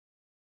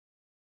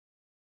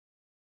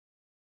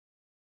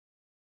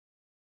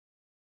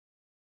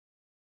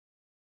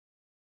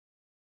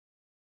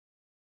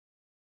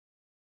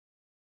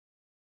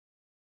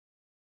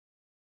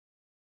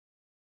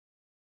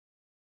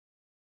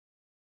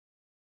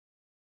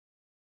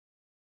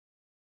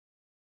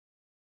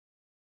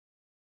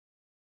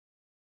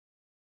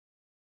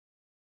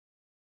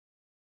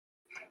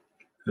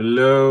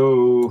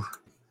Hello.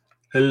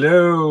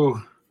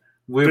 Hello.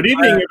 Good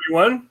evening,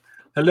 everyone.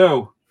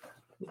 Hello.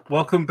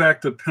 Welcome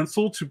back to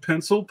Pencil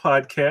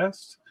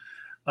podcast.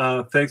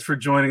 Thanks for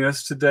joining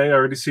us today. I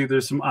already see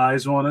there's some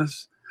eyes on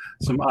us.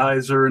 Some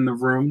eyes are in the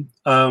room.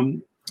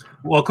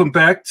 Welcome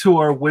back to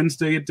our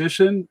Wednesday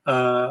edition.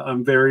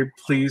 I'm very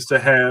pleased to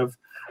have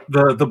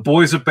the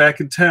boys are back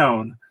in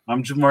town.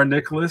 I'm Jamar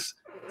Nicholas.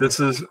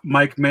 This is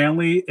Mike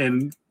Manley,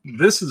 and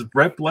this is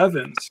Brett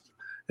Blevins.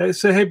 Hey,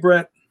 say hey,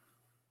 Brett.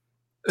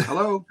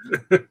 Hello.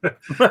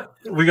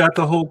 We got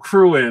the whole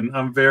crew in.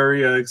 I'm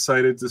very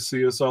excited to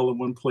see us all in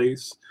one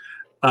place.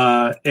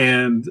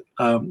 And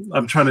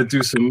I'm trying to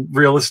do some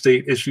real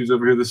estate issues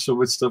over here. There's so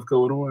much stuff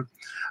going on.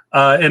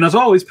 And as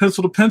always,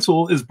 Pencil to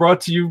Pencil is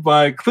brought to you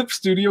by Clip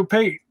Studio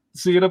Paint.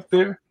 See it up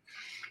there?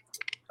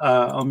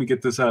 Let me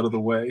get this out of the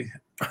way.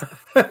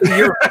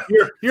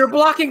 You're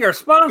blocking our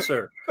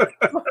sponsor.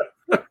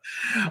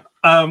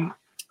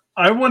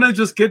 I want to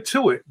just get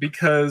to it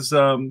because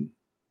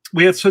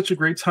we had such a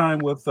great time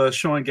with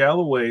Sean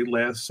Galloway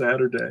last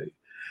Saturday,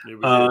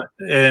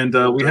 and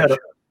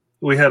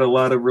we had a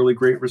lot of really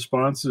great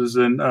responses.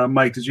 And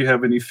Mike, did you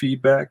have any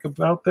feedback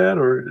about that,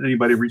 or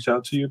anybody reach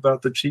out to you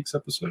about the Cheeks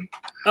episode?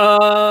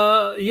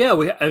 Yeah,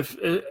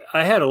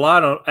 I had a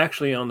lot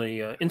actually on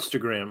the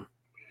Instagram,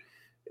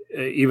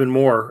 even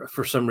more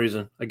for some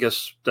reason. I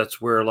guess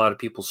that's where a lot of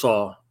people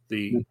saw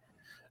the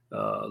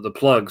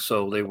plug,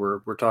 so they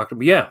were talking.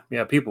 But yeah,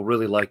 people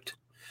really liked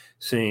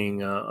seeing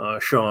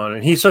Sean,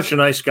 and he's such a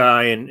nice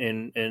guy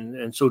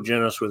and so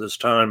generous with his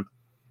time,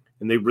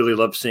 and they really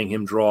loved seeing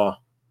him draw.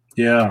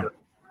 Yeah,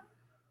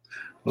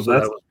 well,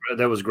 so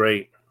that was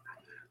great.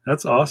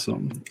 That's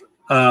awesome.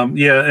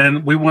 Yeah,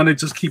 and we want to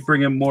just keep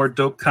bringing more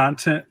dope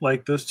content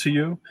like this to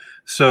you.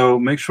 So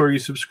make sure you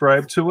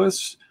subscribe to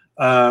us.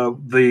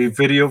 The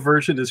video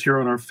version is here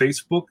on our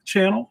Facebook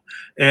channel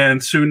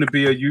and soon to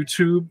be a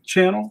YouTube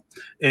channel.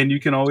 And you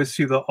can always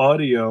see the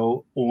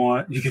audio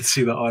on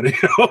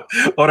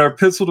our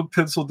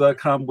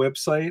pencil2pencil.com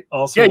website.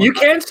 Also, yeah, you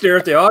can stare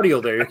at the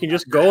audio there. You can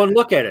just go and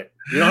look at it.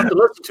 You don't have to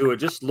listen to it.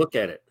 Just look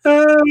at it.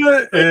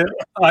 And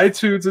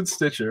iTunes and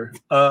Stitcher.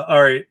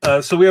 All right.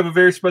 So we have a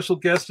very special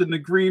guest in the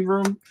green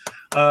room,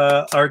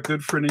 our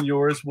good friend and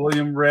yours,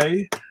 William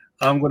Ray.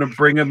 I'm going to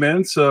bring him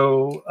in,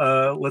 so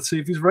let's see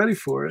if he's ready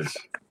for us.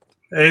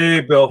 Hey,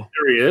 Bill.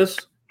 There he is.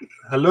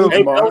 Hello,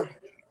 hey, Mark.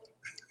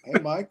 Hey,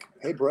 Mike.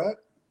 Hey, Brett.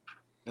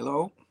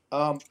 Hello.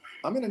 I'm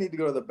going to need to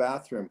go to the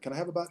bathroom. Can I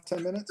have about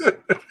 10 minutes?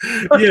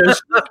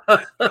 Yes.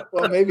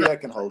 Well, maybe I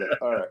can hold it.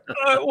 All right.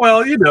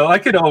 Well, I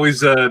could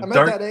always. I'm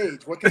at that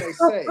age. What can I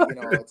say?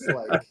 It's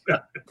like.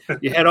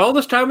 You had all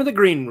this time in the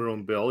green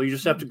room, Bill. You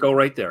just have to go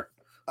right there.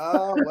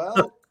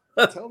 Well.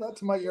 Tell that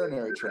to my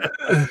urinary tract.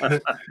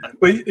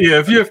 But yeah,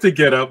 if you have to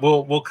get up,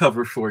 we'll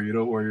cover for you.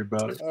 Don't worry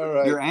about it. All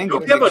right. Your angle.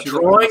 Do you have a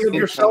drawing of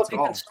yourself you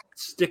can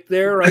stick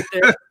there, right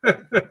there?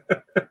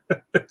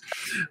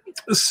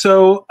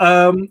 So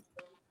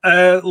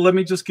let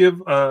me just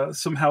give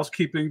some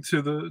housekeeping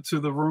to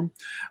the room,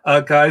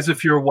 guys.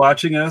 If you're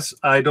watching us,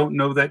 I don't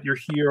know that you're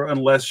here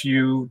unless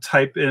you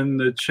type in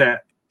the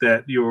chat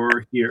that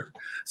you're here.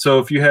 So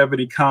if you have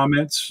any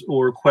comments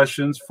or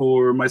questions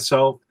for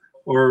myself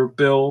or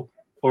Bill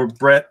or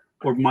Brett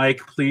or Mike,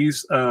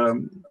 please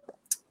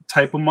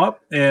type them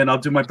up, and I'll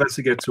do my best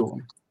to get to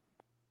them.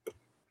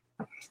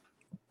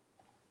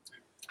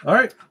 All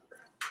right.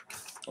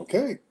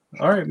 Okay.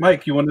 All right,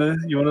 Mike. You want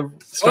to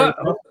start?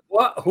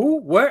 What? Who?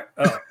 Where?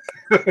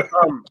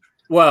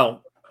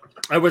 Well,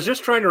 I was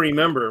just trying to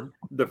remember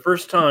the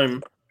first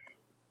time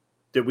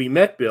that we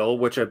met Bill,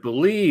 which I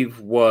believe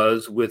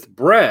was with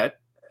Brett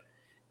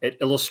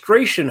at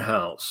Illustration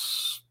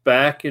House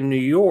back in New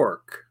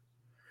York.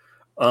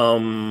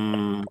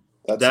 That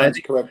sounds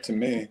correct to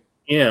me.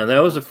 Yeah, that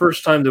was the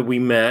first time that we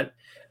met,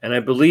 and I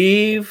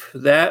believe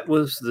that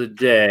was the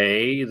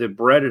day that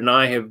Brett and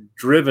I have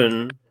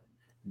driven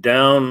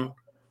down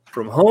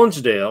from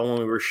Honesdale when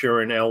we were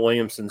sharing Al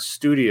Williamson's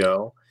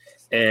studio,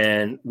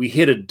 and we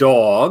hit a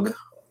dog.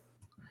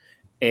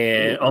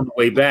 And on the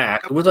way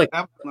back, it was like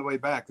on the way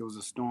back, it was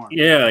a storm.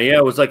 Yeah,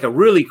 it was like a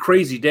really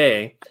crazy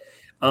day.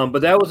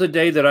 But that was a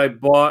day that I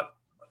bought.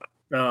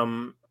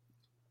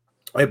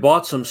 I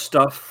bought some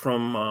stuff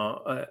from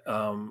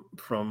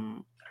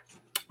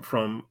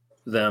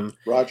them.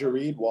 Roger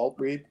Reed, Walt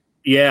Reed.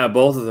 Yeah,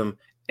 both of them.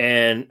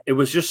 And it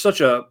was just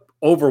such a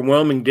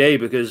overwhelming day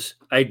because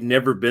I'd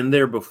never been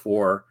there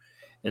before.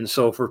 And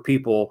so for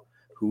people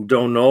who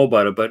don't know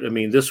about it, but I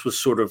mean, this was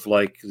sort of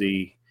like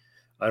the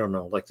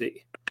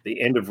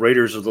end of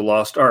Raiders of the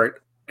Lost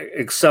Art,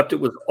 except it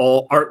was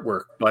all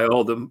artwork by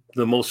all the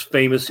most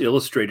famous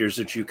illustrators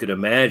that you could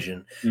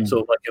imagine. Mm-hmm.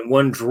 So like in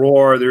one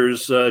drawer,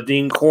 there's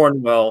Dean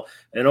Cornwell,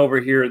 and over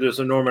here, there's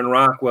a Norman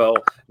Rockwell,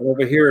 and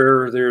over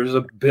here, there's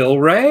a Bill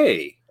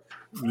Ray.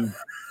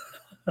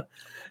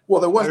 Well,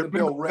 there wasn't a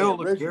Bill Ray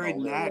Bill original. Very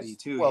natty,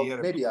 too. Well,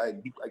 maybe I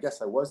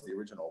guess I was the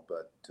original,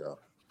 but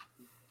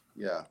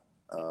yeah.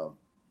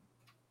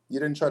 You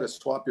didn't try to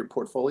swap your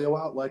portfolio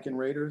out like in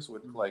Raiders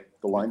with like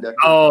the line deck?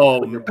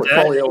 Oh, your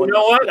portfolio. You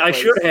know what? I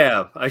should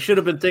have. I should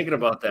have been thinking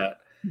about that.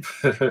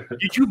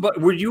 Did you?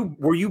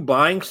 Were you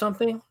buying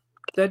something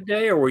that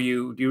day, or were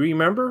you? Do you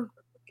remember?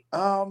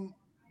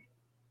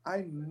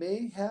 I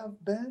may have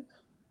been.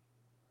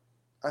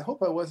 I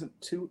hope I wasn't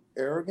too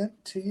arrogant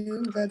to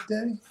you that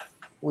day.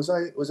 Was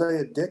I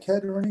a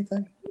dickhead or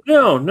anything?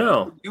 No,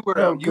 no. You were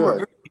Oh, you were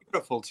good. very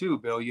beautiful too,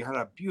 Bill. You had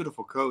a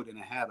beautiful coat and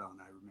a hat on.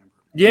 I remember.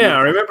 Yeah, I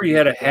Beautiful. remember you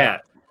had a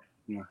hat.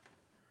 Yeah.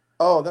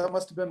 Oh, that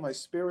must have been my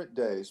spirit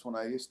days when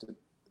I used to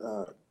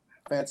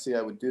fancy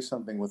I would do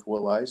something with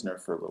Will Eisner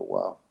for a little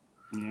while.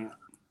 Yeah.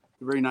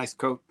 A very nice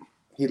coat.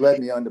 He led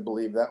me on to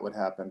believe that would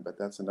happen, but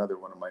that's another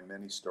one of my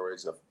many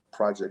stories of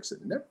projects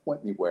that never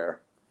went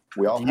anywhere.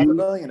 We all have a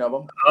million of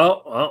them.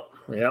 Oh,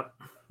 yeah.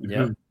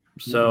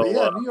 So But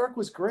yeah, New York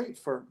was great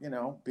for,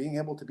 being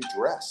able to be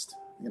dressed,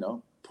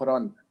 put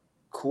on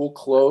cool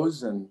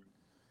clothes and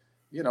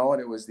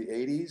it was the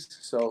 80s.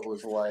 So it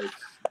was like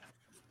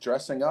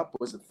dressing up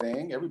was a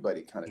thing.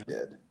 Everybody kind of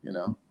did,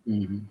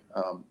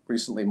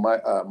 Recently,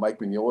 Mike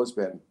Mignola has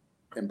been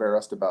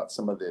embarrassed about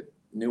some of the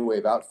new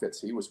wave outfits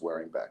he was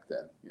wearing back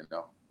then,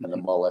 and the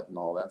mullet and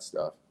all that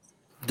stuff.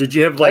 Did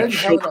you have I like didn't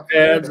have shoulder enough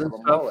hair pads to and have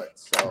a stuff? mullet,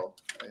 so,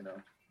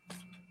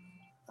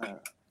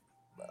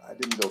 I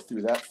didn't go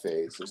through that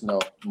phase. There's no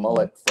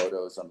mullet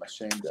photos I'm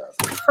ashamed of.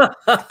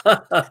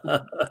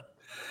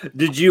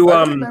 Did you?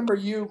 I remember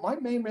you. My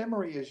main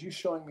memory is you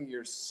showing me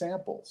your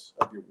samples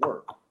of your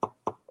work.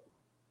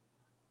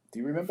 Do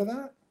you remember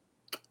that?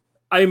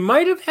 I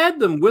might have had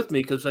them with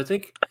me because I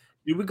think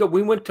we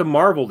went to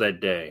Marvel that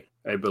day.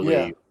 I believe.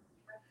 Yeah.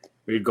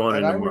 We'd gone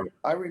And into Marvel.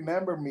 I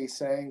remember me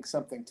saying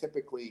something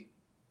typically,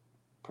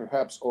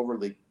 perhaps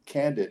overly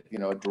candid.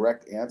 A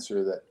direct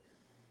answer that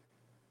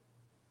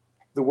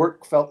the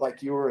work felt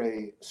like you were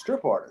a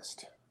strip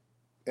artist,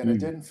 and it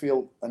didn't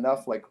feel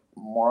enough like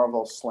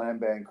Marvel slam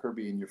bang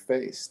Kirby in your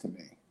face to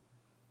me.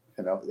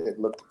 It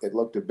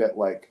looked a bit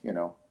like,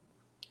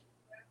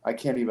 I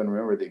can't even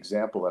remember the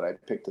example that I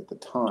picked at the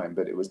time,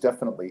 but it was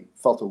definitely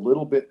felt a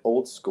little bit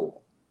old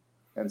school.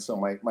 And so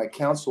my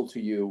counsel to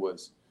you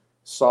was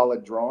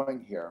solid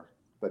drawing here,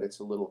 but it's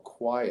a little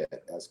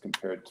quiet as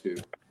compared to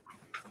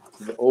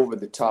the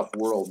over-the-top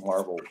world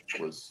Marvel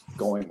was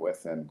going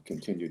with and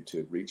continued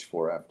to reach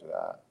for after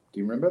that. Do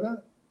you remember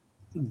that?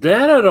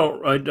 That I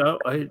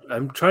don't.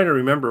 I'm trying to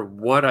remember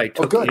what I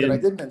took. Oh, good. In And I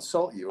didn't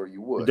insult you, or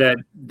you would.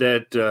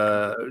 That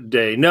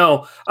day.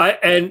 No,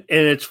 and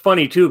it's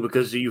funny too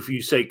because if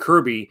you say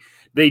Kirby,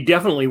 they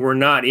definitely were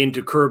not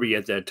into Kirby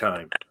at that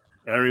time.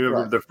 And I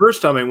remember the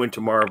first time I went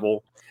to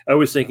Marvel, I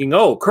was thinking,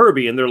 "Oh,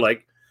 Kirby," and they're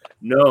like,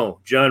 "No,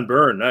 John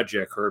Byrne, not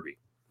Jack Kirby."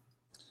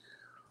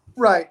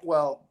 Right.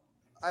 Well,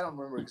 I don't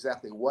remember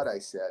exactly what I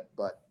said,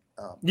 but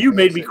you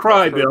made me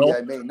cry, Kirby, Bill.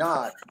 I may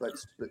not, but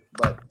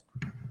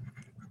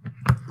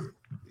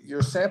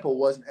your sample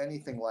wasn't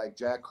anything like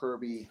Jack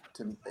Kirby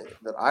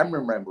that I'm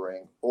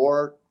remembering,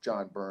 or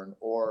John Byrne,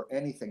 or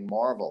anything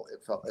Marvel.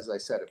 It felt, as I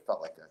said, it felt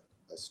like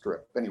a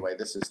strip. Anyway,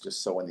 this is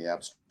just so in the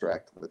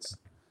abstract.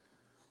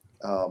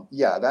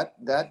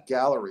 That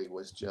gallery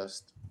was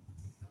just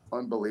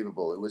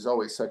unbelievable. It was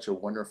always such a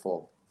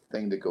wonderful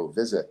thing to go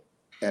visit,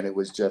 and it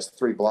was just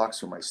 3 blocks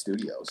from my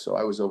studio, so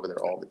I was over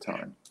there all the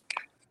time.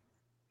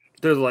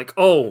 They're like,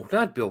 "Oh,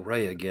 not Bill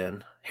Ray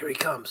again. Here he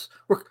comes."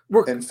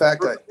 In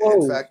fact,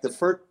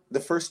 the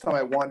first time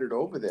I wandered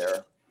over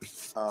there,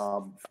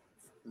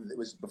 it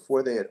was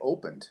before they had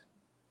opened,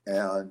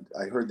 and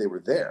I heard they were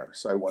there.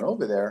 So I went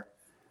over there,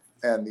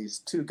 and these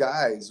 2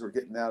 guys were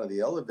getting out of the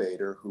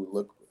elevator who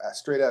looked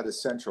straight out of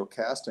Central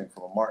Casting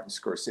from a Martin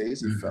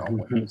Scorsese film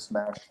with the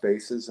smashed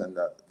faces and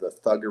the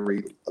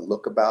thuggery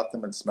look about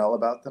them and smell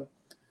about them.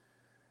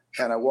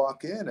 And I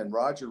walk in, and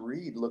Roger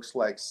Reed looks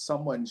like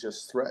someone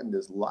just threatened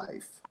his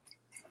life.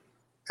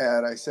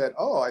 And I said,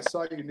 "Oh, I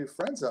saw your new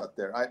friends out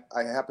there."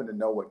 I happen to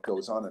know what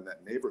goes on in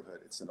that neighborhood.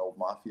 It's an old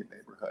mafia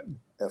neighborhood,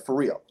 for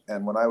real.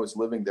 And when I was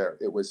living there,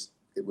 it was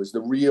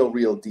the real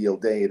deal,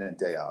 day in and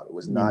day out. It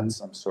was not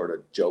some sort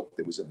of joke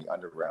that was in the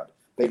underground.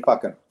 They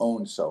fucking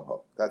owned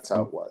Soho. That's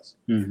how it was.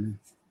 And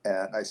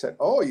I said,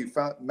 "Oh, you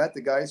met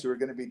the guys who are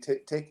going to be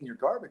taking your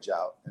garbage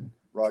out?" And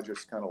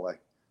Roger's kind of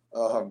like,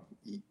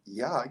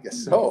 "Yeah, I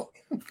guess so."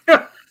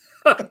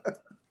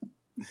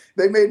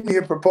 They made me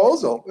a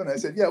proposal, and I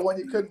said, "Yeah, one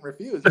you couldn't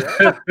refuse,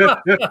 right?"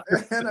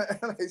 and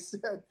I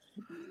said,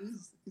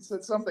 he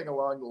said something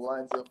along the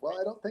lines of, "Well,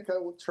 I don't think I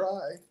will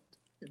try,"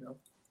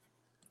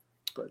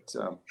 But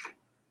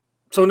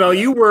so now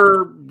you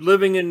were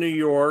living in New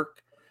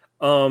York.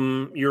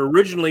 You're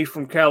originally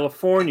from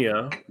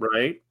California,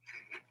 right?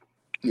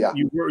 Yeah.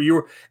 You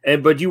were,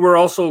 but you were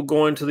also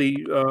going to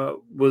the.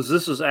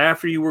 This was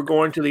after you were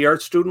going to the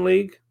Art Student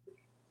League?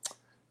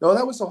 No,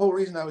 that was the whole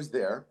reason I was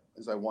there,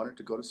 is I wanted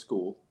to go to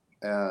school,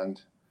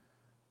 and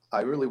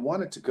I really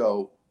wanted to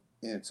go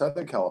in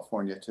Southern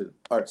California to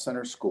Art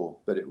Center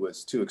School, but it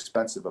was too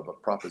expensive of a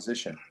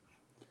proposition.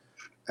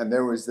 And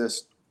there was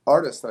this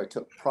artist that I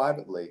took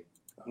privately,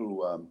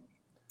 who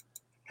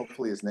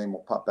hopefully his name will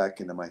pop back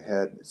into my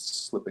head.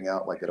 It's slipping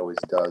out like it always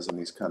does in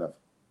these kind of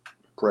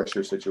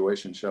pressure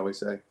situations, shall we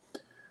say.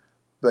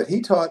 But he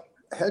taught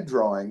head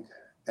drawing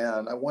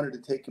and I wanted to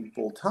take him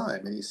full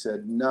time. And he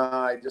said,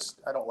 "Nah,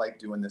 I don't like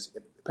doing this."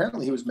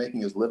 Apparently, he was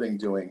making his living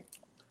doing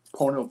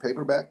Pono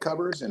paperback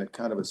covers in a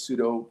kind of a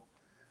pseudo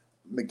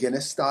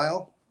McGinnis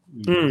style,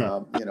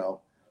 you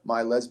know,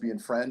 My Lesbian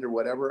Friend or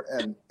whatever.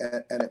 And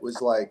it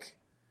was like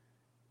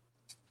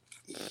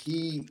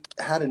he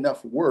had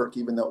enough work,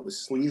 even though it was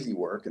sleazy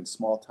work and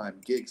small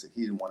time gigs, that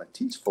he didn't want to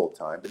teach full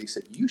time. But he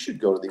said, "You should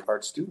go to the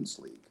Art Students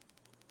League."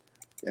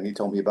 And he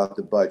told me about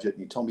the budget,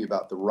 and he told me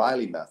about the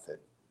Riley method,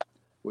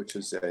 which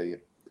is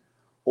a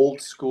old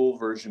school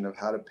version of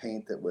how to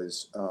paint that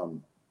was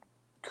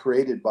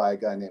created by a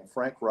guy named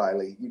Frank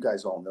Riley. You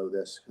guys all know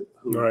this,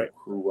 who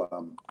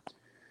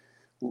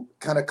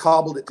kind of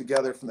cobbled it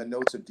together from the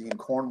notes of Dean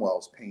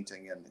Cornwell's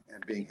painting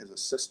and being his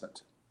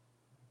assistant.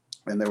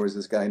 And there was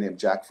this guy named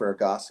Jack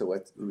Ferragasso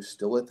who's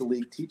still at the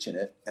league teaching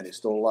it, and he's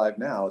still alive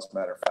now, as a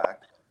matter of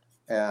fact.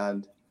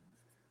 And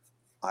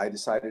I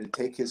decided to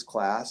take his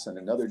class, and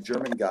another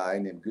German guy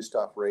named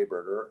Gustav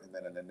Rehberger, and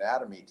then an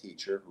anatomy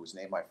teacher whose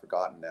name I've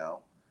forgotten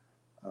now,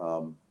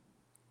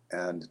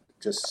 and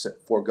just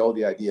forego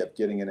the idea of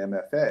getting an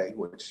MFA,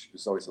 which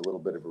is always a little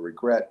bit of a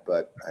regret,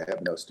 but I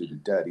have no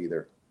student debt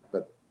either.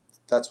 But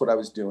that's what I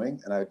was doing,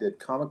 and I did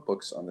comic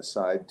books on the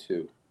side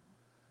to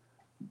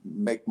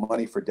make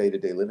money for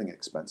day-to-day living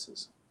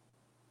expenses.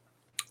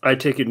 I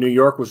take it New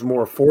York was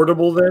more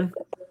affordable then?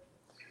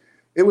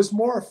 It was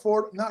more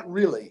affordable, not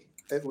really.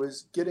 It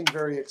was getting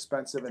very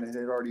expensive, and it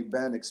had already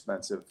been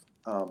expensive.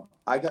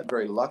 I got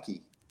very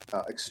lucky,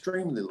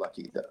 extremely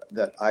lucky,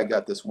 that I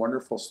got this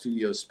wonderful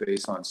studio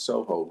space on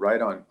Soho,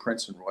 right on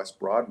Prince and West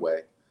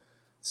Broadway,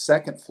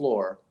 second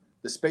floor.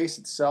 The space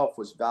itself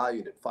was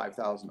valued at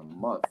 $5,000 a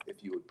month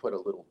if you would put a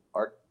little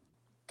art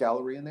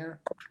gallery in there.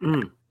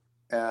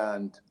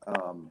 And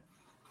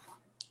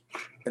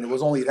it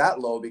was only that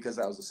low because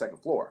that was the second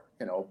floor,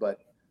 you know,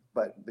 but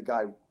the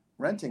guy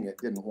renting it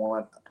didn't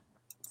want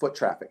foot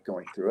traffic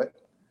going through it.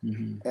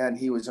 And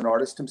he was an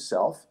artist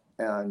himself,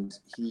 and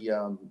he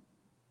I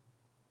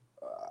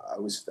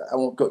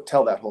won't go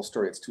tell that whole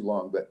story, it's too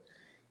long, but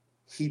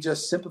he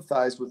just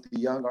sympathized with the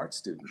young art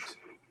student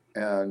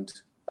and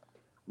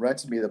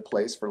rented me the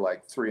place for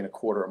like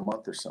 $3.25 a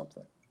month or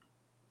something.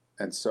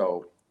 And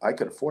so I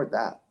could afford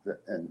that,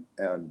 and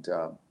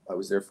I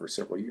was there for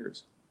several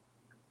years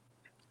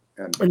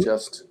and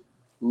just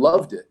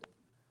loved it.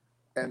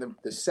 And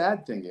the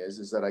sad thing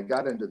is that I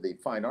got into the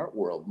fine art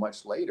world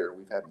much later.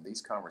 We've had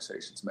these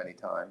conversations many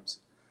times,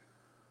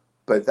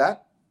 but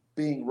that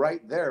being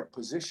right there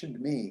positioned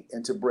me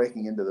into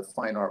breaking into the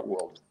fine art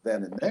world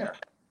then and there.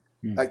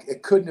 Like,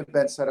 it couldn't have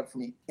been set up for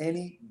me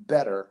any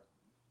better,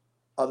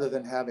 other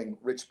than having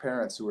rich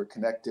parents who were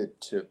connected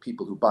to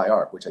people who buy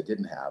art, which I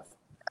didn't have.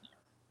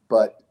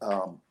 But,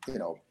 you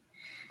know,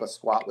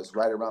 Basquiat was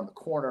right around the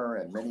corner,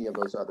 and many of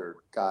those other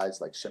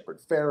guys like Shepard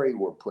Fairey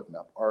were putting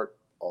up art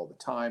all the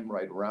time,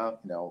 right around,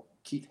 you know.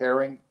 Keith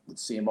Haring, would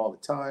see him all the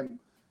time,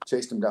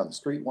 chased him down the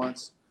street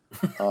once.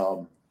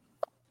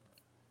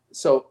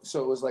 So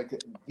it was like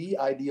the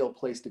ideal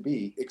place to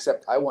be,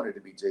 except I wanted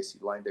to be J.C.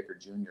 Leyendecker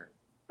Jr.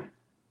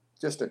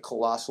 Just a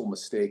colossal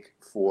mistake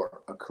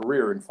for a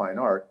career in fine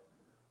art,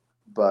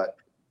 but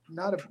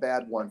not a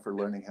bad one for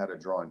learning how to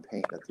draw and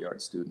paint at the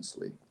Art Students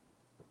League.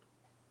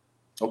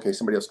 Okay,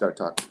 somebody else got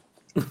to talk.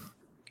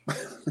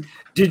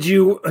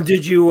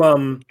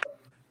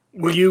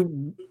 Were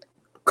you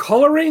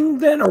coloring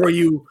then, or were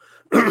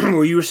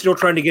you still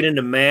trying to get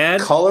into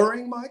MAD?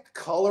 Coloring, Mike?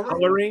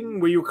 Coloring?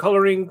 Were you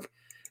coloring,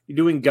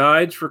 doing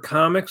guides for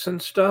comics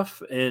and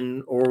stuff,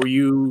 or were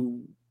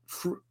you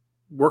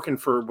working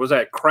for, was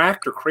that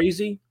Cracked or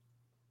Crazy?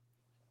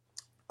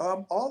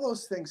 All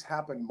those things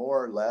happened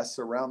more or less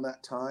around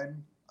that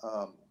time.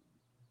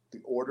 The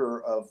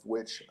order of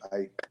which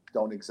I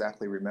don't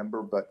exactly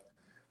remember, but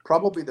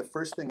probably the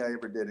first thing I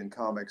ever did in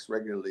comics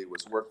regularly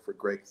was work for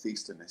Greg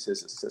Theakston as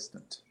his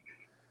assistant.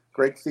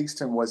 Greg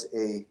Theakston was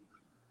a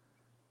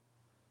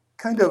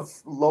kind of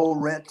low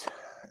rent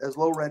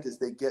as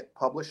they get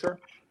publisher,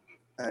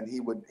 and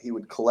he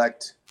would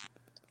collect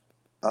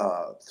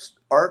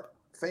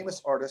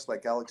famous artists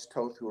like Alex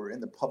Toth who were in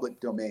the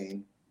public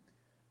domain,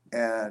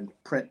 and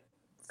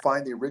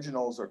find the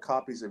originals or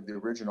copies of the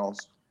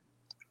originals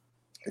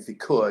if he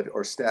could,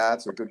 or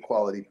stats or good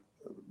quality,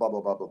 blah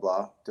blah blah blah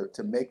blah,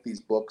 to make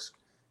these books,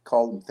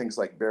 call them things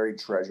like Buried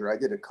Treasure. I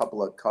did a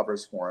couple of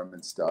covers for him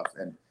and stuff,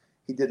 and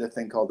he did a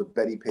thing called the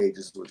Betty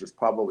Pages, which was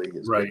probably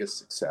his biggest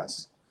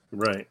success.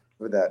 Right.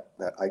 With that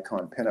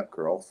icon pinup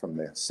girl from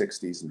the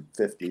 60s and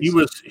 50s.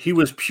 He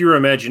was pure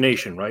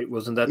imagination, right?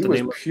 Wasn't that the name?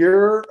 He was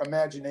pure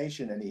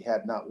imagination, and he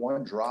had not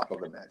one drop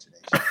of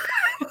imagination.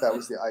 That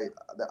was the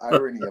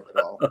irony of it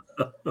all.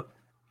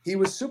 He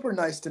was super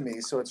nice to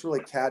me, so it's really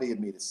catty of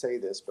me to say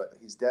this, but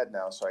he's dead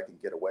now, so I can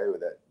get away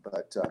with it.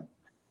 But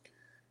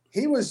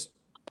he was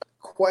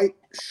quite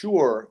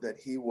sure that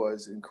he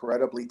was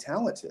incredibly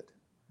talented,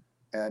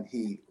 and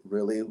he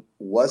really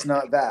was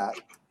not that.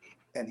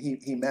 And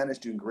he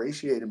managed to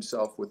ingratiate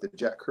himself with the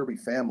Jack Kirby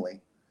family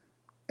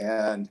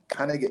and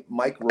kind of get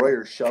Mike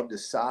Royer shoved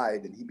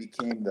aside, and he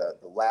became the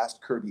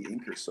last Kirby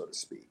inker, so to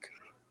speak.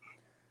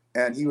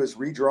 and he was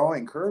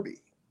redrawing Kirby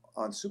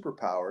on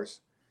Superpowers.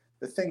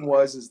 The thing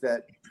is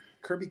that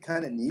Kirby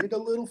kind of needed a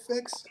little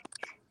fix,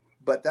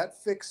 but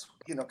that fix,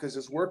 because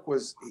his work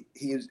was,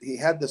 he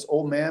had this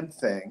old man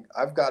thing.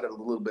 I've got it a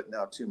little bit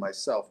now too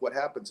myself. What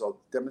happens, I'll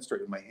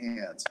demonstrate with my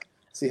hands.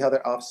 See how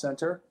they're off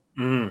center?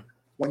 Mm.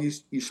 When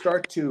you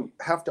start to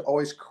have to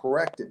always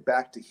correct it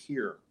back to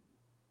here.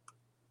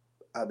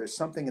 There's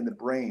something in the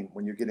brain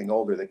when you're getting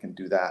older that can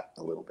do that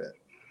a little bit,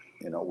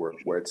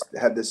 where it's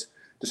had this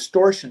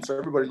distortion. So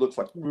everybody looks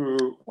like,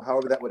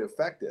 however that would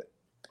affect it.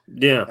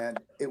 Yeah. And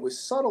it was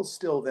subtle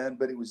still then,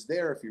 but it was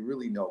there if you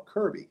really know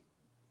Kirby.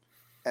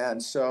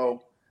 And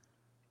so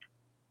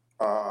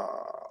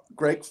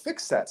Greg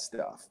fixed that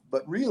stuff.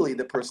 But really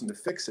the person to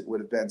fix it would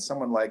have been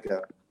someone like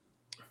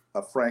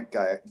a Frank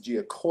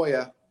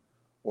Giacoia,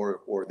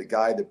 or the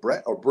guy that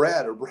Brett,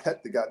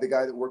 the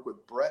guy that worked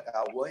with Brett,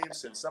 Al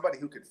Williamson, somebody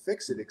who could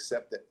fix it,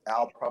 except that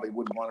Al probably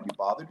wouldn't want to be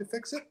bothered to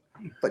fix it,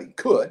 but he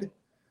could.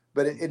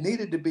 But it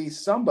needed to be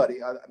somebody.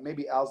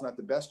 Maybe Al's not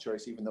the best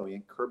choice, even though he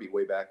inked Kirby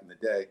way back in the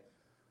day.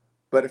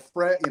 But if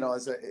Fred,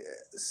 as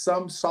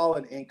some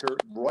solid inker,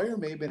 Royer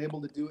may have been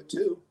able to do it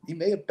too. He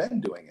may have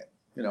been doing it,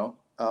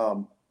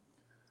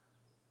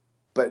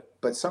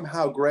 But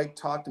somehow Greg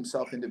talked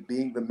himself into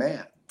being the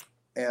man,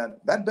 and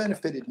that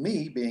benefited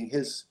me being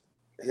his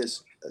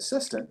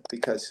assistant,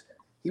 because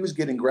he was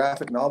getting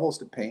graphic novels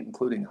to paint,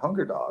 including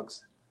Hunger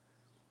Dogs,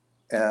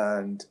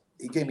 and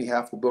he gave me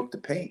half the book to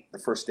paint the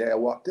first day I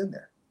walked in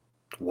there.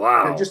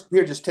 Wow!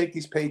 Just take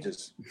these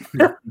pages,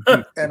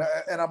 and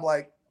I'm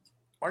like,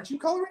 aren't you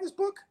coloring this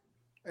book?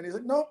 And he's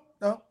like, no.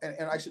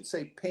 And I should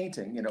say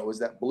painting. It was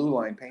that blue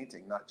line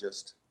painting, not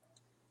just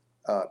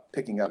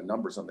picking out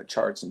numbers on the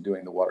charts and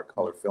doing the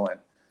watercolor fill-in.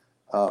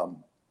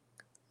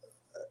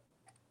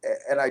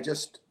 And I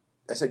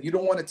said, you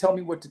don't want to tell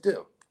me what to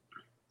do?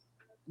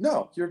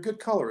 No, you're a good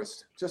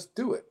colorist. Just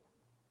do it.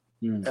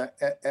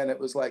 And it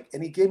was like,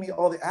 and he gave me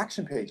all the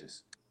action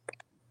pages.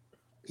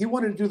 He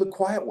wanted to do the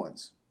quiet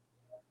ones,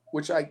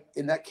 which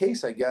in that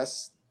case, I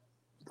guess,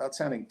 without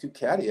sounding too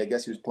catty, I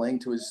guess he was playing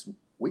to his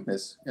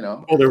weakness,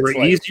 Oh, they were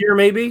easier,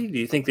 maybe? Do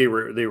you think they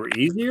were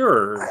easier,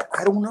 or?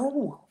 I don't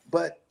know,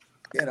 but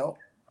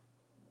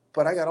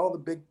but I got all the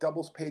big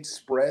double-page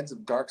spreads of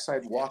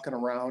Darkseid walking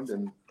around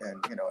and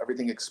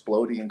everything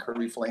exploding and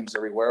Kirby flames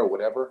everywhere or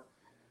whatever.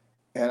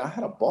 And I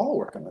had a ball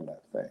working on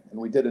that thing. And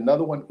we did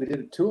another one. We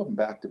did two of them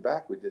back to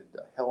back. We did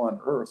Hell on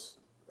Earth,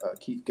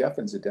 Keith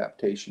Giffen's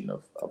adaptation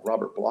of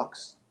Robert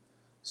Bloch's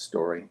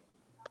story.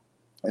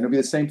 And it'll be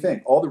the same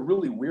thing. All the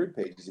really weird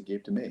pages he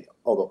gave to me,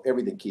 although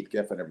everything Keith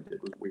Giffen ever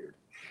did was weird.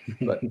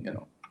 But,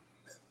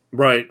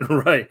 Right.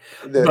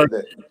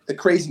 The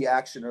crazy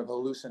action or the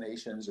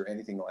hallucinations or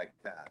anything like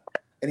that.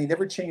 And he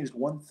never changed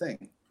one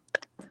thing.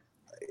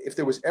 If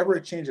there was ever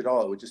a change at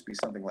all, it would just be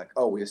something like,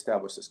 oh, we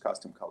established this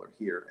custom color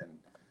here, and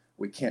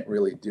we can't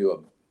really do a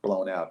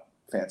blown out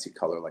fancy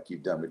color like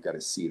you've done. We've got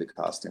to see the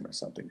costume or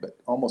something, but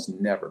almost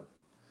never.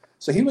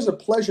 So he was a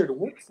pleasure to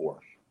work for.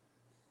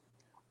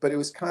 But it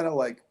was kind of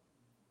like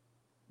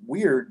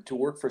weird to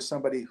work for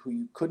somebody who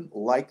you couldn't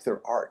like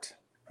their art,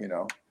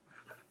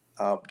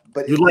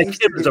 But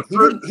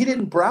he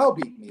didn't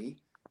browbeat me.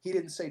 He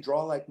didn't say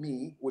draw like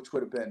me, which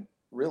would have been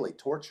really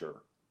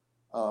torture.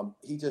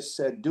 He just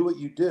said do what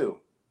you do,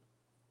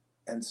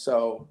 and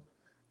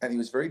he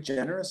was very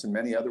generous in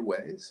many other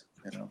ways.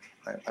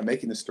 I'm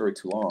making the story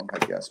too long, I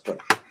guess,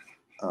 but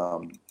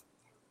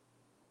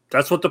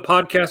that's what the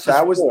podcast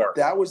is for.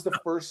 That was the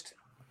first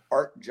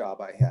art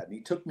job I had, and he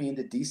took me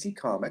into DC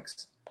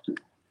Comics,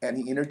 and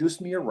he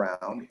introduced me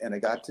around, and I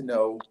got to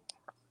know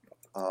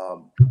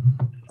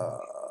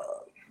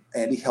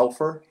Andy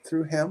Helfer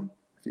through him.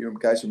 If you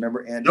guys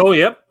remember Andy. Oh,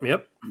 yep.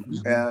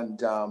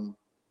 And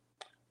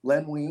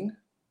Len Wein.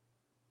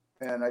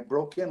 And I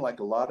broke in like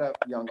a lot of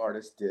young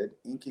artists did,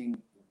 inking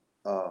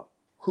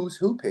Who's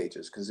Who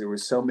pages, because there were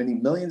so many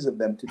millions of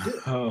them to do.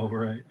 Oh,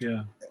 right.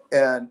 Yeah.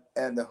 And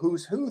the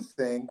Who's Who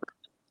thing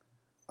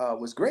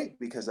was great,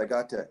 because I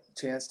got the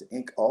chance to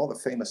ink all the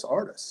famous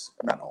artists.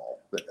 Not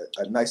all, but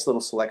a nice little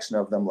selection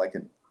of them. I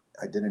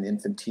did an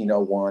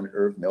Infantino one,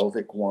 Irv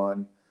Melvik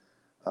one.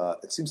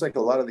 It seems like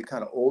a lot of the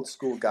kind of old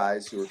school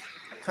guys who are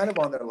kind of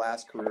on their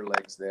last career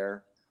legs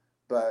there,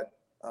 but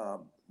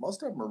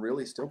most of them are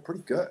really still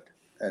pretty good.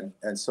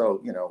 And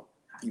so,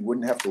 you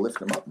wouldn't have to lift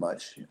them up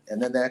much.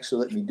 And then they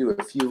actually let me do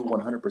a few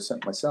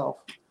 100%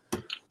 myself.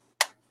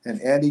 And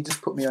Andy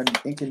just put me on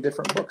inking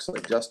different books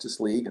like Justice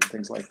League and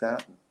things like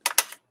that.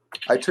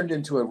 I turned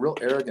into a real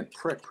arrogant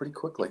prick pretty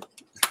quickly.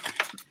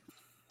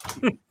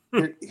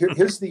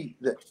 Here's the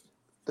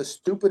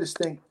stupidest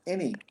thing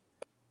any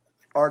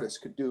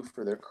artist could do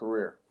for their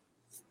career.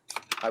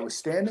 I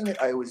was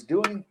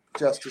doing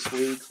Justice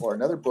League or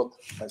another book,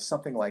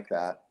 something like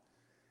that.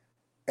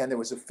 And there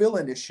was a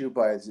fill-in issue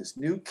by this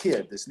new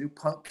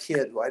punk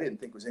kid who I didn't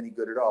think was any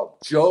good at all,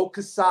 Joe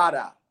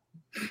Quesada.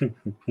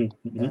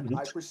 And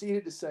I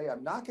proceeded to say,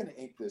 I'm not going to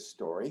ink this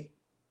story.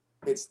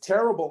 It's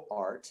terrible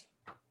art.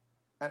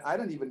 And I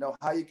don't even know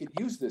how you could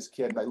use this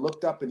kid. And I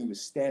looked up and he was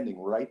standing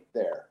right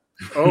there.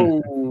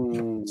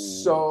 Oh.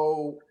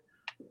 So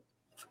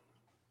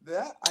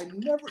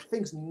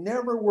things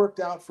never worked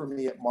out for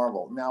me at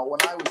Marvel. Now,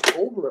 when I was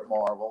over at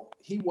Marvel,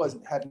 he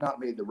had not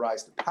made the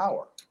rise to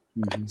power.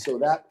 Mm-hmm. So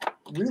that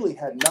really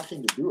had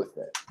nothing to do with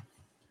it.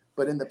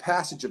 But in the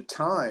passage of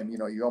time,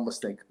 you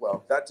almost think,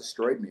 well, that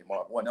destroyed me at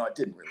Marvel. Well, no, it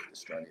didn't really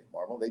destroy me at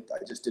Marvel.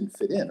 I just didn't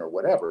fit in or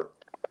whatever.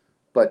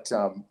 But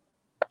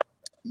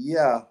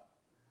yeah,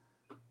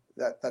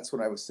 that's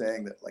what I was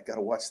saying, that like, got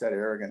to watch that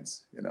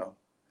arrogance,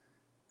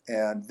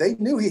 And they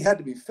knew he had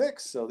to be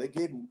fixed, so they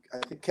gave him. I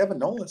think Kevin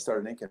Nolan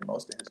started inking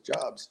most of his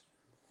jobs,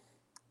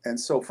 and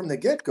so from the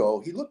get-go,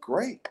 he looked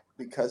great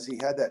because he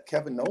had that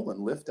Kevin Nolan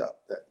lift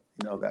up, that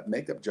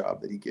makeup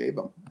job that he gave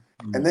him,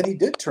 and then he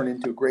did turn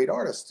into a great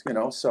artist.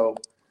 So,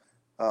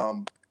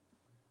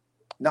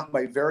 not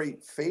my very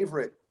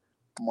favorite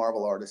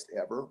Marvel artist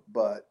ever,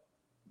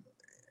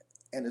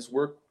 and his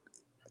work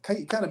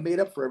kind of made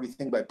up for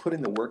everything by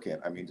putting the work in.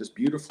 I mean, just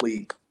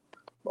beautifully,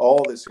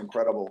 all this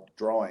incredible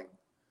drawing.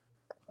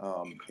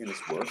 In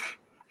his work,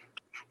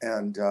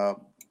 and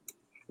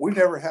we've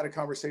never had a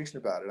conversation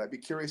about it. I'd be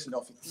curious to know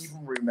if he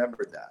even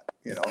remembered that,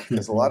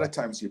 because a lot of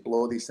times you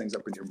blow these things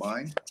up in your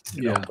mind,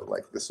 but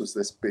like this was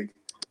this big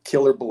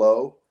killer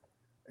blow,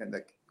 and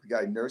the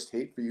guy nursed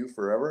hate for you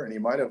forever, and he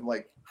might have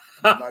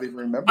not even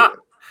remembered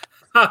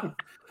it.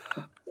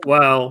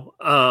 Well,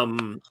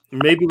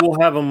 maybe we'll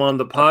have him on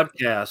the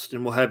podcast,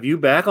 and we'll have you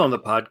back on the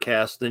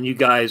podcast. Then you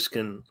guys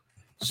can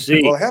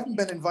see. Well, I haven't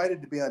been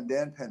invited to be on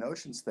Dan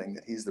Panosian's thing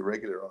that he's the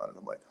regular on, and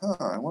I'm like,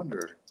 I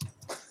wonder.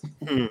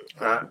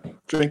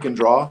 Drink and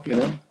draw,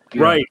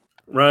 Right.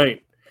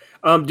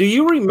 Do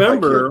you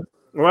remember?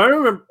 Well, I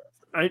remember.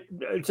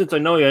 Since I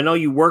know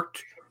you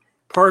worked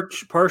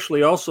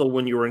partially also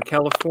when you were in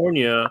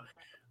California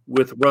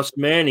with Russ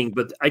Manning,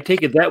 but I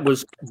take it that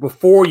was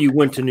before you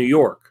went to New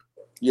York.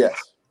 Yes.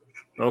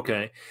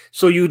 Okay.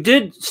 So you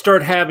did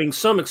start having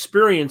some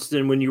experience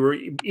then when you were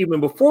even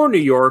before New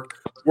York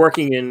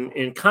working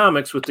in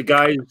comics with the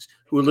guys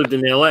who lived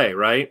in LA,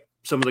 right?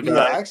 Some of the guys.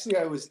 Yeah, actually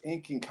I was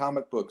inking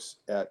comic books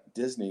at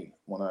Disney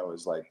when I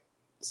was like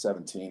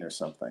 17 or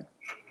something.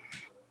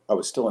 I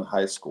was still in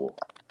high school.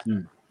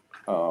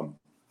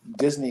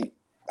 Disney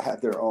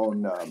had their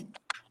own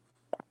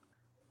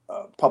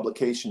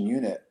publication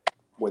unit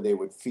where they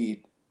would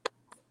feed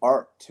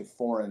art to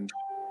foreign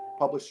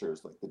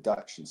publishers like the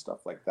Dutch and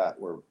stuff like that,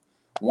 were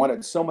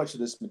wanted so much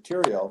of this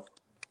material,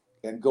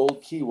 and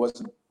Gold Key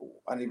wasn't,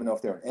 I don't even know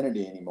if they're an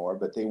entity anymore,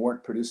 but they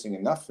weren't producing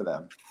enough for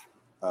them.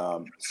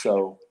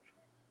 So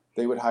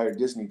they would hire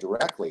Disney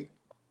directly,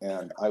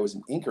 and I was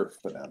an inker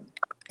for them,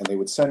 and they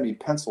would send me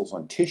pencils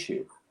on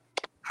tissue,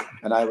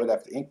 and I would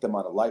have to ink them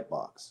on a light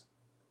box.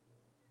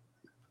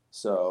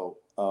 So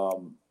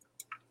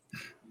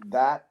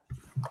that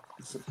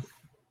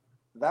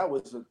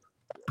was a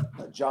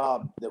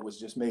job that was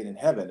just made in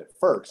heaven at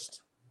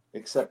first,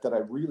 except that I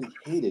really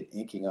hated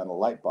inking on a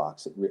light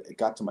box. It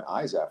got to my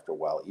eyes after a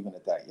while, even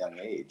at that young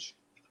age.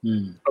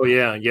 Oh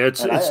yeah.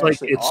 It's like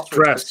it's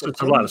stress. Said,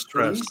 it's a lot of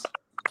stress.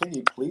 Can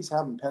you please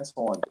have them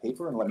pencil on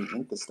paper and let me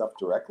ink the stuff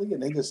directly?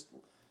 And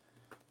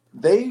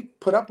they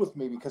put up with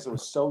me because I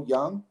was so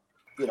young,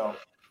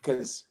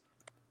 because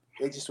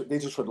they just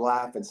would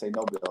laugh and say,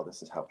 "No, Bill,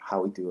 this is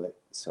how we do it.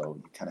 So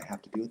you kind of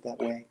have to do it that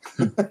way."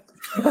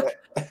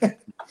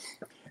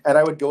 And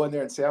I would go in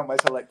there and say, "I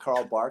might like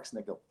Carl Barks," and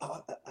they go,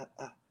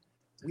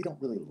 "We don't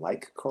really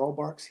like Carl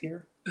Barks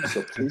here,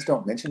 so please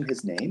don't mention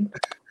his name.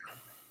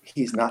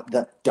 He's not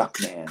the Duck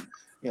Man,"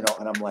 And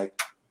I'm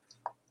like,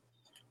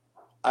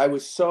 I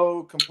was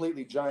so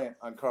completely giant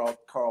on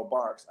Carl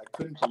Barks, I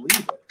couldn't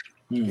believe it.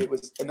 It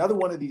was another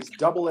one of these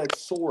double-edged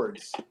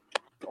swords,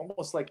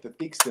 almost like the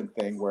Theakston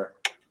thing, where,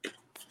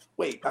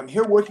 wait, I'm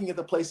here working at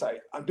the place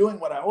I'm doing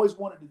what I always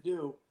wanted to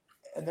do.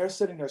 And they're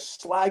sitting there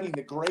slagging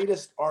the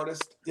greatest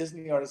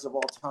Disney artist of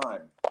all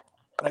time.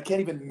 And I can't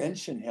even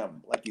mention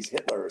him like he's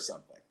Hitler or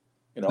something,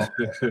 And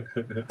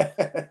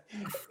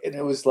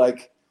it was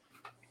like,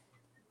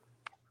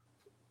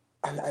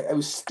 that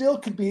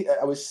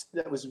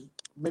was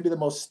maybe the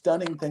most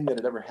stunning thing that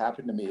had ever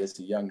happened to me as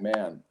a young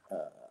man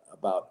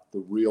about the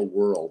real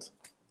world,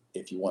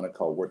 if you want to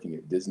call working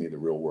at Disney the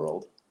real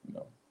world,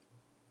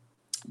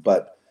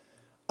 But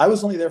I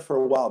was only there for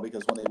a while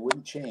because when they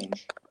wouldn't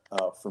change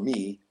for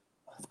me,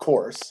 of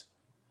course,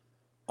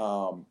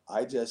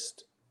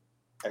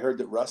 I heard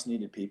that Russ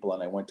needed people,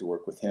 and I went to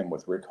work with him,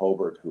 with Rick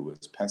Hobart, who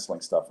was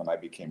penciling stuff, and I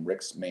became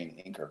Rick's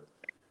main inker.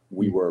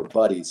 We were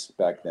buddies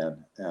back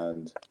then,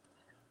 and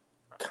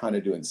kind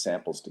of doing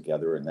samples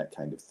together and that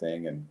kind of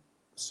thing. And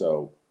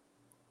so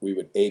we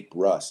would ape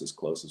Russ as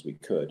close as we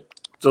could.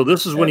 So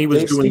this is when he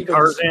was doing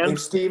Tarzan? Dave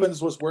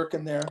Stevens was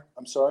working there.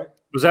 I'm sorry?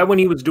 Was that when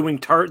he was doing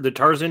the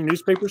Tarzan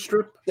newspaper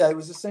strip? Yeah, it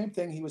was the same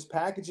thing. He was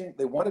packaging.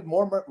 They wanted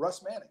more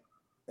Russ Manning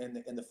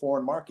in the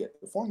foreign market.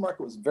 The foreign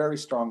market was very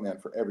strong then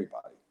for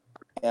everybody.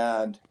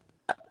 And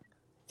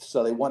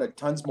so they wanted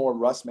tons more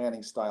Russ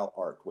Manning style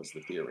art, was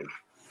the theory.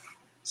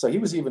 So he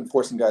was even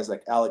forcing guys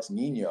like Alex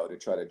Nino to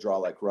try to draw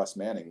like Russ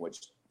Manning,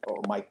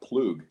 or Mike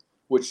Plug,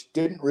 which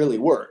didn't really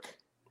work.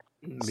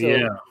 So,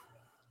 yeah.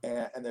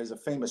 And there's a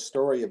famous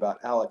story about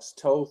Alex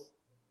Toth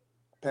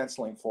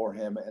penciling for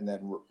him, and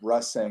then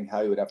Russ saying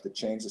how he would have to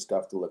change the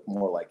stuff to look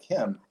more like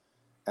him,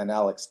 and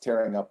Alex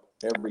tearing up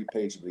every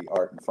page of the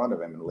art in front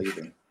of him and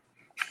leaving.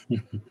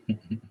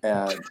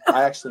 And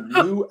I actually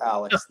knew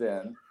Alex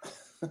then,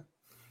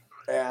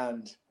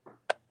 and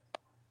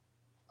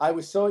I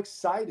was so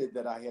excited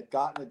that I had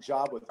gotten a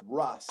job with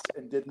Russ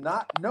and did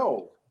not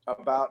know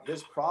about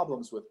his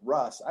problems with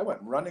Russ. I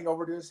went running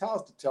over to his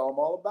house to tell him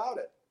all about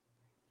it.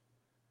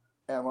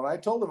 And when I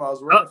told him I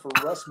was working for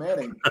Russ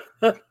Manning,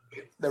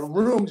 the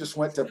room just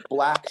went to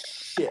black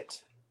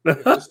shit.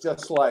 It was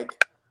just like,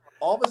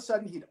 all of a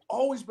sudden, he'd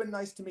always been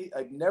nice to me.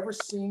 I'd never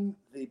seen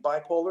the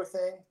bipolar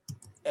thing.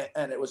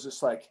 And it was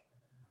just like,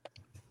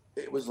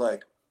 it was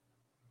like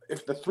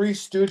if the Three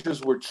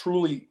Stooges were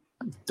truly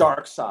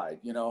dark side,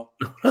 you know,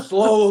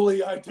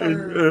 slowly I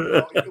turned, you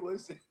know, it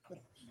was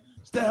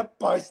step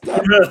by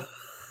step.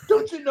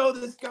 Don't you know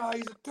this guy?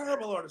 He's a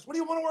terrible artist. What do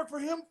you want to work for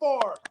him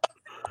for?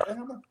 And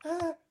I'm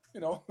like, you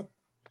know,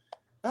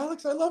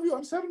 Alex, I love you.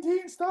 I'm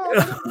 17. Stop.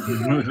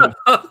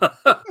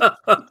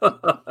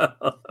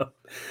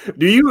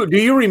 Do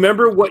you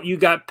remember what you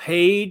got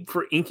paid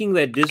for inking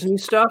that Disney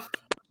stuff?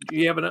 Do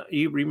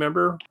you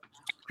remember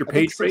your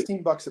page rate?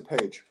 $16 a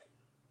page.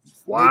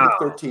 Wow.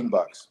 Maybe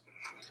 $13.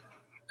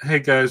 Hey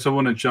guys, I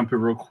want to jump in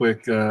real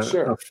quick.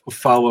 Sure. A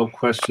follow-up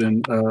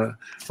question.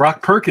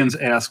 Rock Perkins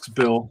asks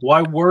Bill,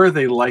 why were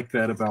they like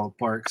that about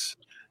Barks?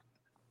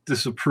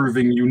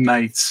 Disapproving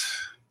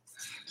unites.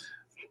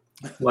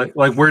 Like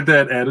where'd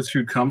that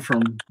attitude come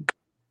from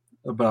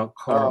about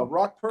Carl?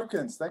 Rock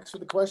Perkins, thanks for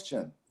the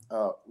question.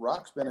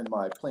 Rock's been in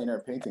my plein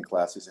air painting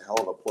class. He's a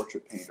hell of a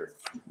portrait painter.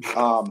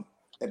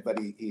 But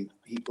he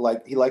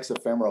likes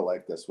ephemera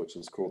like this, which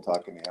is cool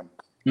talking to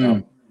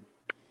him.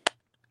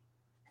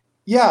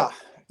 Yeah,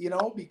 you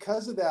know,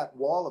 because of that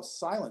wall of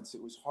silence,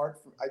 it was hard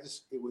for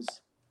it was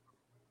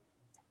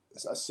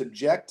a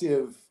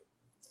subjective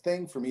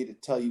thing for me to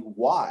tell you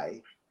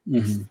why.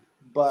 Mm-hmm.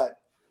 But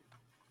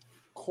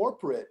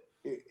corporate,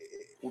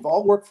 we've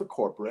all worked for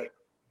corporate,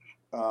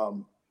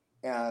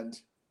 and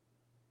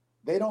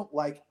they don't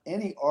like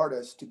any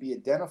artist to be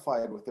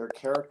identified with their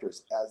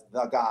characters as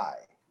the guy.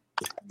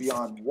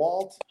 Beyond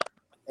Walt,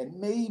 and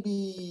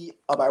maybe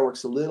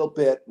Works a little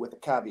bit with a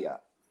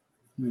caveat.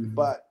 Mm-hmm.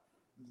 But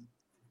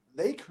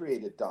they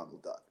created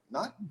Donald Duck,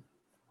 not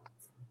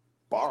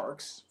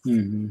Barks.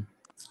 Mm-hmm.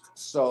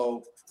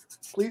 So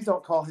please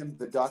don't call him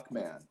the Duck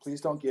Man.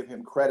 Please don't give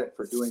him credit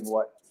for doing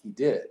what he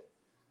did.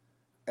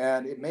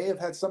 And it may have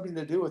had something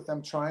to do with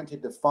them trying to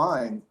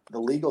define the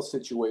legal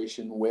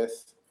situation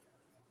with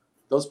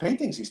those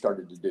paintings he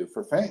started to do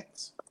for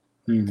fans.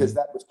 Mm-hmm. Because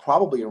that was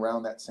probably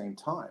around that same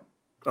time.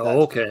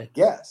 Oh, okay.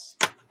 Yes.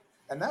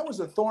 And that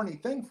was a thorny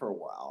thing for a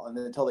while. And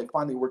then until they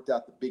finally worked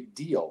out the big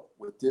deal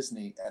with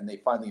Disney and they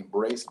finally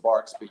embraced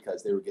Barks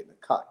because they were getting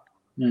a cut.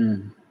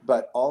 Mm.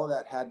 But all of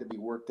that had to be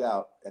worked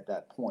out at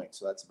that point.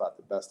 So that's about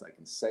the best I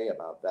can say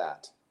about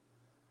that.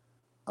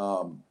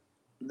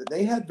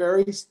 They had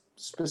very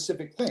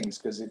specific things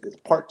because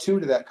part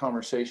two to that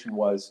conversation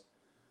was,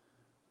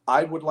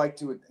 I would like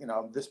to, you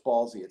know, I'm this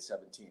ballsy at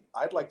 17.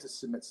 I'd like to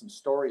submit some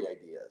story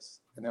ideas.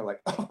 And they're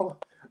like,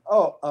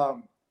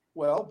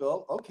 well,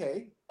 Bill,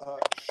 okay,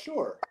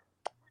 sure.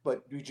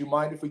 But would you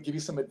mind if we give you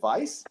some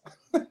advice?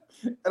 And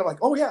I'm like,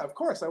 oh, yeah, of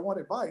course, I want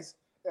advice.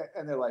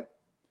 And they're like,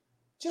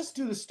 just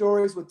do the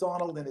stories with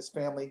Donald and his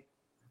family.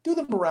 Do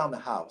them around the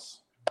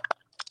house.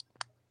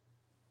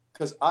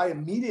 Because I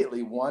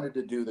immediately wanted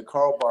to do the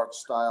Carl Barks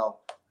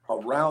style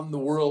around the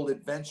world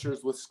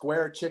adventures with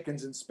square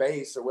chickens in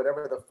space or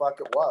whatever the fuck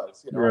it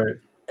was. You know? Right.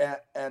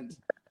 And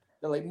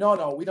they're like,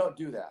 no, we don't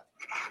do that.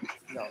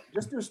 No,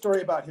 just do a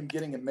story about him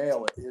getting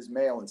his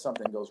mail and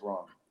something goes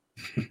wrong.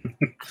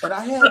 And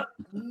I had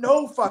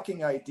no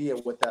fucking idea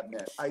what that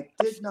meant. I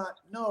did not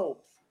know.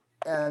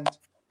 And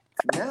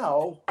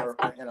now, or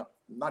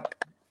not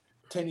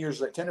 10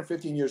 or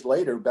 15 years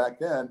later, back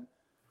then,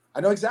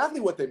 I know exactly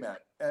what they meant.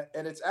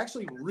 And it's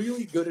actually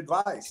really good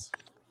advice.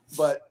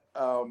 But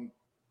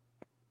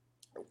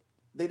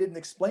they didn't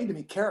explain to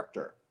me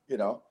character, you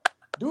know.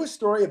 Do a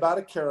story about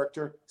a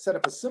character, set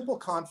up a simple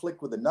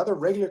conflict with another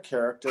regular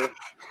character,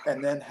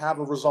 and then have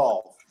a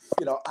resolve.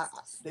 You know,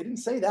 they didn't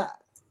say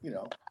that, you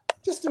know.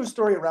 Just do a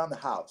story around the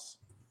house.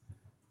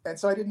 And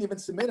so I didn't even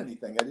submit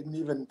anything.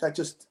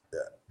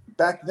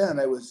 Back then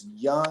I was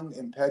young,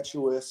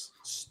 impetuous,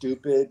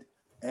 stupid,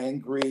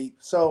 angry,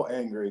 so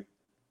angry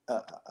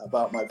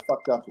about my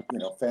fucked up, you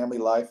know, family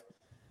life.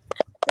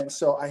 And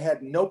so I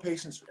had no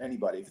patience for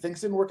anybody. If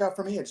things didn't work out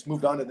for me, I just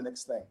moved on to the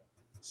next thing.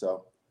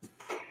 So,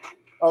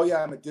 oh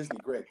yeah, I'm at Disney.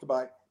 Great.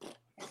 Goodbye.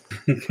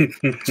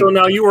 So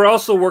now you were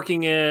also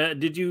working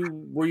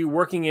were you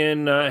working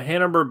in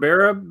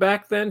Hanna-Barbera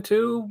back then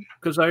too?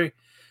 Because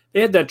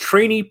they had that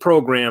trainee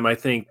program, I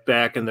think,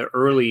 back in the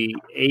early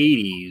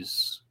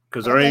 80s.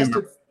 Because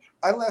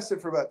I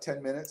lasted for about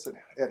 10 minutes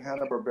at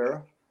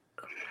Hanna-Barbera.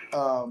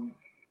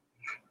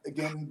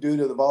 Again, due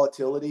to the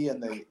volatility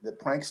and the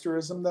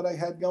pranksterism that I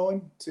had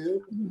going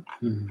too.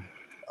 Mm-hmm.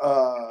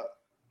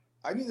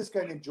 I knew this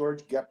guy named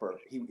George Gepper.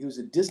 He was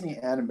a Disney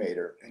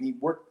animator, and he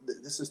worked.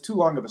 This is too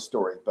long of a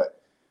story,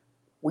 but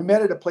we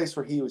met at a place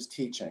where he was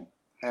teaching,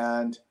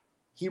 and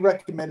he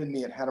recommended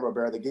me at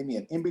Hanna-Barbera. They gave me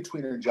an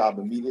in-betweener job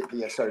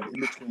immediately. I started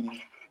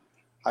in-betweening.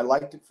 I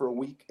liked it for a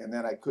week, and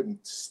then I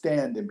couldn't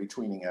stand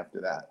in-betweening after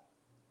that.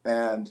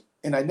 And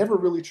I never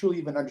really truly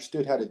even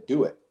understood how to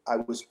do it. I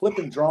was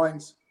flipping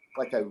drawings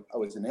like I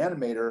was an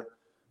animator,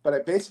 but I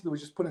basically was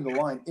just putting the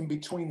line in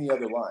between the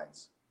other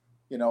lines,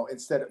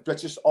 instead of, but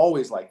just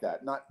always like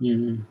that, not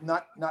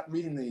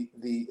reading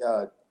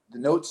the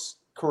notes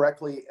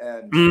correctly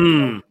and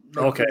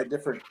making the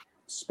different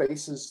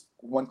spaces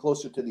one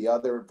closer to the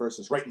other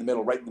versus right in the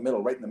middle.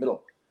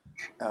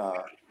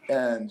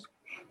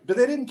 But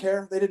they didn't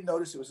care. They didn't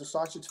notice. It was a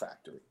sausage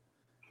factory.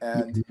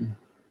 And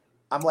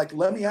I'm like,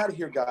 let me out of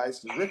here,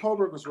 guys. Rick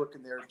Hoberg was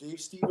working there. Dave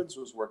Stevens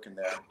was working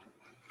there.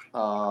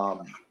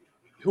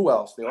 Who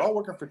else? They were all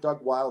working for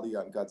Doug Wildey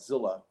on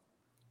Godzilla.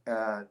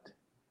 And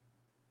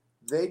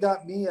they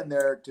got me in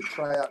there to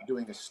try out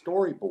doing a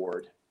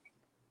storyboard,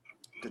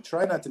 to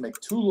try not to make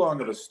too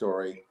long of a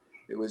story.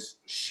 It was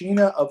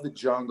Sheena of the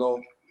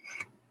jungle.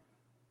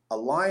 A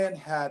lion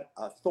had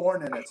a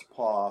thorn in its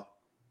paw.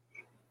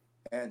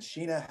 And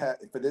Sheena had,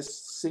 for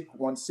this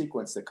one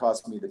sequence that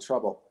caused me the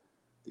trouble,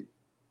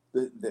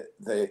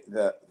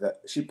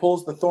 she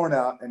pulls the thorn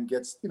out and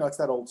gets, it's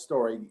that old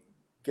story,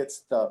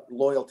 gets the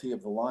loyalty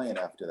of the lion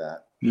after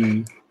that.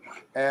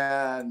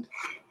 And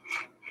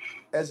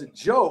as a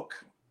joke,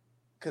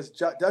 because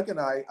Doug and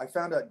I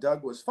found out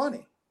Doug was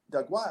funny,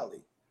 Doug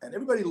Wildey, and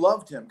everybody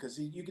loved him because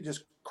you could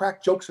just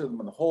crack jokes with him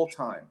the whole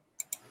time.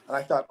 And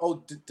I thought,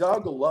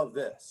 Doug will love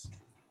this.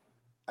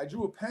 I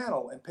drew a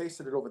panel and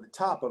pasted it over the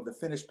top of the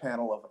finished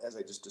panel of, as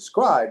I just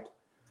described,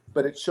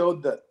 but it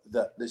showed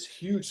this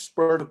huge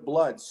spurt of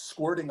blood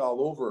squirting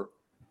all over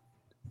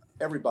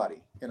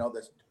everybody.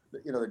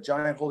 The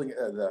giant holding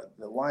the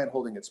lion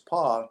holding its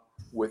paw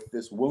with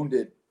this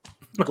wounded,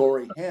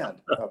 gory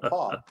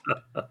paw,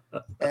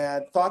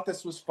 and thought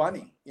this was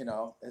funny,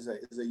 as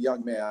a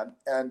young man,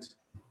 and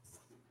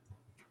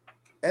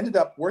ended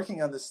up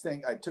working on this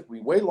thing. It took me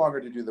way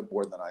longer to do the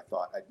board than I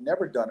thought. I'd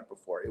never done it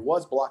before. It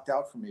was blocked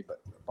out for me, but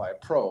by a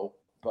pro,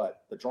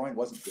 but the drawing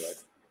wasn't good.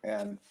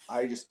 And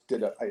I just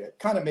I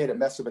kind of made a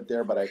mess of it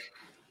there, but I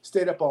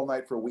stayed up all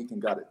night for a week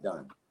and got it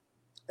done.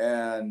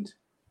 And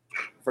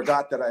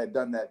forgot that I had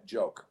done that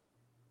joke.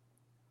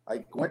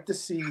 I went to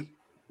see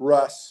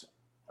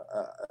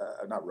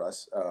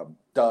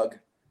Doug,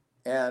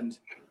 and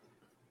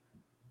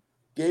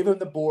gave him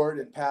the board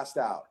and passed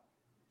out,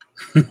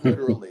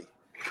 literally.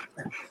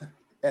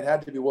 And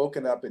had to be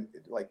woken up and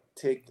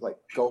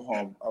go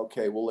home.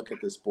 Okay, we'll look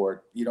at this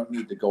board. You don't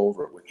need to go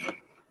over it with me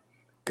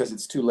because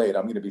it's too late.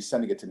 I'm going to be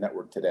sending it to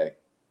network today.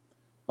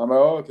 I'm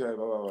like, okay.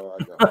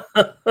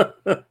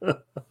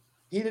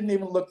 He didn't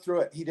even look through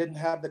it. He didn't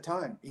have the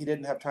time. He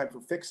didn't have time for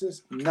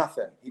fixes,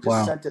 nothing. He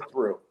just sent it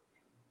through.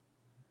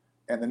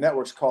 And the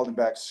networks called him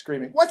back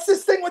screaming, "What's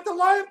this thing with the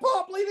lion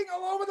paw bleeding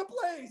all over the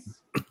place?"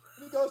 And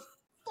he goes,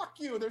 "Fuck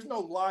you. There's no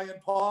lion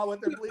paw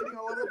with them bleeding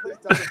all over the place."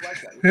 Doug was like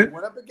that. He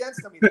went up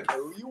against him. He didn't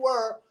know who you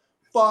were.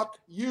 Fuck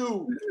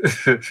you.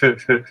 And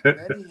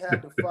then he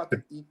had to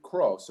fucking eat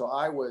crow. So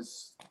I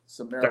was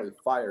summarily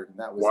fired. And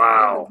that was the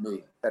end of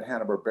me at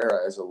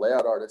Hanna-Barbera as a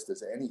layout artist,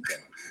 as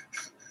anything.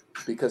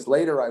 Because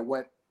later I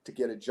went to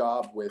get a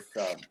job with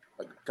a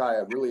guy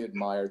I really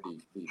admired.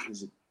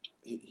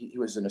 He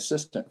was an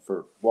assistant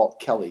for Walt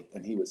Kelly,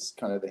 and he was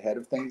kind of the head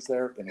of things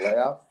there in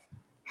layout.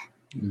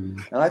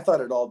 And I thought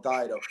it all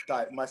died.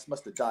 Must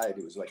have died.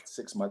 It was like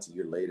 6 months, a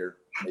year later,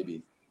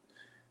 maybe.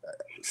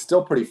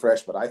 Still pretty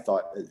fresh, but I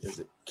thought as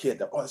a kid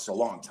that, it's a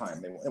long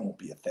time. It won't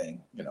be a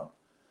thing,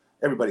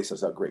 Everybody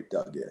says how great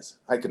Doug is.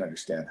 I can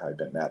understand how he'd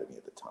been mad at me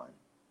at the time.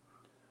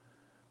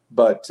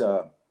 But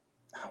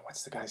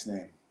what's the guy's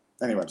name?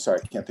 Anyway, I'm sorry,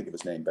 I can't think of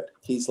his name. But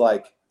he's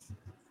like,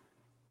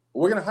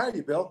 "We're going to hire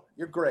you, Bill.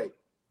 You're great,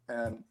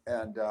 and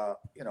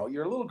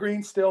you're a little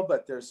green still,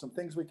 but there's some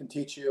things we can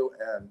teach you.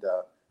 And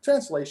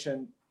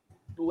translation,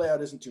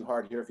 layout isn't too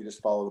hard here if you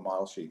just follow the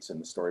model sheets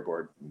and the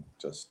storyboard and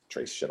just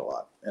trace shit a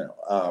lot,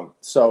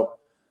 So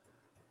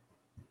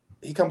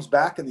he comes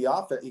back in the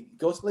office. He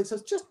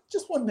says,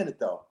 "Just 1 minute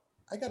though.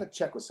 I got to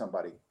check with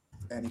somebody."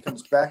 And he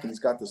comes back and he's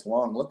got this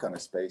long look on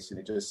his face, and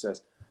he just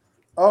says,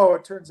 "Oh,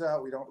 it turns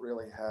out we're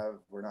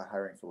not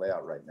hiring for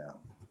layout right now."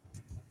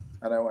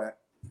 And I went,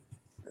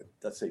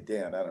 let's say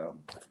Dan, I don't know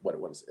what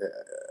it was.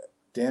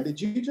 "Dan, did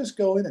you just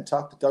go in and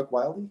talk to Doug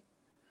Wildey?"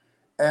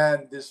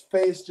 And his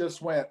face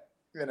just went,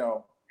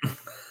 "Yeah,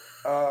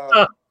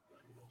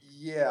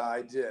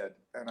 I did."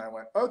 And I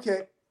went,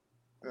 "Okay."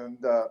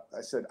 And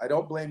I said, "I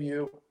don't blame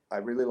you. I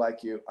really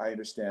like you. I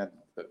understand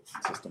the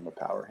system of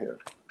power here."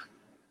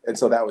 And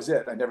so that was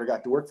it. I never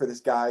got to work for this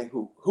guy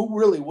who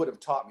really would have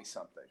taught me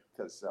something,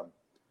 because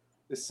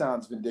this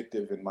sounds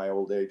vindictive in my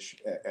old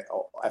age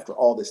after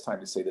all this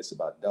time to say this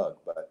about Doug,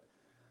 but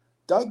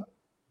Doug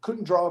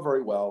couldn't draw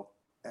very well,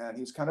 and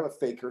he was kind of a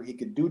faker. He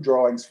could do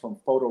drawings from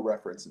photo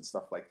reference and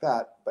stuff like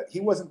that, but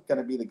he wasn't going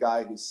to be the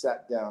guy who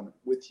sat down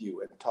with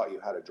you and taught you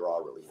how to draw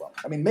really well.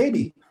 I mean,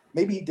 maybe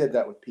he did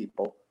that with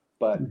people,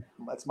 but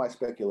that's my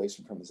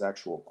speculation from his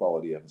actual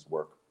quality of his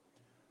work.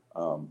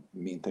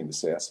 Mean thing to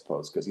say, I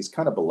suppose, because he's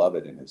kind of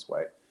beloved in his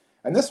way.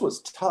 And this was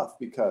tough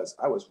because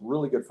I was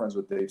really good friends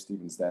with Dave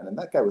Stevens then, and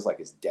that guy was like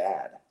his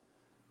dad.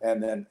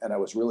 And I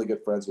was really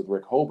good friends with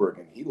Rick Hoberg,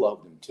 and he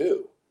loved him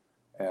too.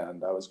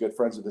 And I was good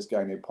friends with this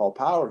guy named Paul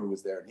Power, who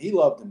was there, and he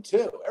loved him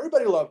too.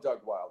 Everybody loved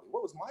Doug Wildey.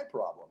 What was my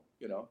problem,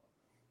 you know?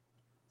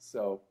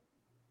 So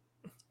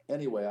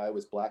anyway, I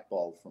was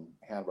blackballed from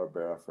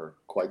Hanna-Barbera for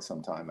quite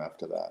some time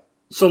after that.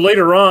 So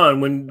later on,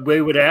 when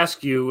they would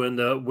ask you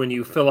when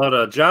you fill out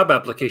a job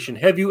application,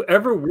 have you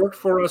ever worked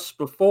for us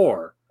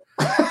before?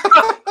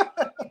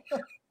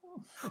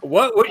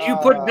 What would you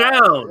put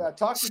down? Yeah,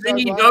 talk to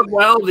Doug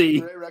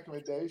Wildey. Great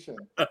recommendation.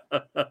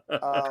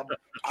 I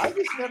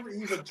just never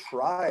even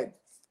tried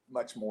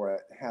much more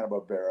at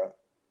Hanna-Barbera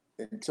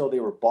until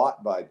they were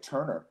bought by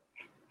Turner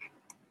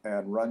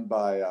and run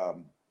by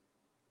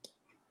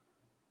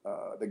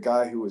the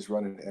guy who was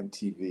running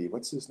MTV.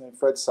 What's his name?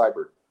 Fred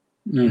Seibert.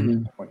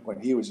 Mm-hmm. When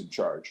he was in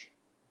charge.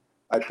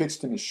 I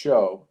pitched him a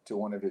show to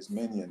one of his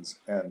minions,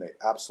 and they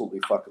absolutely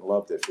fucking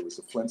loved it. It was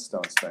a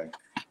Flintstones thing.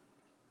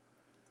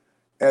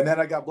 And then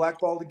I got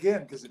blackballed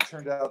again because it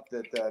turned out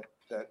that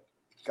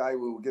guy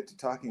we will get to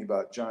talking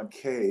about, John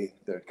Kay,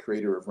 the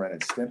creator of Ren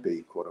and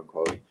Stimpy, quote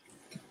unquote,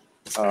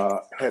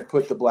 had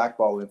put the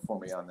blackball in for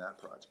me on that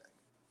project.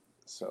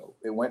 So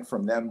it went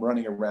from them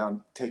running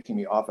around, taking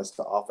me office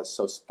to office,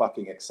 so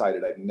fucking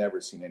excited. I'd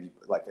never seen any,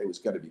 like it was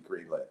going to be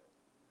greenlit.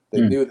 They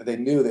knew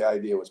the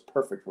idea was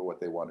perfect for what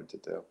they wanted to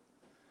do.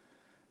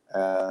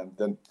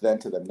 And then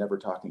to them never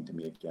talking to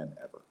me again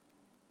ever.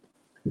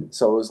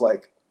 So it was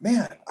like,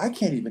 man, I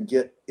can't even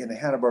get in a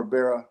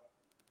Hanna-Barbera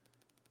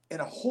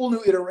in a whole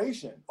new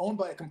iteration owned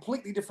by a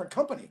completely different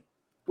company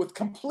with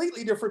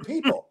completely different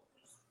people.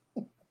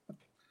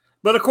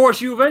 But of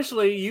course, you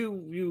eventually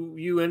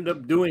you end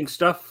up doing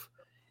stuff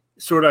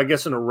sort of, I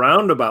guess, in a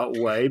roundabout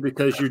way,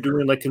 because you're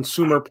doing like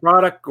consumer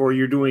product, or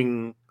you've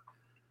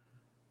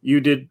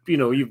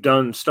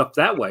done stuff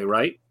that way,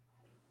 right?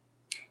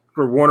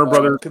 For Warner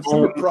Brothers.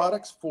 Consumer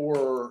products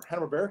for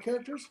Hanna-Barbera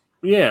characters?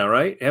 Yeah,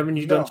 right. Haven't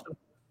you done stuff?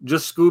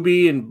 Just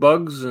Scooby and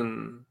Bugs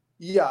and?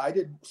 Yeah, I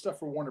did stuff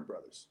for Warner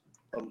Brothers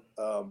for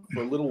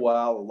a little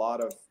while. A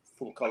lot of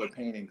full color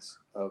paintings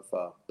of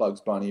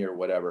Bugs Bunny or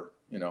whatever.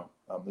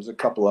 There's a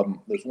couple of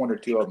them. There's one or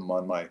two of them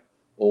on my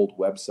old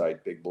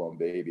website, Big Blown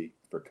Baby,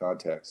 for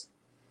context.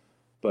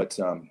 But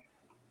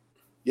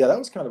yeah, that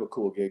was kind of a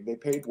cool gig. They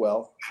paid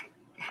well,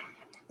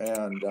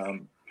 and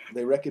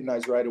they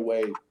recognized right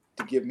away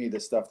to give me the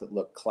stuff that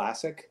looked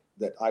classic,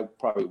 that I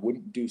probably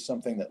wouldn't do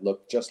something that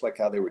looked just like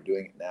how they were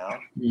doing it now.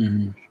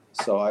 Mm-hmm.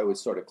 So I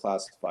was sort of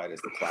classified as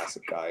the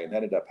classic guy, and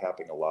ended up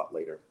happening a lot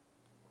later.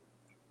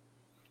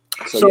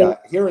 So yeah,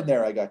 here and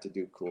there I got to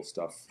do cool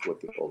stuff with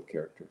the old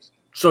characters.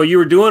 So you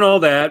were doing all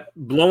that,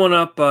 blowing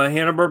up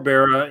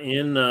Hanna-Barbera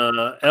in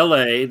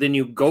L.A. Then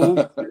you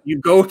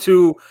go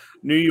to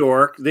New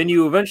York. Then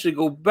you eventually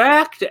go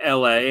back to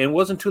L.A. And it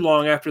wasn't too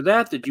long after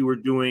that you were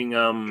doing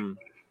Ren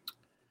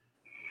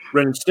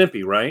and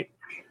Stimpy, right?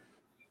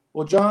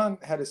 Well, John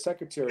had a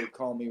secretary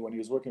call me when he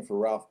was working for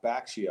Ralph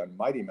Bakshi on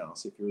Mighty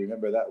Mouse. If you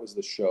remember, that was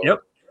the show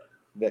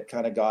that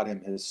kind of got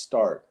him his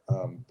start.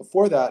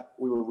 Before that,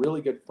 we were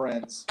really good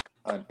friends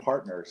and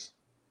partners,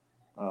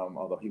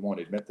 although he won't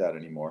admit that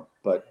anymore.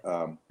 But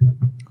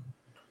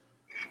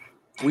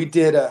we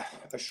did a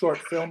short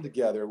film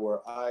together where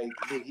I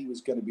knew he was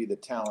going to be the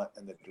talent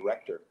and the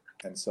director.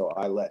 And so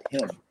I let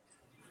him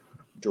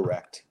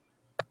direct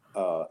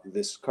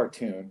this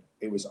cartoon.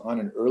 It was on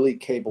an early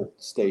cable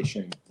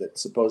station that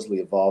supposedly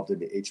evolved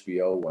into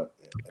HBO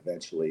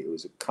eventually. It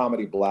was a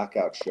comedy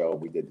blackout show.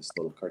 We did this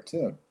little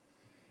cartoon.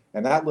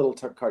 And that little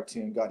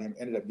cartoon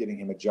ended up getting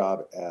him a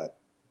job at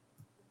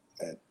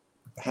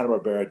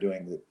Hanna-Barbera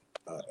doing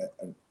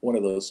one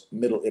of those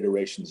middle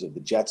iterations of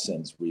the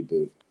Jetsons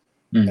reboot.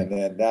 Mm. And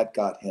then that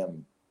got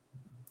him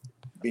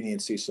Beanie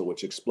and Cecil,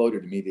 which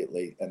exploded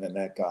immediately. And then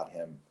that got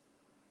him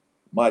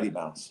Mighty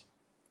Mouse.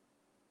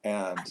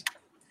 And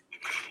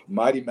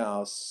Mighty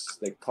Mouse,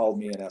 they called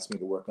me and asked me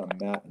to work on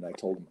that. And I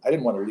told them I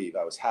didn't want to leave.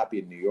 I was happy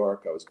in New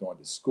York. I was going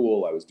to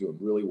school. I was doing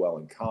really well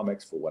in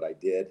comics for what I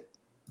did.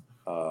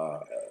 I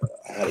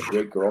had a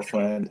great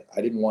girlfriend.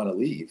 I didn't want to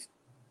leave.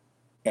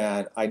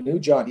 And I knew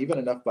John even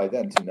enough by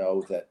then to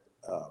know that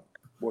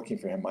working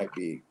for him might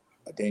be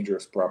a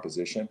dangerous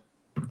proposition.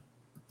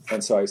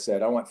 And so I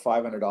said, I want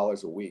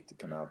 $500 a week to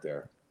come out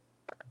there.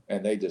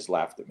 And they just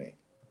laughed at me.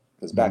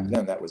 Because back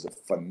then, that was a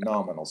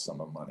phenomenal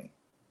sum of money.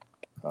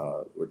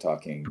 We're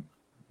talking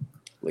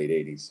late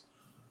 80s.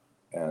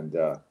 And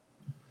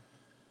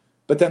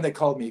but then they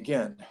called me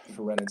again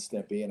for Ren and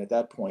Stimpy. And at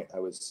that point, I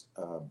was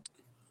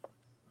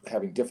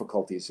having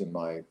difficulties in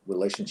my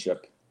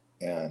relationship.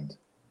 And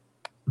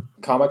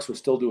comics were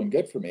still doing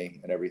good for me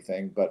and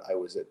everything. But I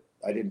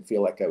didn't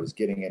feel like I was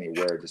getting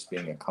anywhere just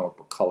being a comic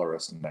book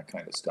colorist and that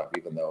kind of stuff,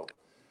 even though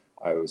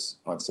I was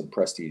on some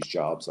prestige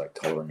jobs like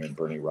coloring in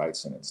Bernie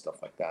Wrightson and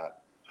stuff like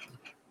that.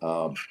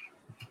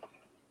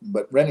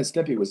 But Ren and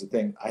Stimpy was the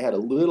thing. I had a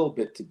little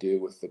bit to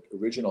do with the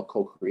original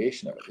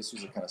co-creation of it. This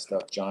was the kind of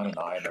stuff John and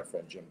I and our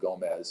friend Jim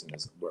Gomez and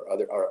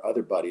our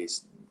other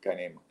buddies, a guy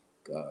named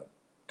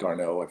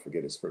Garneau. I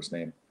forget his first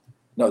name.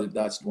 No,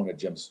 that's one of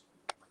Jim's.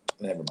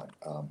 Never mind.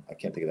 I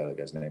can't think of that other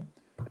guy's name.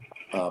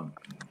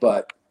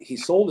 But he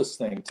sold this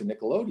thing to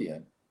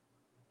Nickelodeon,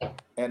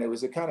 and it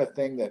was the kind of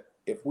thing that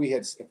if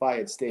I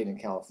had stayed in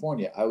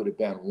California, I would have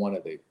been one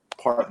of the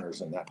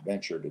partners in that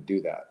venture to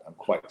do that. I'm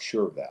quite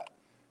sure of that.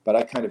 But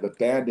I kind of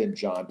abandoned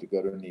John to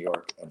go to New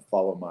York and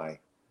follow my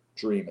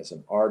dream as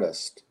an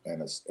artist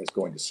and as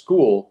going to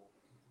school,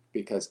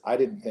 because I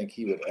didn't think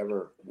he would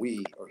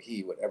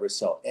ever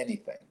sell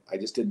anything. I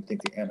just didn't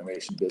think the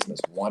animation business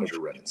wanted a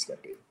Ren and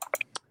Stimpy.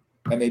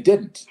 And they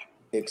didn't,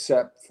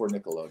 except for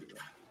Nickelodeon,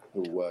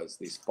 who was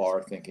these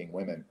far-thinking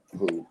women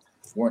who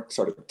weren't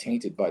sort of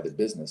tainted by the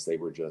business. They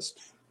were just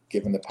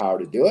given the power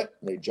to do it.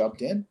 They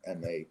jumped in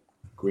and they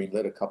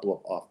greenlit a couple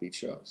of offbeat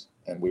shows,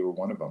 and we were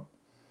one of them.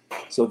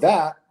 So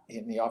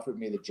and he offered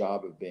me the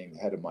job of being the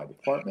head of my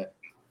department.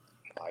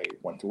 I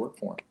went to work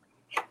for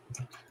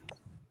him.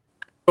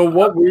 So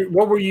what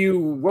were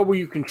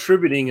you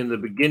contributing in the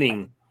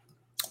beginning?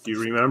 Do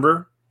you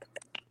remember?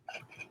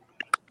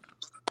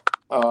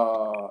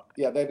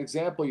 Yeah, that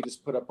example you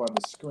just put up on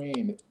the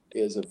screen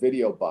is a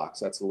video box.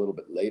 That's a little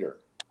bit later.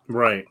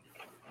 Right.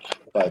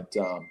 But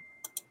yeah,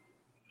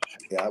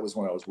 that was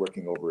when I was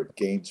working over at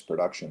Gaines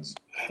Productions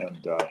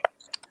and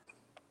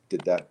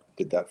did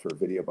that for a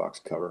video box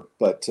cover.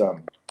 But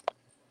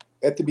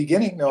at the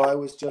beginning, no, I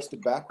was just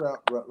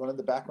running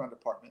the background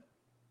department.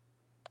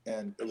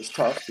 And it was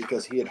tough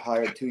because he had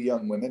hired two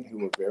young women who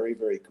were very,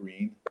 very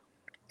green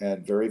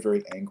and very,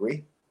 very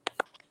angry.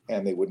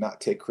 And they would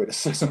not take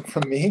criticism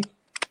from me.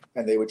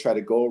 And they would try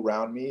to go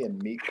around me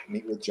and meet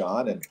with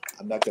John. And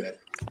I'm not going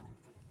to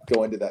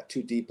go into that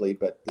too deeply.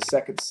 But the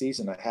second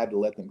season, I had to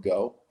let them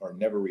go or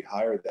never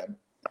rehire them.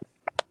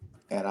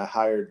 And I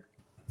hired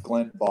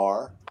Glenn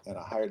Barr and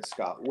I hired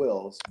Scott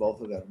Wills, both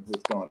of them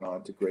who've gone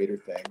on to greater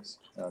things.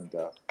 And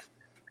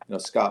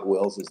Scott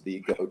Wills is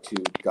the go-to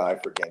guy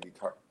for Genndy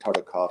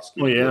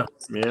Tartakovsky. Oh yeah.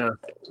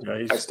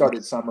 I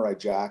started Samurai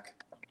Jack.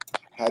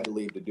 Had to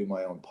leave to do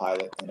my own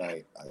pilot, and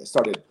I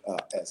started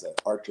as an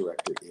art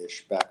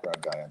director-ish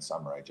background guy on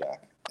Samurai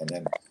Jack, and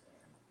then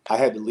I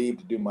had to leave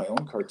to do my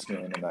own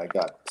cartoon, and I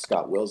got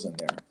Scott Wills in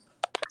there,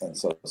 and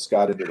so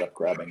Scott ended up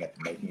grabbing it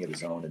and making it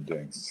his own and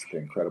doing the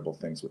incredible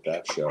things with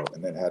that show,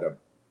 and then had an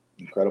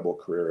incredible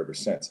career ever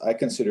since. I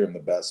consider him the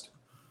best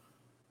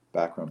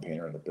background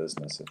painter in the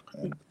business,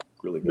 and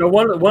really good.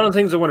 One of the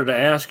things I wanted to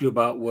ask you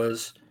about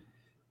was,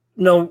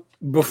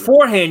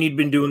 beforehand you'd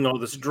been doing all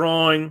this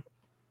drawing.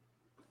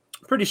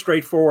 Pretty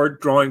straightforward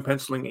drawing,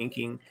 penciling,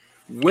 inking.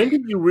 When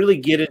did you really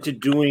get into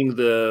doing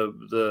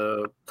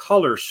the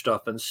color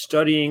stuff and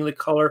studying the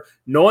color,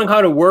 knowing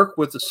how to work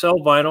with the cell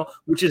vinyl,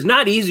 which is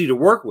not easy to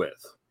work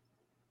with?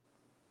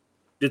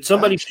 Did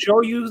somebody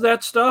show you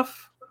that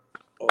stuff?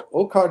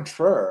 Au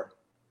contraire,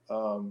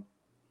 cell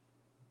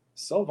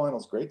vinyl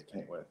is great to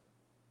paint with.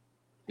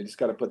 You just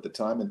got to put the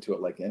time into it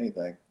like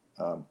anything.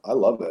 I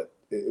love it.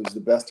 It was the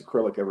best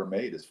acrylic ever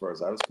made as far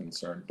as I was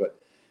concerned. But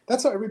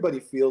that's how everybody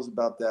feels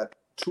about that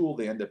tool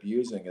they end up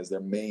using as their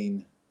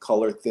main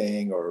color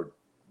thing or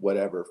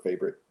whatever,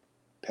 favorite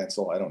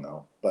pencil. I don't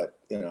know. But,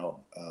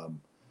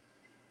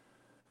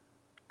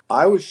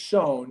 I was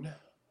shown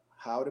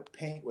how to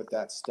paint with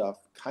that stuff,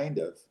 kind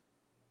of.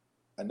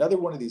 Another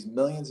one of these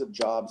millions of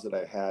jobs that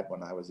I had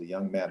when I was a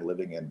young man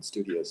living in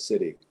Studio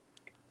City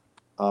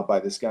by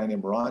this guy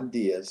named Ron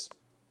Diaz,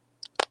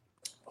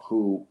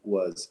 who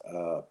was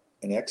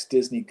an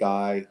ex-Disney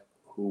guy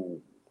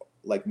who,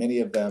 like many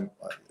of them,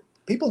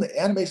 people in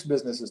the animation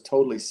business is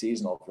totally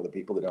seasonal for the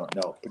people that don't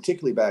know,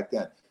 particularly back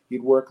then.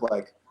 You'd work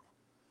like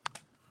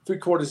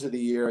 3/4 of the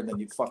year and then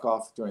you'd fuck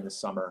off during the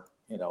summer.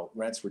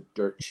 Rents were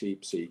dirt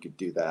cheap, so you could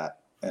do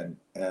that. And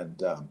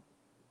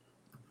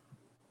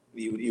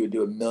you would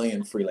do a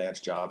million freelance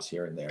jobs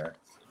here and there.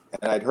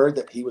 And I'd heard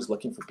that he was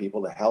looking for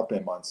people to help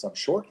him on some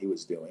short he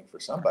was doing for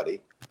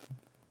somebody.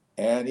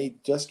 And he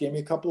just gave me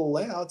a couple of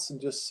layouts and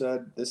just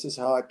said, this is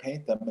how I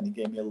paint them. And he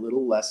gave me a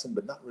little lesson,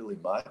 but not really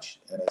much.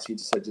 And as he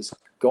just said, just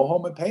go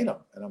home and paint them.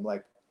 And I'm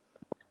like,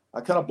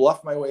 I kind of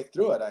bluffed my way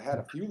through it. I had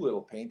a few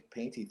little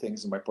painty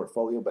things in my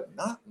portfolio, but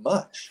not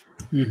much.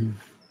 Mm-hmm.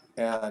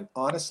 And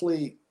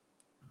honestly,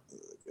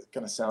 it's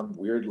going to sound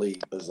weirdly,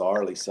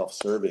 bizarrely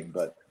self-serving,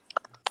 but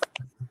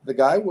the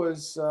guy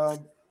was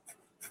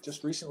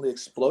just recently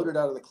exploded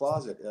out of the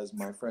closet, as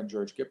my friend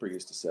George Gipper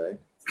used to say.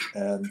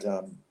 And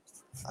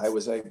I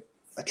was a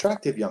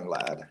attractive young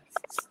lad.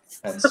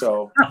 And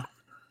so,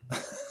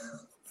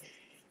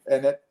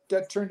 and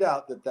that turned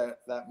out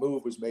that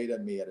move was made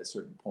on me at a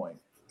certain point.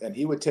 And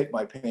he would take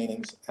my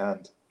paintings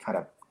and kind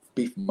of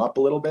beef them up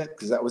a little bit,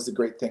 because that was the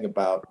great thing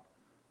about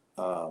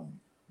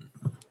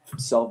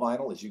cell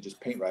vinyl, is you just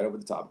paint right over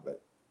the top of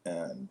it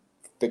and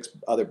fix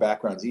other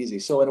backgrounds easy.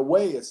 So in a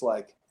way, it's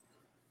like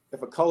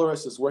if a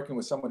colorist is working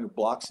with someone who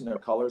blocks in their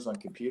colors on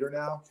computer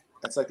now,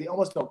 it's like they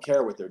almost don't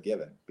care what they're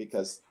given,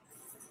 because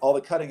all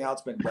the cutting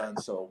out's been done.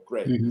 So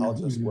great, I'll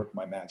just work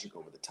my magic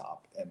over the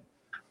top. And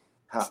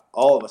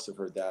all of us have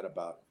heard that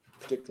about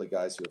particularly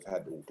guys who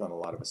have done a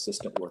lot of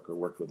assistant work or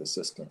worked with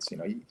assistants.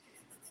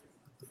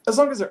 as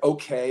long as they're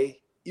okay,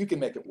 you can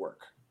make it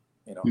work.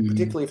 Mm-hmm.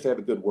 Particularly if they have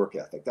a good work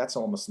ethic. That's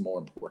almost the more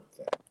important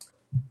thing.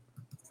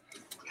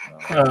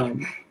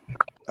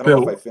 I don't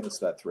know if I finished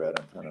that thread.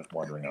 I'm kind of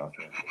wandering off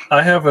here.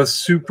 I have a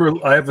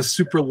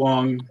super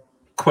long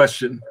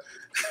question.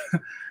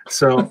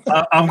 So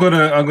I'm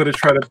gonna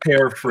try to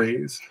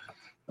paraphrase.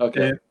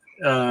 Okay.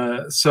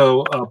 And,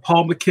 so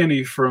Paul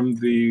McKinney from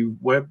the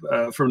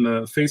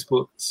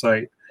Facebook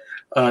site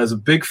is a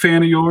big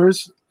fan of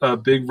yours, a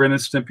big Ren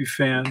and Stimpy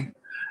fan,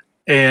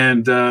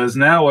 and is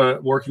now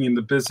working in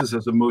the business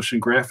as a motion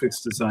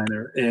graphics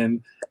designer.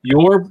 And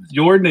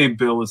your name,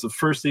 Bill, is the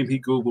first name he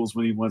Googles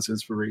when he wants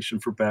inspiration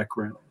for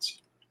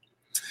backgrounds.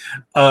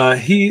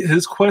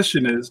 His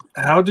question is,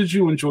 how did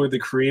you enjoy the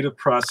creative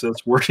process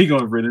working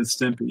on Ren and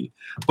Stimpy,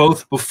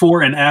 both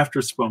before and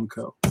after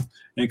Spunko?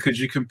 And could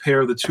you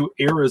compare the two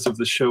eras of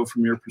the show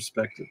from your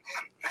perspective?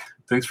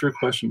 Thanks for your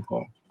question,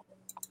 Paul.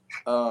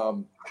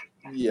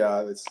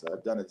 Yeah,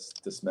 I've done it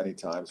this many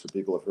times. For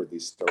people who have heard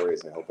these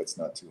stories, I hope it's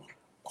not too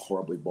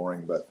horribly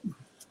boring. But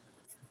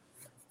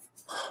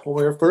when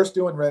we were first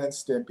doing Ren and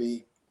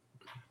Stimpy,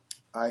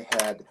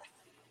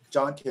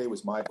 John Kay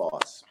was my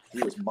boss.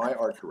 He was my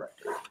art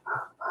director.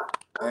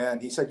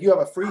 And he said, you have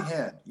a free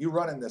hand. You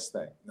run in this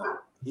thing. No,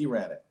 he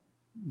ran it.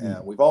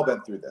 And we've all been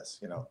through this.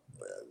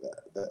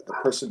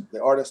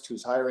 The artist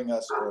who's hiring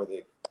us, or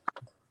the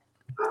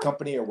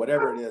company, or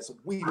whatever it is,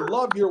 we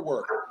love your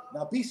work.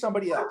 Now be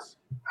somebody else.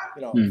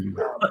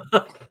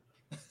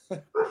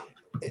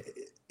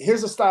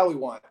 Here's the style we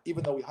want,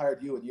 even though we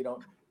hired you and you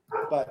don't.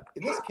 But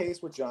in this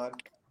case with John,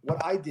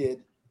 what I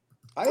did,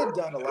 I had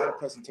done a lot of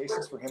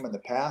presentations for him in the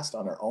past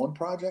on our own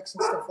projects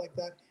and stuff like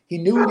that. He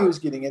knew what he was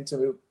getting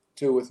into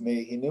with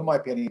me. He knew my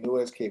opinion. He knew what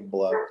I was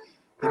capable of.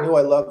 He knew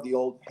I loved the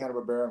old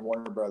Hanna-Barbera and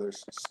Warner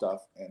Brothers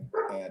stuff.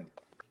 And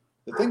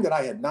the thing that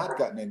I had not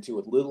gotten into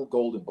with Little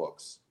Golden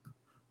Books.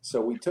 So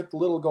we took the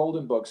Little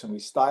Golden Books and we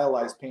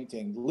stylized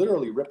painting,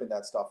 literally ripping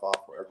that stuff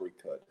off wherever we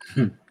could.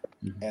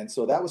 And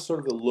so that was sort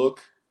of the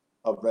look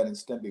of Ren and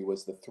Stimpy,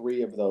 was the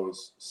three of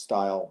those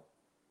style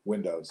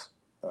windows,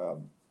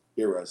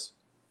 eras,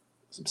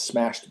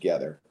 smashed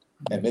together.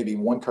 And maybe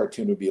one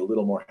cartoon would be a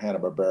little more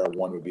Hanna-Barbera,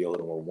 one would be a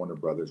little more Warner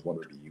Brothers, one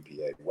would be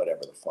UPA,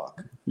 whatever the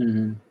fuck.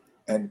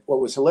 And what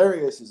was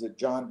hilarious is that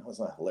John was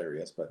not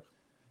hilarious, but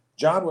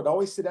John would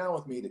always sit down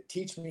with me to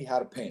teach me how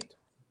to paint.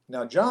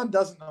 Now, John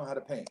doesn't know how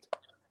to paint.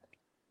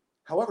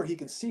 However, he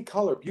can see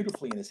color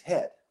beautifully in his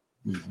head.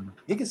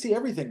 He can see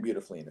everything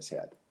beautifully in his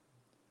head,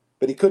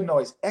 but he couldn't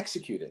always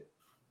execute it.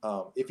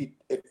 If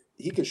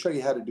he could show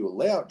you how to do a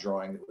layout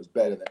drawing that was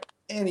better than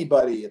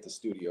anybody at the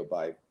studio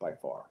by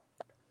far,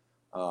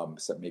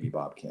 except maybe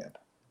Bob Camp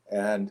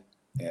and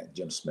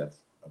Jim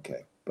Smith.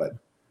 Okay, but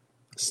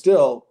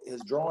still,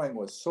 his drawing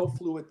was so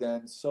fluid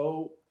then.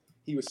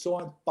 He was so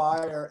on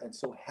fire and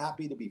so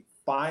happy to be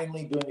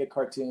finally doing a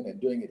cartoon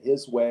and doing it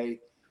his way.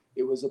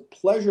 It was a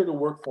pleasure to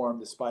work for him,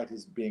 despite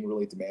his being a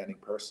really demanding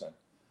person.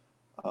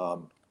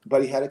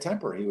 But he had a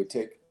temper. I would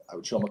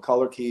show him a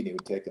color key, and he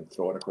would take and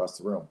throw it across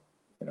the room.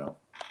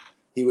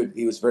 He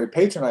was very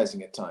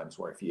patronizing at times,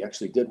 where if he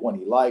actually did one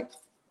he liked,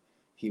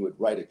 he would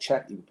write a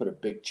check. He would put a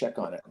big check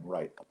on it and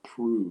write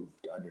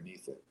 "approved"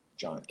 underneath it,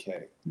 John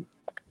Kay.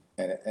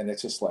 And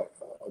it's just like,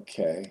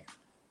 okay.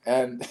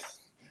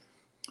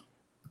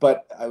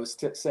 But I was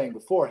saying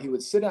before, he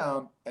would sit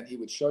down and he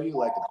would show you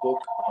like a book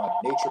on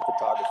nature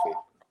photography.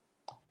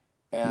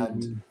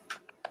 And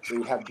it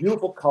would have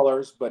beautiful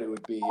colors, but it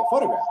would be a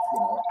photograph,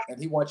 and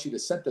he wants you to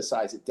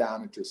synthesize it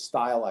down into a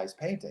stylized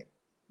painting.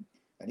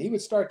 And he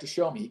would start to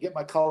show me. He'd get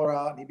my color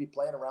out and he'd be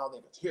playing around.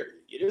 And here,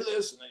 you do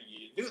this, and then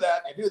you do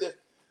that, and you do this.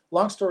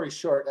 Long story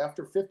short,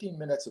 after 15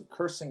 minutes of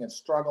cursing and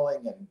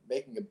struggling and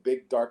making a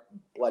big, dark,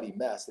 bloody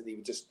mess, that he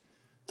would just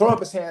throw up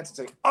his hands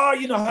and say, "Oh,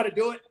 you know how to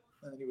do it,"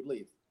 and then he would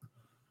leave.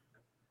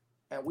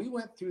 And we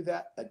went through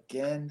that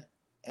again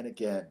and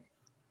again.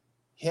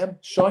 Him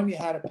showing me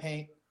how to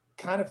paint,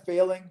 kind of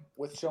failing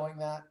with showing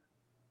that.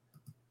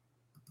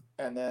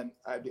 And then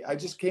I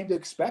just came to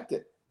expect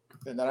it.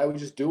 And then I would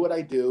just do what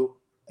I do.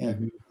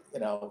 And,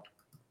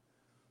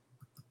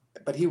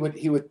 but it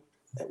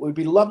would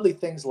be lovely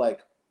things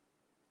like,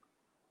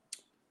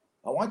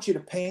 I want you to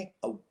paint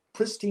a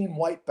pristine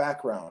white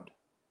background.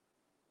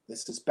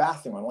 This is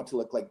bathroom. I want to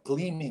look like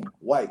gleaming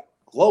white,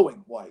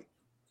 glowing white.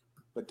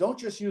 But don't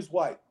just use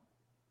white.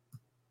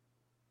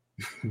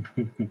 And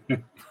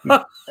in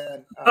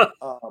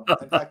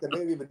fact, I may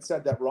have even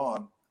said that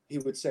wrong. He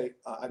would say,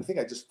 I think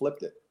I just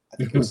flipped it. I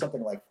think it was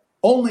something like,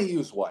 only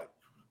use white.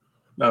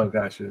 Oh,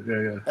 gotcha.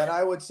 Yeah. And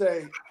I would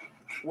say,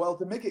 well,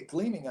 to make it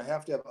gleaming, I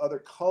have to have other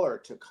color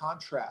to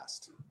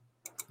contrast,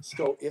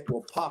 so it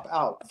will pop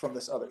out from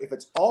this other. If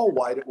it's all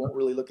white, it won't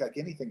really look like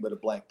anything but a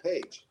blank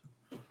page.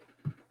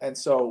 And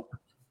so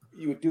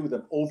you would do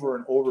them over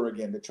and over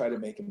again to try to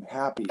make him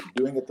happy,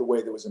 doing it the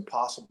way that was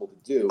impossible to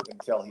do,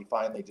 until he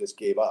finally just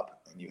gave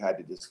up, and you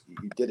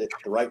did it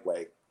the right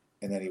way,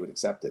 and then he would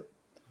accept it.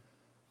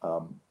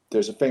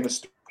 There's a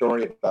famous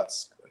story about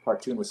a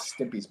cartoon with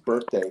Stimpy's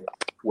birthday,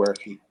 where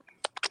he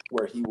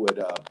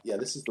would,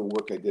 this is the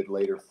work I did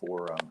later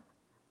for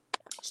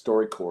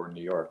StoryCorps in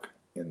New York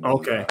in the,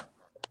 Okay.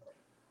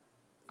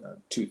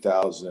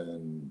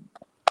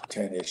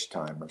 2010-ish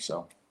time or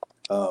so.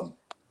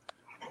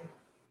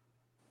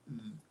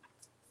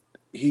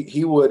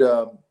 He would.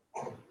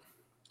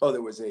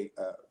 There was a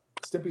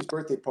Stimpy's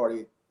birthday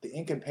party. The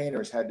Ink and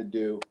Painters had to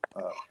do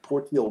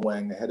Porteal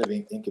Wang, the head of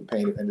Ink and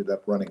Paint, who ended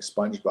up running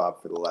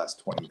SpongeBob for the last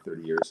 20,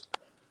 30 years,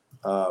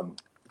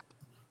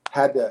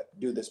 had to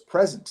do this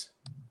present.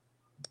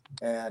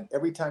 And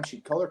every time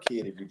she'd color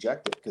key it, he'd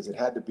reject it because it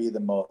had to be the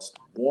most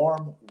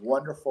warm,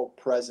 wonderful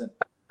present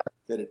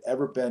that had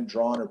ever been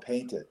drawn or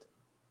painted.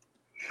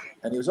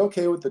 And he was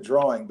okay with the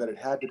drawing, but it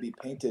had to be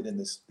painted in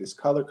this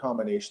color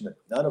combination that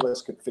none of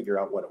us could figure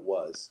out what it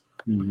was.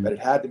 Mm-hmm. But it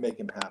had to make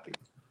him happy.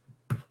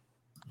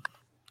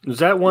 Is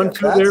that one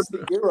too? That's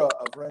the era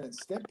of Ren and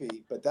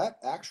Stimpy, but that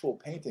actual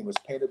painting was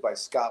painted by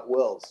Scott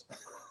Wills.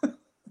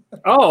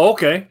 Oh,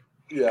 okay.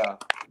 Yeah.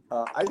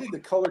 I did the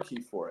color key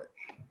for it.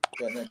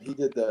 And then he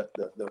did the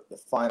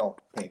final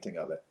painting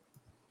of it.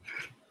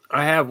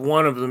 I have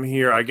one of them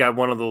here. I got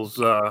one of those,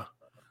 I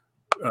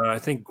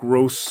think,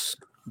 gross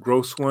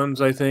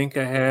ones, I think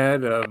I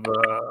had, of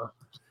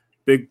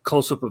big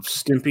close-up of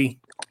Stimpy.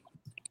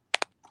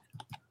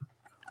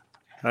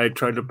 I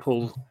tried to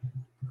pull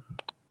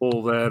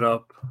that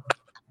up.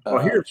 Oh,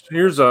 here's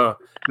this is a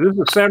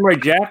Samurai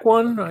Jack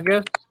one, I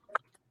guess.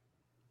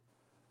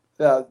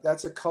 Yeah,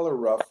 that's a color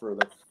rough for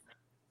the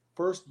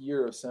first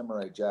year of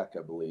Samurai Jack,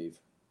 I believe.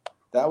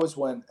 That was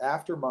when,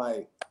 after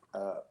my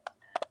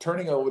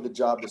turning over the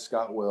job to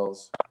Scott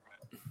Wills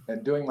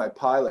and doing my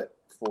pilot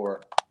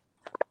for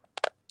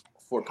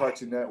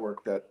Cartoon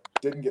Network that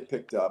didn't get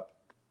picked up,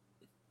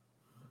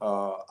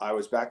 I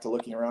was back to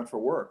looking around for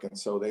work, and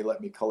so they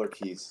let me color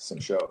key some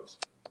shows.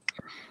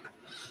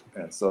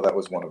 And so that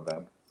was one of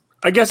them.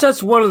 I guess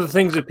that's one of the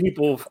things that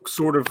people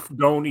sort of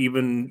don't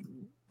even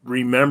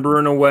remember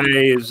in a way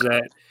is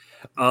that,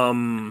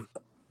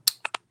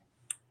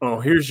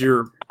 here's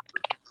your,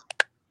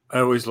 I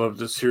always love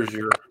this. Here's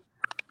your.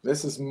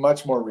 This is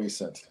much more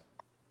recent.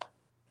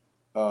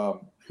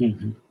 It's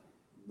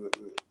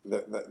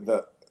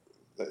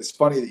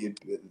funny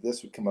that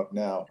this would come up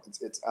now.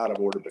 It's out of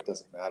order, but it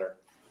doesn't matter.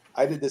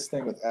 I did this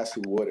thing with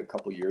Ashley Wood a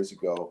couple years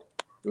ago.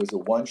 It was a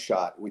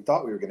one-shot. We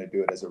thought we were going to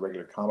do it as a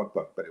regular comic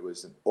book, but it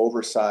was an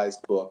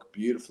oversized book,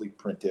 beautifully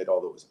printed,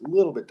 although it was a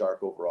little bit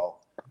dark overall.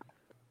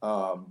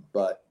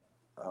 But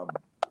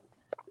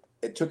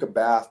it took a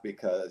bath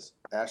because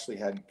Ashley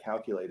hadn't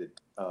calculated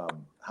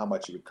how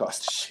much it would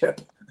cost to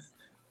ship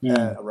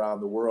around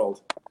the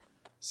world.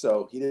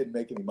 So he didn't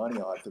make any money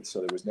off it, so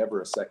there was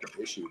never a second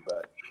issue.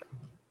 But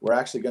we're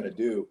actually going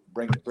to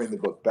bring the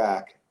book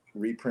back,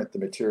 reprint the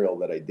material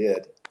that I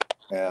did,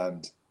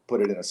 and put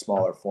it in a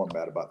smaller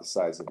format about the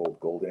size of old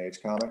Golden Age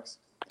comics.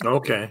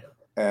 Okay.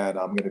 And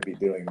I'm going to be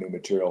doing new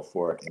material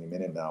for it in a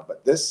minute now.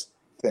 But this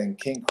thing,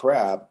 King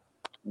Crab,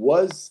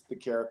 was the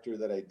character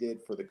that I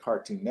did for the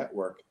Cartoon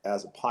Network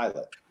as a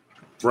pilot.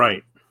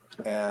 Right.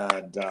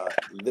 And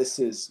this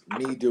is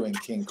me doing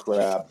King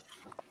Crab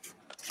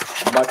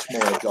much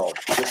more adult,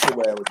 just the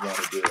way I would want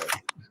to do it.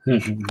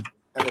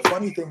 And the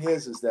funny thing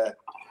is that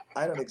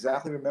I don't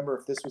exactly remember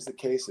if this was the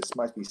case. This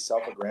might be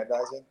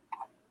self-aggrandizing.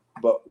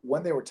 But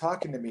when they were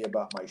talking to me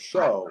about my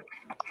show,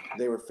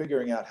 they were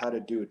figuring out how to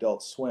do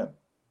Adult Swim.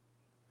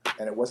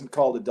 And it wasn't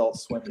called Adult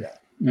Swim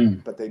yet.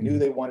 But they knew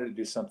they wanted to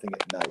do something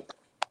at night.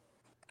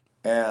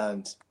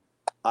 And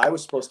I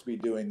was supposed to be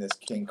doing this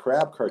King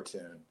Crab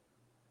cartoon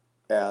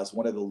as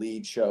one of the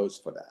lead shows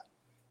for that.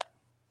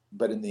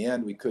 But in the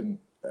end, we couldn't.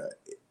 I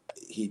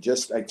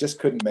just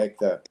couldn't make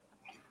the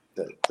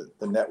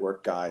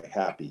network guy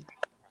happy.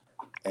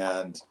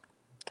 And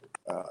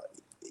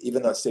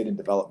even though it stayed in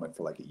development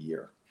for like a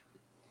year.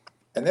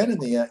 And then in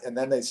the end, and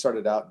then they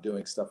started out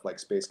doing stuff like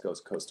Space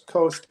Ghost Coast to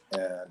Coast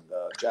and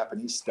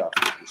Japanese stuff,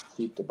 which was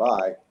cheap to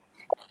buy.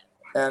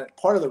 And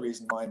part of the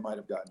reason mine might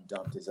have gotten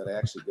dumped is that I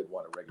actually did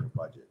want a regular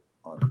budget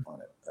on it,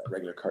 a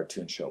regular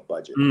cartoon show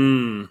budget.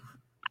 And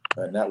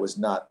that was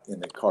not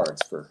in the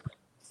cards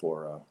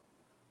for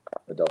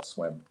Adult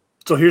Swim.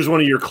 So here's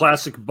one of your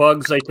classic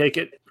bugs, I take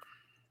it?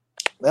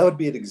 That would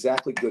be an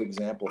exactly good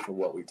example for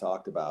what we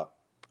talked about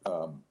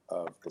of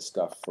the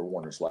stuff for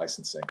Warner's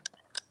licensing.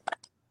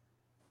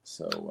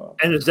 So.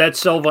 And does that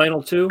sell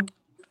vinyl too?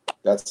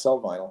 That's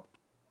sell vinyl.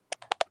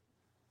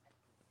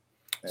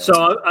 And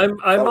so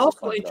I'm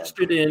also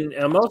interested in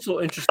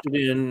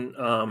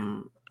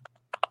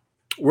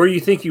where you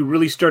think you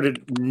really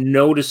started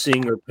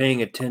noticing or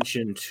paying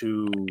attention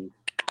to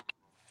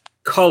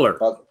color.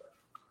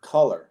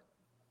 Color.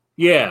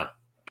 Yeah.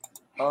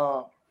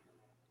 Well,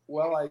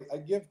 I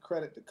give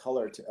credit to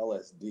color to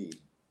LSD.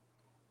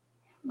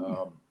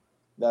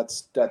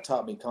 That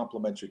taught me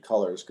complementary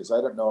colors, because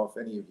I don't know if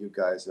any of you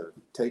guys have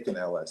taken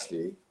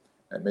LSD,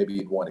 and maybe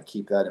you'd want to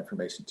keep that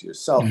information to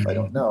yourself. I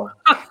don't know.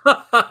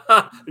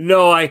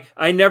 No, I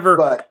never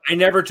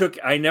took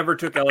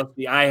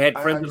LSD. I had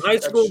friends in high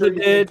school that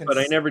did, but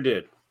I never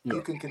did. No.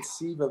 You can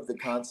conceive of the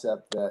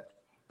concept that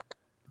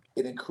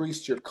it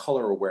increased your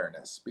color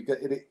awareness, because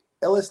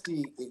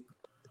LSD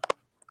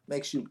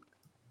makes you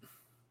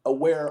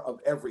aware of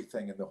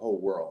everything in the whole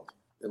world.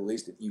 At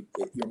least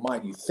your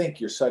mind, you think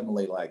you're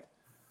suddenly like,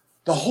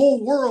 the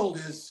whole world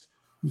is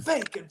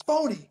fake and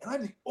phony, and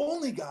I'm the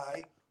only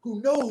guy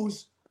who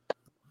knows,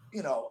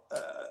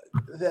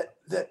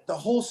 that the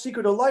whole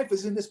secret of life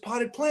is in this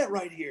potted plant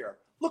right here.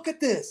 Look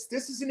at this.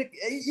 This is an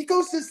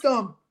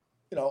ecosystem,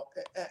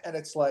 and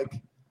it's like,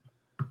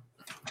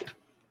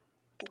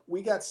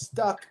 we got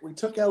stuck. We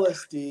took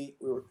LSD.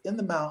 We were in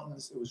the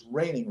mountains. It was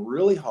raining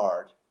really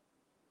hard,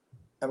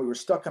 and we were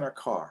stuck in our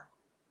car.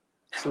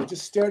 So we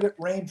just stared at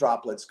rain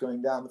droplets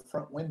going down the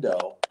front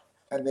window,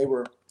 and they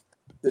were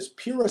this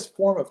purest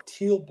form of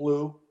teal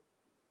blue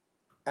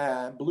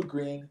and blue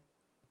green,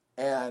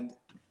 and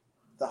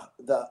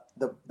the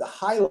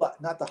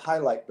highlight, not the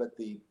highlight, but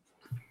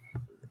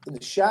in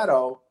the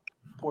shadow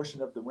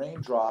portion of the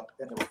raindrop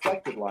and the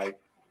reflected light,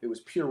 it was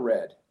pure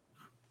red.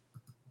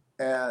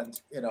 And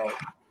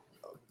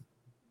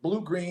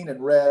blue, green,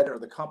 and red are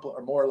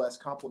are more or less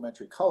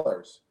complementary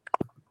colors.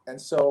 And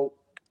so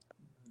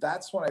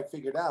that's when I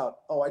figured out,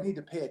 I need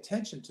to pay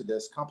attention to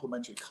this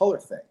complementary color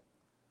thing.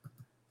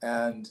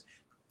 And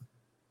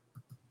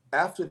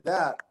after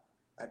that,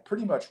 I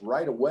pretty much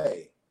right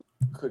away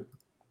could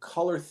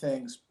color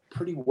things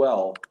pretty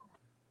well,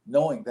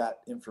 knowing that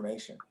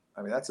information.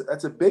 I mean, that's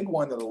a big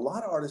one that a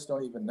lot of artists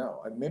don't even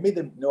know. I mean, maybe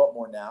they know it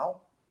more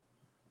now,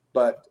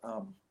 but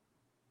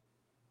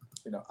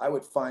I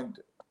would find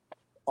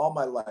all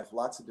my life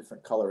lots of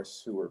different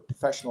colorists who were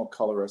professional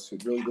colorists who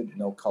really didn't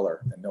know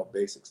color and know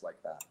basics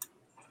like that.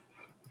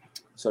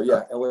 So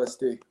yeah,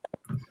 LSD.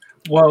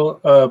 Well,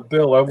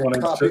 Bill, I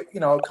wanted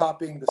to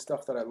copying the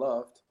stuff that I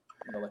loved,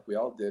 like we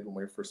all did when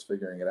we were first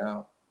figuring it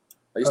out.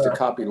 I used to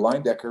copy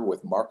Leindecker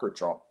with marker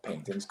draw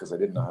paintings because I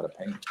didn't know how to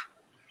paint.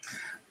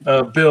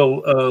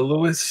 Bill,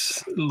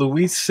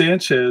 Luis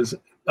Sanchez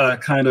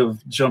kind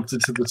of jumped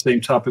into the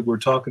same topic we're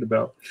talking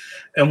about,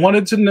 and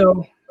wanted to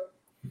know.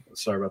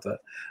 Sorry about that.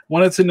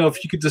 Wanted to know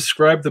if you could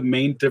describe the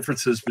main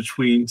differences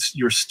between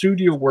your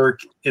studio work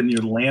and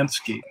your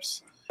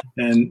landscapes,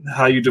 and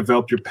how you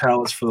develop your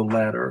palettes for the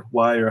latter,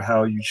 why or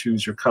how you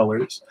choose your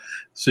colors.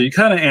 So you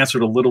kind of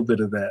answered a little bit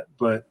of that,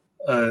 but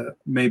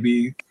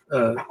maybe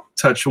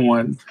touch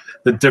on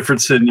the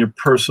difference in your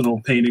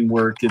personal painting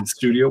work and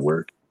studio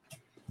work.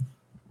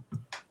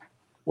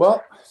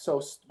 Well,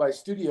 so by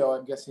studio,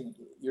 I'm guessing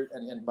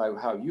and by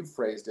how you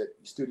phrased it,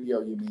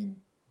 studio, you mean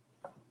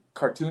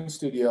cartoon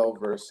studio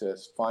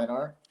versus fine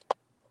art?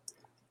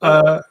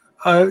 Yeah,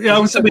 I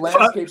would say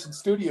landscapes and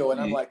studio, and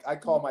I'm like, I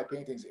call my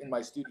paintings in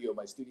my studio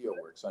work.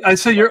 So I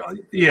say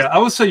I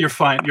would say your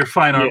fine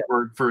art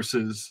work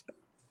versus,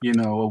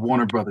 a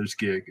Warner Brothers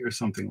gig or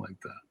something like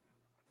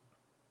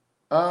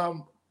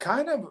that.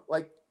 Kind of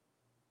like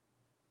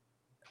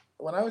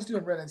when I was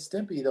doing Ren and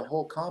Stimpy, the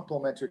whole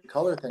complementary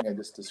color thing I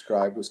just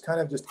described was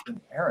kind of just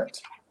inherent.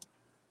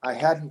 I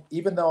hadn't,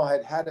 even though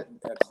I had it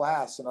in a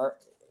class in art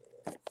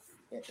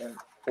and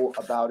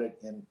about it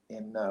in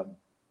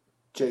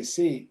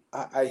JC,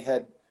 I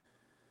had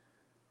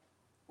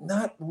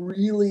not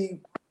really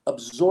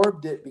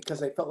absorbed it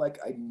because I felt like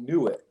I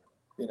knew it.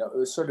 It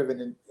was sort of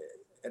an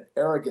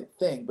arrogant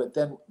thing. But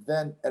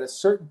then at a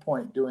certain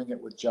point doing it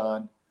with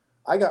John,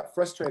 I got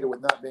frustrated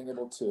with not being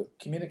able to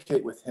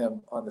communicate with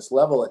him on this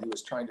level that he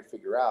was trying to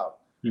figure out.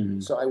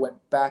 Mm-hmm. So I went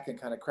back and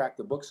kind of cracked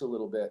the books a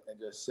little bit and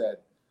just said,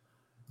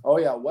 oh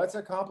yeah, what's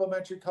a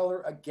complementary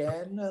color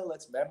again?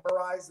 Let's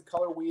memorize the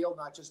color wheel,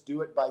 not just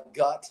do it by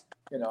gut,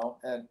 And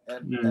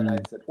I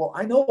said, well,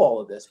 I know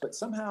all of this, but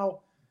somehow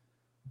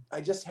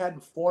I just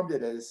hadn't formed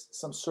it as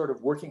some sort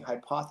of working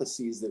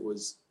hypothesis that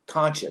was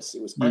conscious.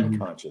 It was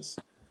unconscious.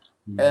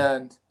 Mm-hmm.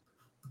 And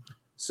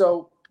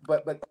so,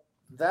 but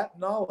that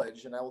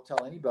knowledge, and I will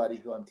tell anybody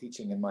who I'm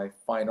teaching in my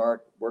fine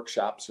art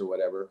workshops or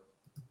whatever,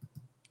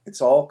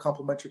 it's all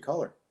complementary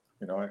color.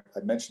 I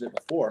mentioned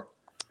it before.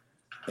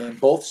 In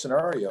both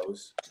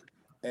scenarios,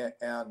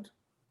 and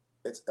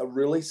it's a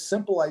really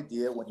simple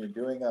idea when you're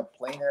doing a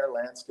plein air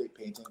landscape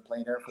painting.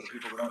 Plein air, for the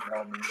people who don't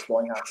know, means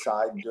going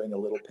outside and doing a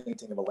little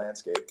painting of a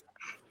landscape.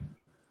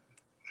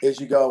 Is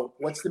you go,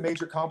 what's the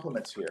major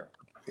complements here?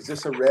 Is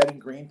this a red and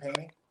green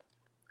painting?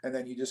 And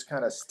then you just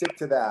kind of stick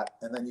to that,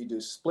 and then you do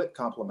split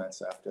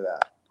complements after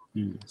that.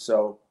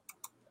 So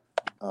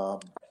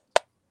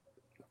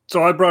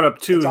I brought up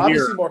two. It's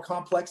obviously more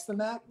complex than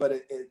that,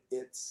 but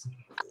it's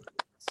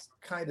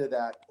kind of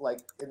that, like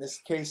in this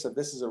case of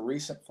this is a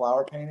recent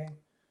flower painting,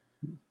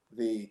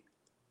 the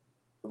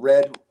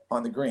red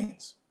on the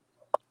greens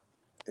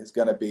is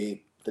going to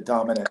be the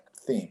dominant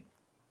theme,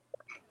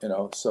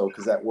 so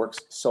because that works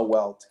so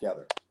well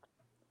together,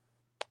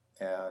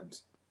 and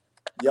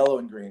yellow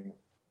and green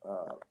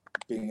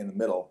being in the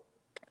middle,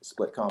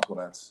 split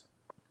complements,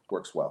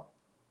 works well.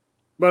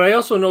 But I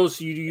also noticed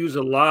you use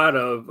a lot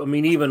of,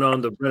 even on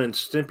the Ren and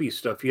Stimpy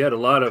stuff, you had a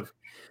lot of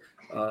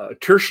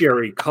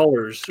tertiary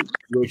colors,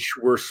 which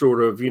were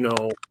sort of,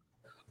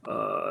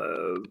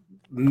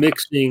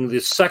 mixing the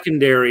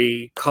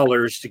secondary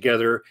colors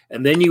together,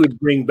 and then you would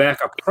bring back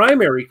a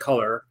primary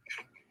color,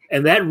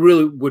 and that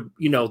really would,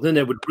 then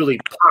it would really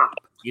pop.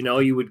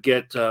 You would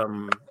get.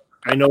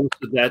 I noticed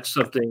that's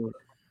something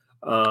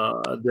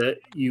that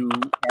you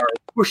are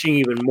pushing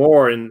even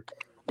more in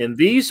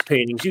these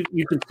paintings.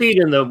 You can see it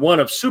in the one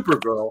of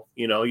Supergirl.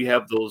 You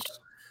have those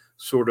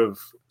sort of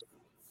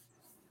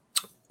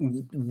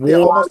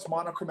almost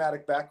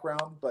monochromatic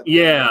background, but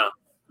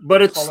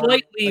but it's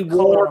slightly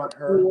warm on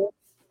her.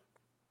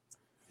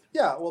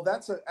 Yeah, well,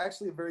 that's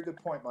actually a very good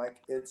point, Mike.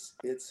 It's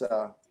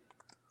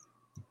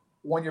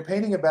when you're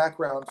painting a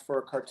background for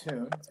a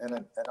cartoon,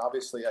 and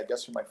obviously, I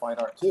guess for my fine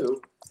art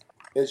too,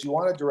 is you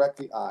want to direct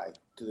the eye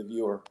to the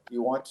viewer.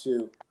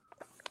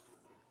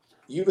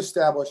 You've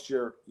established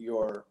your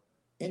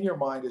in your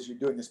mind as you're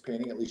doing this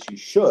painting, at least you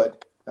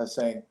should, as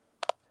saying,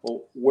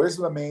 well, where's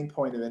the main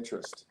point of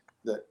interest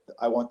that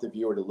I want the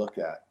viewer to look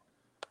at?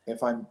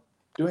 If I'm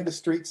doing the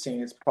street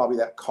scene, it's probably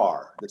that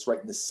car that's right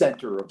in the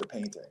center of the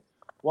painting.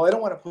 Well, I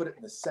don't want to put it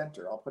in the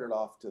center. I'll put it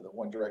off to the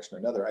one direction or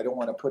another. I don't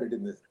want to put it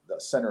in the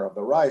center of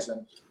the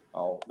horizon.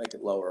 I'll make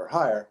it lower or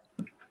higher.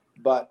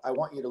 But I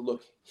want you to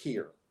look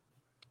here.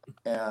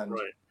 And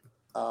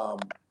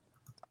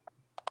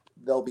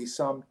there'll be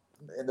some,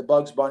 in the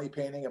Bugs Bunny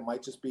painting, it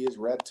might just be his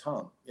red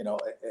tongue.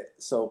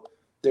 So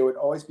there would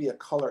always be a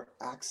color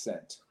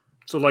accent.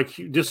 So like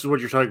this is what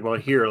you're talking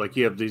about here. Like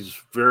you have these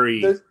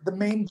very... The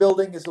main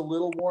building is a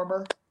little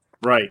warmer.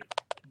 Right.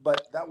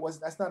 But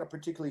that's not a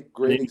particularly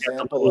great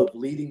example of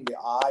leading the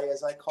eye,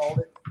 as I called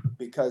it,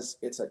 because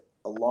it's a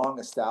long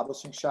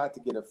establishing shot to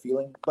get a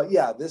feeling. But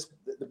yeah,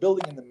 the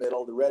building in the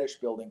middle, the reddish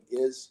building,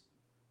 is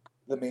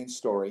the main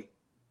story.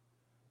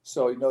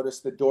 So you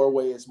notice the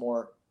doorway is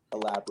more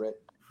elaborate.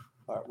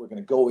 We're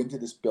going to go into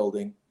this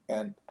building,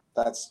 and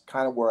that's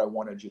kind of where I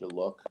wanted you to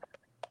look.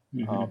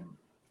 Mm-hmm.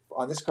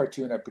 On this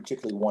cartoon, I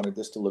particularly wanted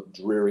this to look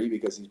dreary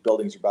because these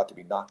buildings are about to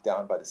be knocked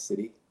down by the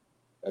city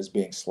as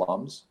being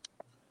slums.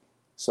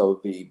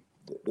 So the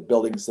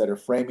buildings that are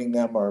framing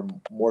them are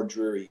more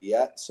dreary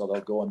yet, so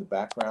they'll go in the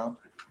background.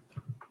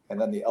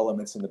 And then the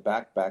elements in the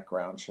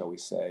background, shall we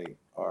say,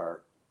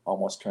 are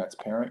almost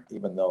transparent,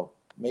 even though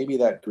maybe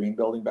that green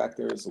building back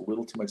there is a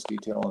little too much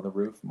detail on the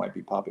roof, might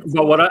be popping.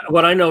 But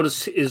what I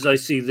notice is I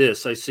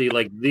see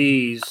like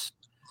these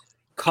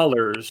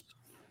colors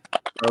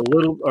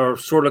are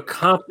sort of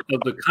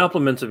the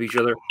complements of each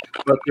other,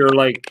 but they're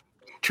like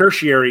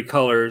tertiary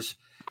colors.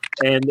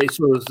 And they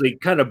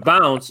kind of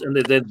bounce, and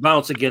they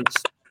bounce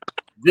against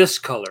this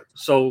color.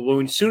 So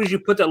as soon as you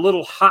put that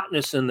little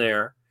hotness in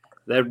there,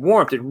 that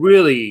warmth, it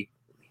really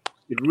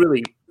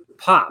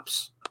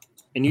pops.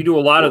 And you do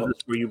a lot of this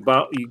where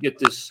you get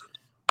this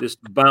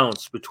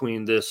bounce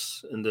between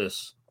this and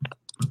this.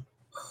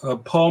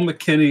 Paul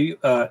McKinney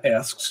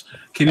asks,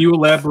 can you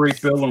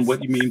elaborate, Bill, on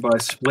what you mean by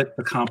split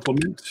the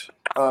complement?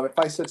 If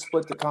I said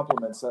split the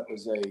complements, that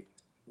was a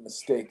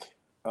mistake.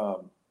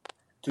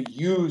 To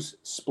use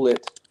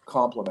split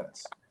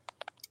complements.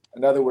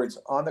 In other words,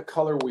 on the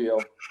color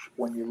wheel,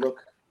 when you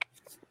look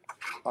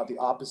on the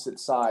opposite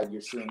side,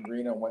 you're seeing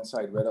green on one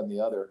side, red on the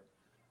other.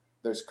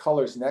 There's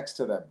colors next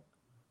to them,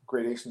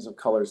 gradations of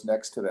colors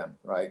next to them,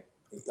 right,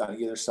 on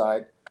either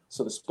side.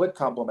 So the split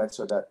complements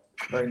are that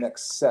very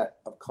next set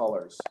of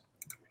colors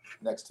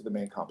next to the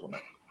main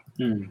complement.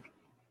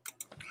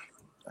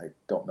 I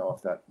don't know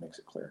if that makes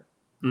it clear.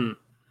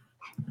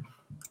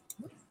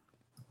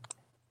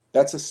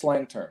 That's a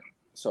slang term.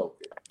 So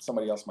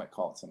somebody else might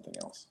call it something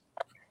else.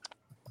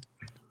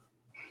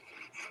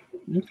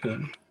 Okay.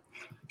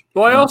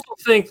 Well, I also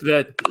think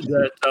that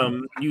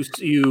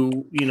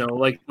you know,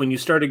 like when you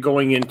started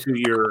going into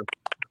your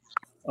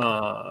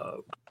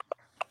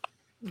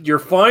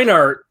fine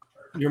art,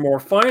 your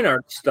more fine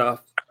art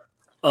stuff,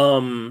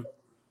 I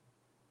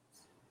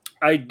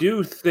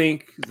do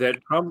think that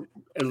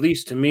at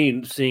least to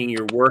me, seeing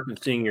your work and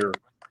seeing your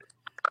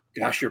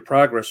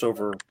progress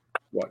over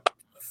what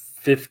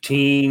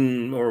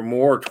 15 or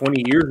more,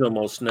 20 years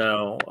almost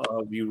now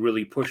of you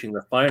really pushing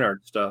the fine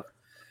art stuff.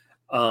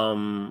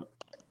 I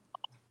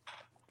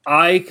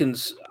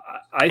think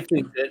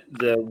that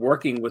the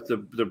working with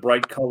the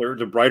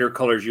brighter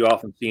colors you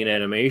often see in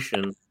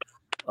animation,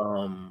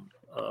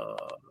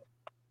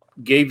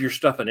 gave your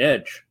stuff an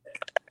edge.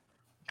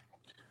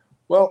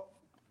 Well,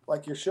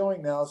 like you're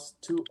showing now,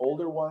 two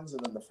older ones,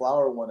 and then the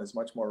flower one is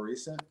much more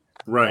recent.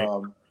 Right.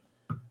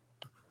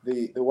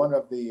 The one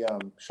of the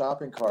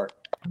shopping cart,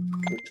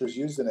 which was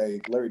used in a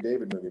Larry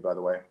David movie, by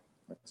the way.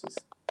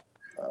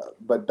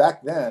 But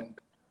back then,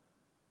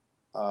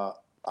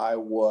 I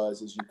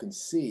was, as you can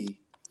see,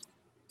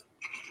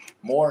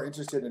 more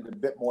interested in a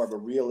bit more of a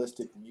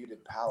realistic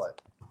muted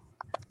palette,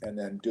 and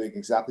then doing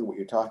exactly what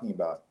you're talking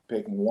about,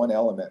 picking one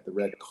element, the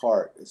red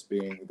cart, as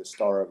being the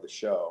star of the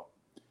show.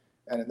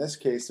 And in this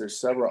case, there's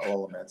several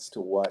elements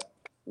to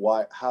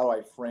how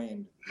I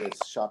framed this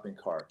shopping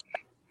cart.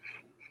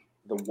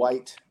 The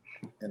white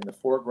in the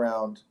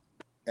foreground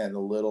and the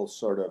little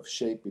sort of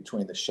shape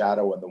between the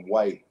shadow and the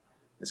white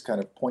is kind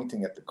of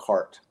pointing at the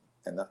cart,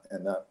 and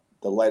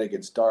the light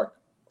against dark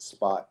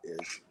spot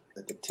is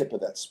at the tip of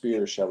that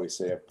spear, shall we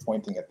say, of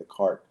pointing at the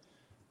cart.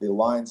 The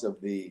lines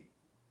of the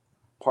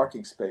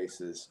parking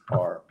spaces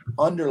are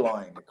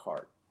underlying the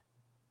cart.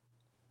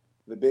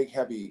 The big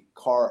heavy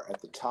car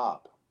at the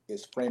top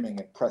is framing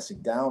and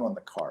pressing down on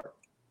the cart.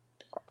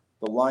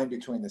 The line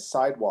between the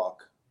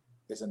sidewalk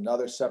is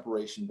another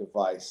separation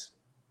device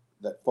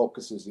that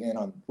focuses in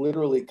on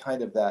literally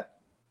kind of that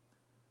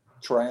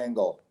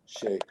triangle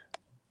shape,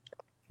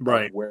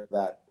 right? Where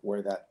that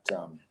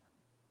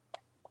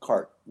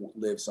cart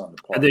lives on the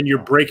park. And then you're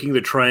breaking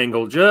the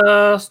triangle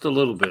just a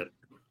little bit.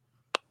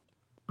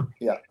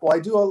 Yeah. Well,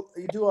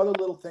 you do other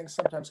little things,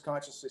 sometimes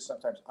consciously,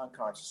 sometimes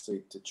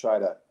unconsciously, to try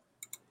to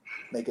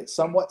make it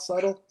somewhat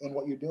subtle in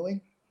what you're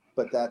doing.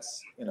 But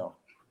that's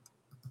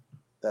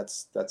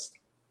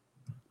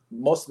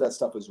most of that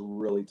stuff is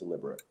really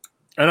deliberate.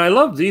 And I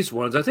love these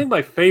ones. I think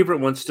my favorite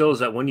one still is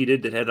that one you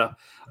did that had I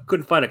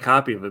couldn't find a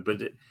copy of it,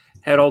 but it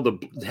had had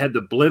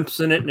the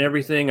blimps in it and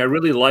everything. I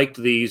really liked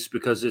these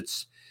because it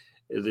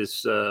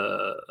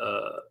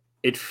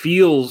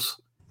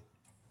feels,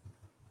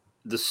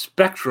 the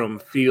spectrum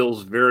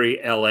feels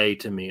very LA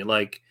to me.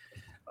 Like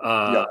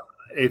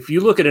if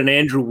you look at an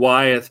Andrew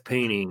Wyeth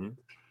painting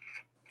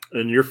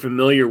and you're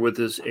familiar with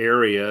this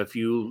area, if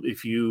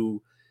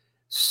you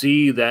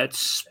see that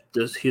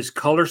his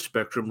color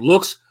spectrum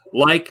looks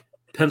like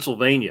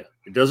Pennsylvania.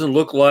 It doesn't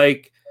look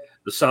like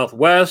the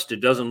Southwest. It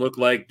doesn't look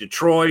like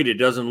Detroit. It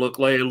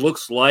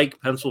looks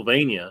like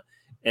Pennsylvania.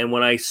 And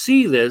when I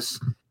see this,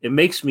 it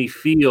makes me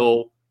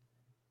feel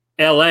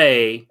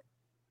LA,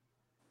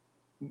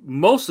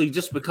 mostly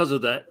just because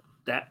of that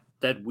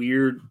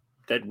weird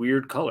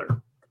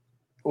color.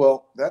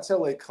 Well, that's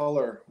LA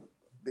color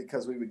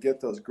because we would get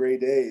those gray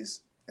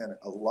days and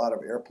a lot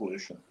of air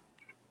pollution.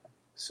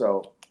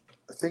 So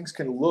things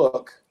can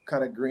look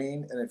kind of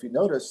green, and if you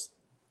notice,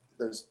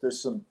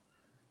 there's some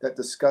that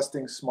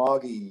disgusting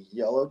smoggy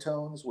yellow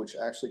tones, which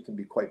actually can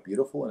be quite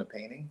beautiful in a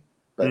painting,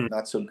 but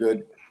not so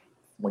good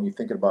when you're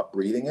thinking about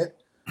breathing it.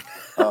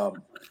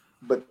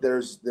 But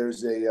there's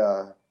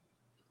a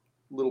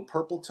little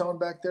purple tone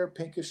back there,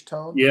 pinkish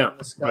tone in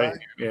the sky. Right.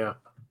 Yeah.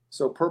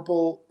 So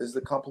purple is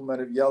the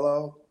complement of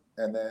yellow,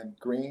 and then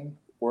green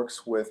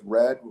works with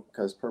red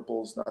because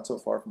purple's not so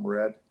far from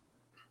red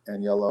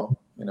and yellow,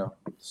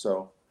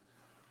 So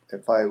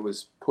if I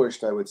was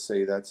pushed, I would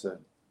say that's a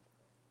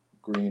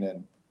green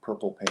and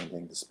purple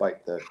painting,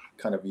 despite the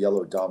kind of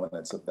yellow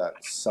dominance of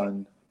that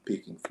sun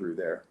peeking through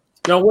there.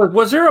 Now,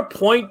 was there a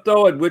point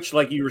though at which,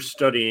 like, you were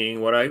studying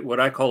what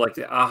I call like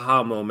the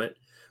aha moment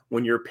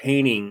when you're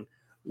painting,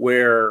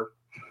 where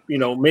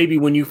maybe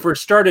when you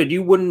first started,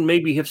 you wouldn't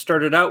maybe have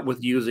started out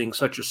with using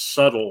such a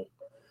subtle,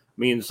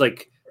 it's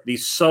like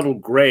these subtle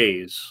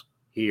grays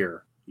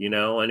here,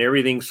 and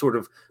everything's sort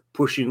of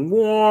pushing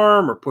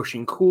warm or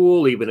pushing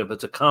cool, even if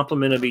it's a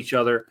complement of each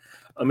other.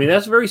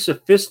 That's very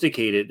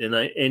sophisticated,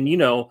 and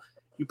you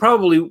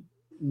probably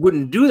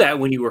wouldn't do that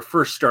when you were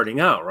first starting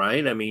out,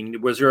 right?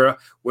 Was there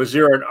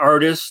an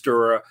artist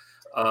or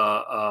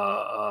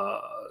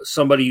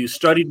somebody you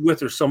studied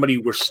with or somebody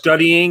you were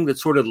studying that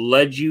sort of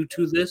led you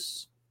to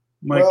this?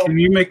 Mike, can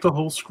you make the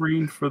whole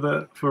screen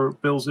for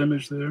Bill's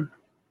image there?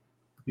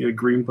 You had a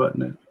green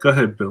button it. Go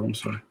ahead, Bill. I'm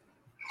sorry.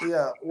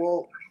 Yeah.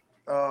 Well.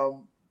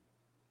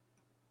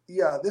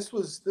 Yeah, this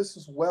was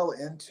well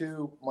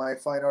into my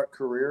fine art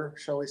career,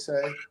 shall we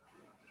say,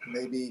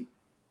 maybe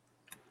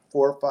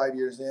 4 or 5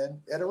 years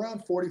in. At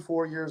around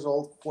 44 years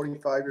old,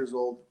 45 years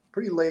old,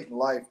 pretty late in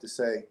life to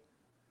say,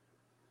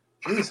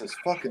 Jesus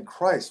fucking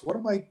Christ,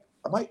 am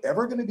I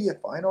ever going to be a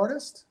fine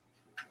artist?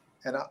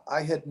 And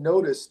I had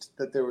noticed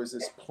that there was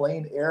this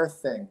plein air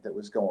thing that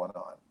was going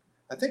on.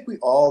 I think we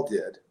all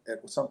did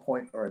at some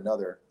point or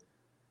another,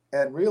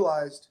 and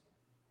realized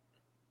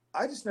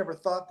I just never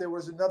thought there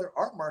was another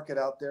art market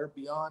out there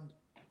beyond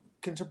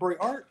contemporary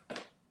art.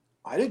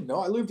 I didn't know.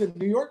 I lived in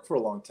New York for a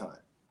long time.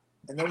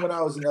 And then when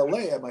I was in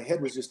LA, my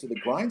head was just to the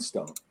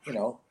grindstone,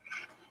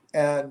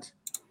 And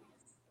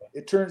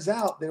it turns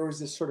out there was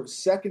this sort of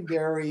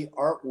secondary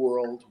art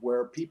world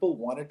where people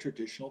wanted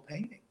traditional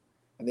painting.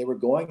 And they were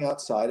going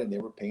outside and they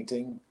were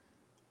painting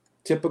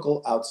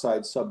typical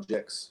outside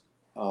subjects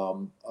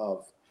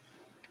of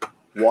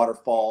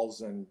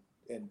waterfalls and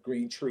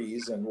green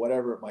trees and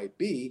whatever it might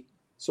be.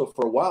 So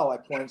for a while I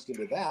plunged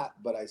into that,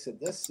 but I said,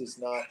 this is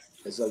not,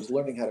 as I was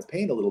learning how to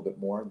paint a little bit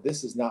more,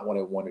 this is not what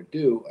I want to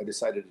do. I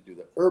decided to do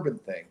the urban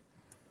thing,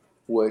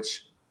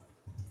 which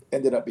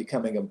ended up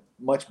becoming a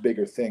much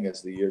bigger thing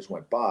as the years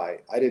went by.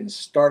 I didn't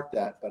start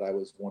that, but I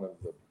was one of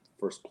the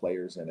first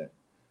players in it.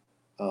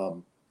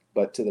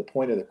 But to the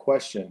point of the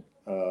question,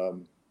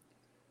 go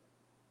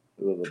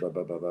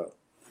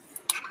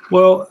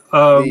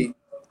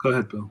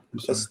ahead, Bill.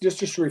 Just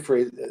to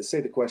rephrase,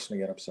 say the question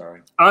again. I'm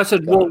sorry. I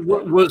said, well,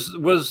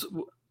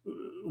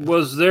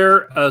 was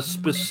there a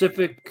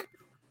specific?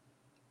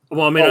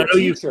 Well, I know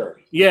teacher.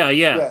 Yeah.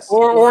 Yes.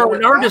 Or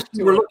an artist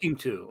you were looking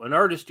to. An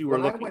artist you were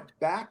looking. When I went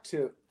back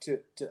to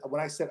when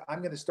I said I'm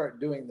going to start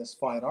doing this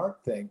fine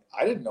art thing,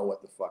 I didn't know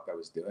what the fuck I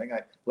was doing.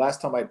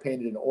 Last time I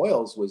painted in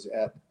oils was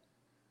at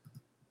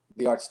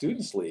the Art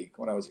Students League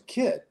when I was a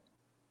kid,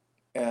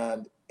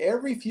 and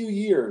every few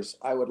years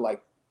I would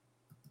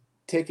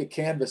take a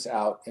canvas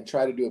out and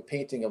try to do a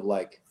painting of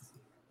like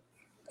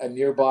a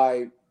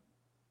nearby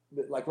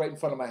like right in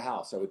front of my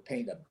house. I would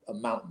paint a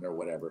mountain or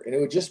whatever, and it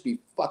would just be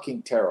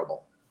fucking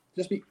terrible,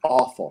 just be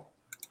awful.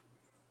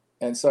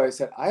 And so I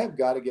said, I have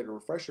got to get a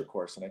refresher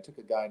course. And I took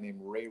a guy named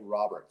Ray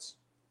Roberts,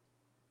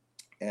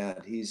 and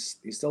he's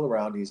still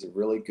around. He's a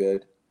really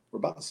good, we're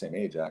about the same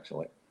age,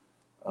 actually.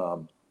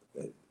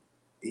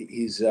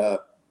 He's a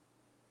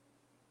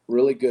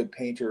really good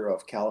painter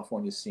of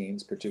California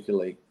scenes,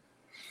 particularly.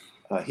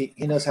 He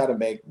knows how to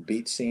make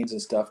beach scenes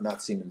and stuff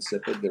not seem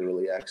insipid. They're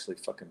really actually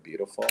fucking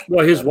beautiful.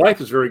 Well, his wife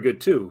is very good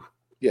too.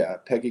 Yeah,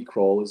 Peggy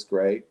Kroll is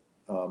great.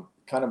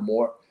 Kind of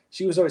more,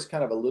 she was always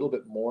kind of a little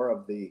bit more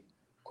of the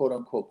quote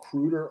unquote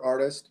cruder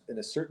artist in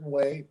a certain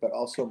way, but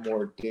also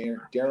more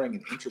daring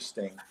and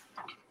interesting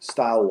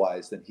style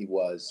wise than he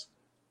was,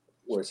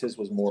 whereas his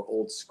was more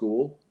old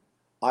school.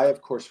 I,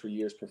 of course, for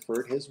years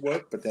preferred his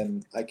work, but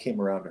then I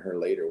came around to her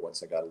later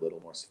once I got a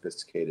little more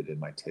sophisticated in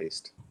my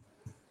taste.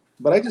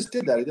 But I just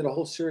did that. I did a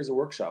whole series of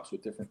workshops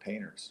with different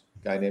painters.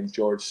 A guy named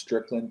George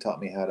Strickland taught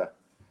me how to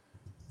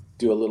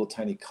do a little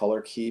tiny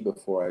color key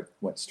before I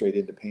went straight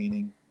into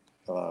painting.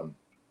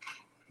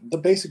 The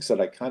basics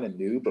that I kind of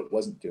knew but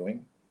wasn't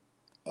doing.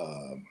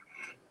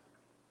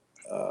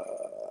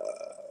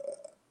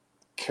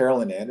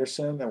 Carolyn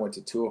Anderson, I went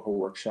to 2 of her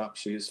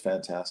workshops. She was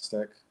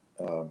fantastic.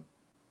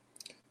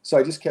 So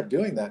I just kept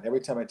doing that. Every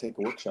time I take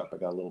a workshop, I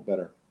got a little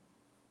better.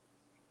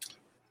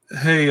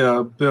 Hey,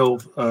 Bill,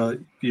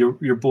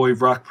 your boy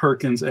Rock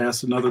Perkins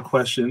asked another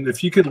question.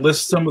 If you could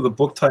list some of the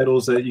book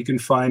titles that you can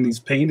find these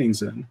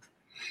paintings in.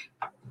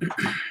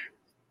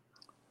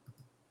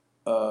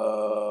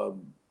 Well,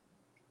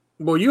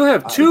 you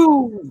have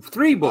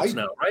 3 books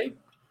now, right?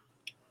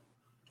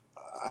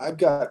 I've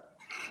got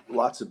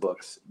lots of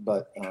books,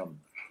 but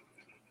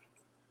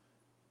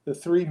the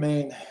 3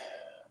 main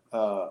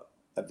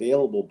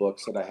available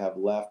books that I have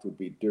left would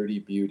be Dirty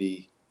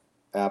Beauty,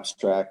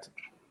 Abstract,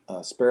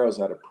 Sparrows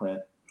Out of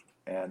Print,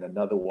 and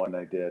another one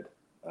I did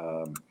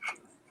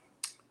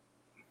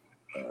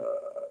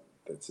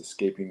that's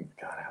escaping.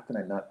 God, how can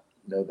I not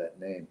know that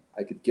name?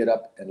 I could get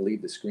up and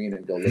leave the screen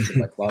and go look in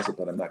my closet,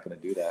 but I'm not going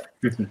to do that.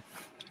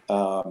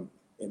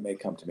 It may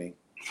come to me.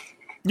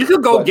 You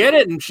could go get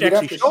it and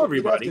actually show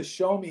everybody. You have to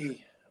show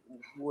me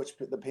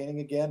the painting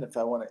again if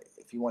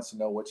he wants to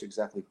know which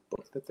exactly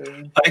book that they're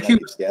in. I can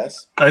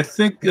guess. I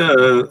think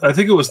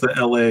it was the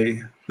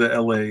LA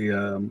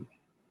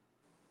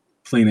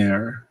plein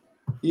air.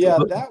 Yeah,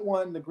 that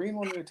one, the green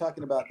one we were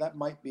talking about, that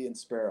might be in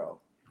Sparrow,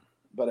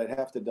 but I'd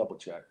have to double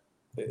check.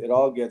 It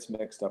all gets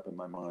mixed up in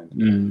my mind.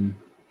 Mm.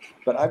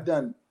 But I've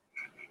done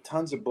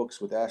tons of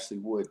books with Ashley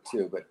Wood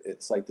too, but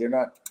it's like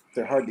they're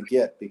hard to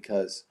get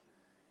because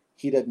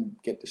he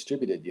doesn't get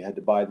distributed. You had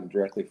to buy them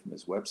directly from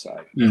his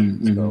website.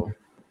 Mm-hmm. So,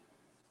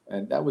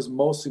 and that was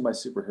mostly my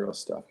superhero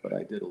stuff, but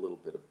I did a little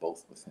bit of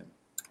both with him.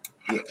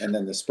 Yeah, and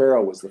then the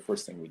Sparrow was the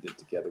first thing we did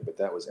together, but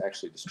that was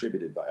actually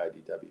distributed by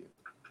IDW.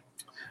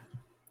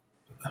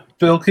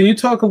 Bill, can you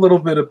talk a little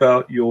bit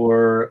about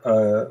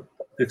your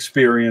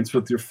experience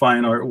with your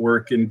fine art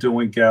work in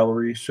doing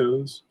gallery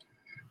shows?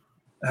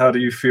 How do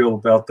you feel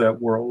about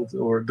that world,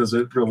 or does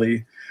it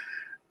really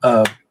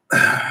have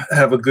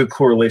a good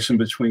correlation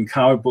between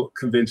comic book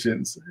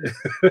conventions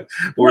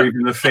or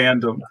even the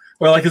fandom?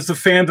 Or like, is the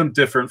fandom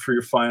different for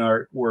your fine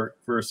art work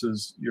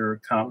versus your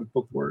comic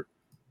book work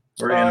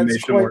or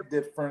animation work?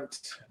 It's quite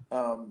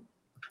different.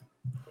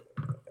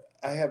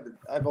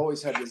 I've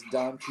always had this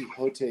Don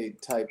Quixote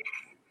type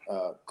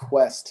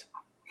quest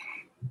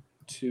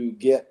to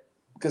get,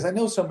 because I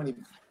know so many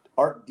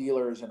art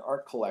dealers and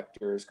art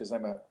collectors, because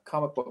I'm a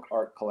comic book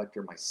art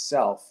collector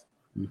myself.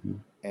 Mm-hmm.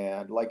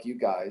 And like you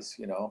guys,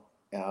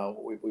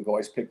 we've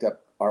always picked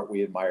up art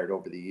we admired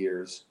over the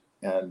years.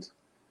 And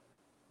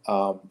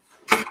I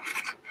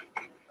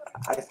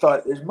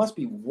thought there must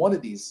be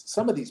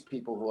some of these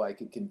people who I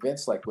could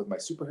convince, like with my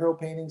superhero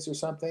paintings or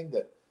something,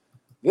 that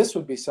this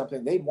would be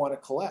something they'd want to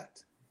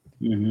collect.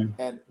 Mm-hmm.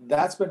 And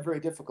that's been very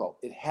difficult.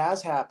 It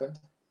has happened.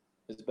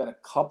 There's been a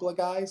couple of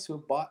guys who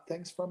have bought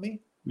things from me,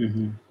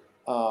 mm-hmm.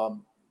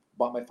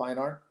 Bought my fine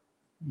art.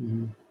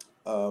 Mm-hmm.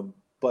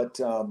 But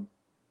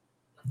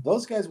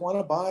those guys want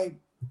to buy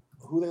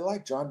who they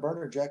like, John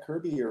Byrne, Jack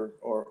Kirby, or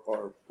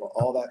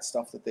all that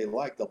stuff that they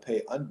like. They'll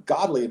pay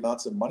ungodly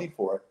amounts of money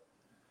for it.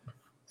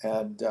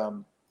 And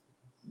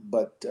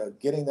but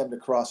getting them to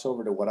cross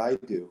over to what I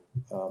do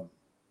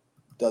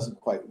doesn't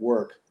quite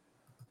work.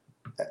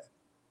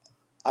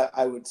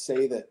 I would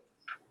say that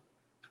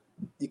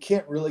you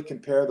can't really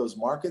compare those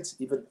markets,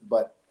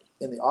 but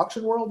in the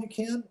auction world, you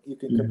can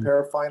mm-hmm.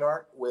 compare fine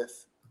art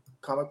with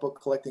comic book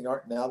collecting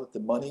art now that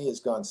the money has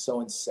gone so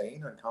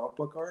insane on comic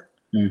book art.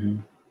 Mm-hmm.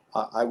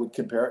 I would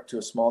compare it to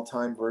a small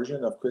time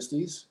version of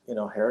Christie's,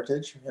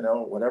 Heritage,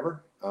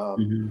 whatever.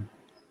 Mm-hmm.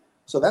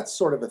 So that's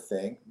sort of a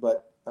thing,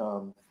 but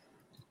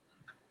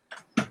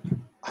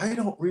I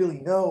don't really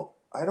know.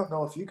 I don't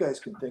know if you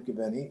guys can think of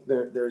any.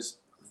 There's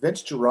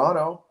Vince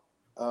Girano.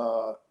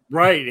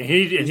 Right, and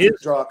he used to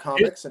draw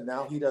comics, and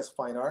now he does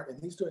fine art, and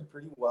he's doing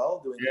pretty well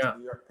doing these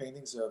New York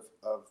paintings of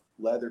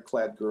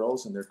leather-clad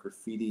girls in their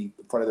graffiti,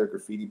 in front of their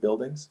graffiti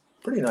buildings.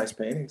 Pretty nice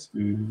paintings.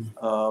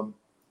 Mm-hmm.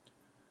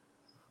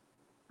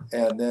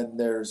 And then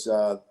there's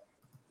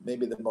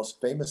maybe the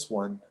most famous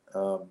one.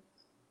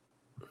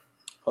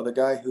 The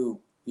guy who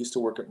used to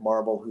work at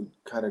Marble, who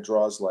kind of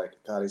draws like,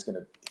 God,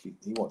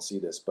 he won't see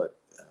this, but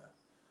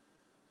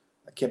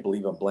I can't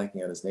believe I'm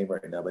blanking on his name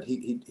right now. But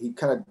he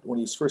kind of, when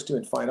he was first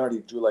doing fine art, he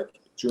drew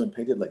and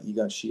painted like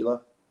Egon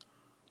Schiele.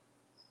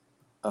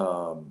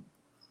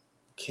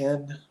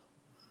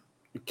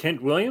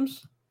 Kent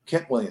Williams?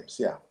 Kent Williams,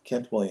 yeah,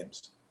 Kent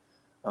Williams.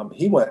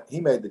 He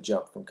made the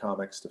jump from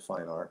comics to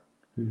fine art.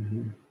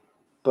 Mm-hmm.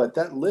 But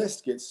that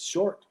list gets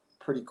short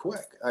pretty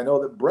quick. I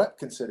know that Brett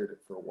considered it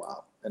for a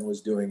while and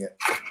was doing it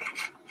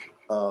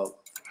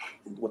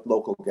with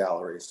local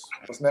galleries.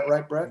 Wasn't that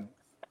right, Brett?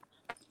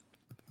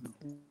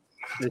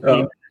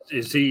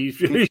 Is he?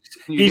 Can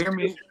you hear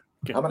me?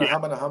 I'm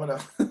gonna.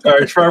 All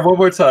right, try one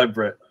more time,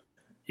 Brett.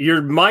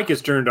 Your mic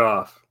is turned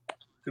off.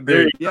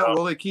 Yeah,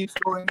 well, it keeps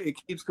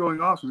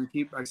going off, and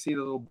I see the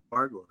little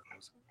bar go.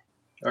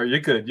 Oh, you're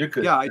good. You're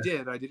good. Yeah, I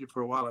did it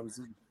for a while. I was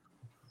in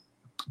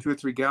 2 or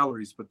 3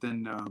 galleries, but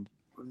then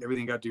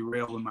everything got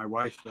derailed, and my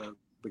wife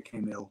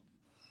became ill.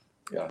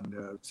 Yeah.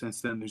 And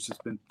since then, there's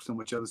just been so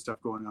much other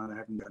stuff going on. I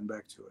haven't gotten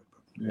back to it.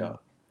 But. Yeah.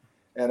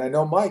 And I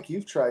know, Mike,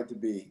 you've tried to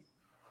do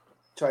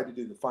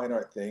the fine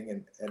art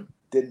thing and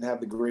didn't have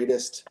the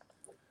greatest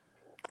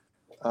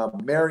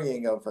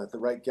marrying of the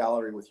right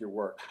gallery with your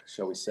work,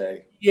 shall we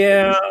say?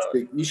 Yeah.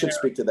 You should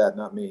speak to that,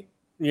 not me.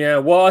 Yeah.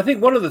 Well, I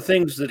think one of the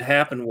things that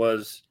happened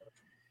was,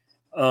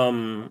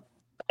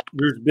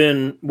 there's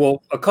been,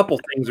 a couple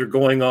things are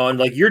going on.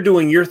 Like, you're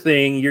doing your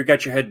thing, you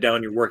got your head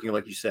down, you're working,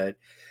 like you said.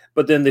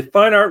 But then the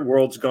fine art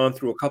world's gone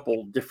through a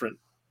couple different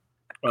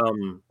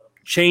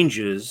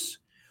changes.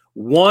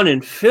 One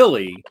in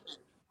Philly,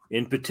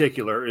 in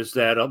particular, is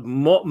that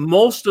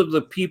most of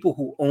the people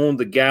who owned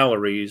the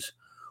galleries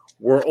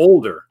were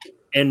older,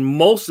 and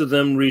most of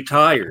them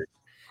retired.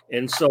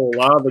 And so a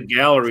lot of the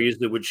galleries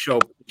that would show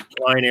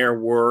plein air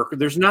work,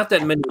 there's not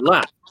that many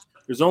left.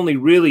 There's only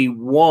really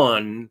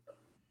one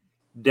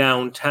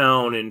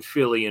downtown in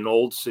Philly, in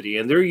Old City,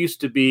 and there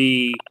used to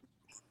be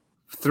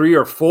 3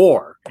 or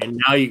 4, and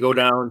now you go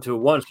down to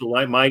 1. So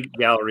like my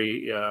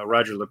gallery,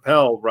 Roger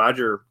Lapel,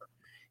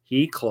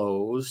 he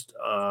closed.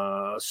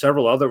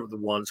 Several other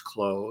ones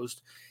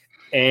closed,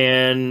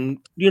 and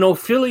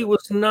Philly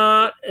was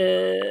not.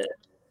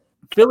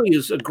 Philly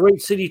is a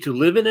great city to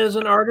live in as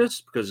an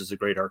artist because it's a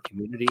great art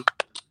community.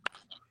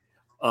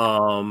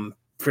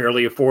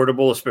 Fairly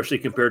affordable, especially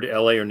compared to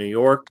LA or New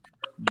York,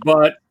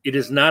 but it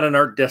is not an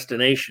art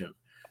destination.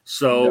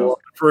 So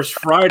first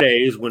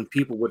Fridays, when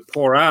people would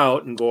pour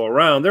out and go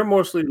around, they're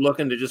mostly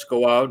looking to just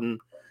go out and,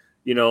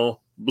 blow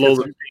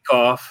the week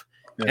off,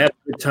 have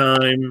a good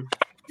time,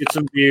 get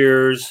some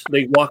beers.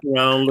 They walk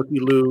around,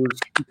 looky-loos,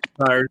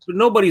 tired. But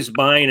nobody's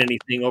buying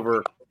anything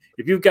over.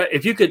 If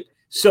you could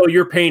sell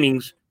your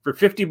paintings for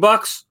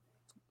 $50,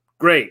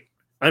 great.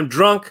 I'm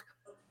drunk.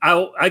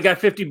 I got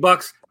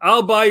 $50.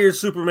 I'll buy your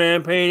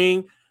Superman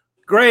painting.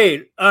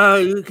 Great.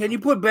 Can you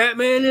put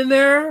Batman in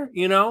there?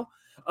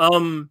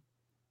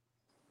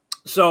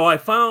 So I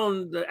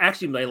found that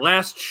actually my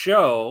last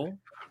show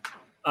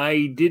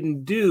I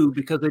didn't do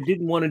because I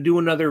didn't want to do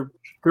another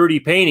 30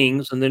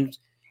 paintings and then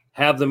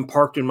have them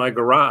parked in my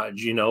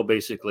garage,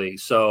 basically.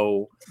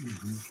 So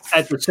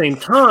at the same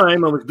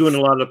time, I was doing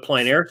a lot of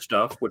plein air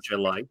stuff, which I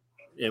liked,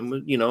 and,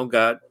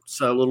 got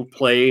a little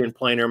play in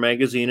Plein Air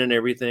magazine and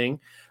everything.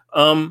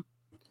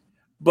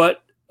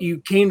 But you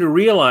came to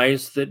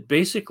realize that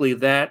basically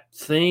that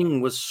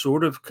thing was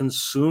sort of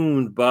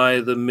consumed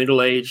by the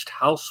middle-aged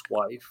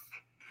housewife.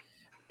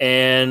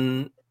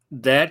 And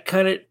that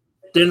kind of,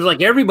 then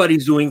like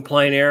everybody's doing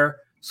plein air.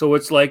 So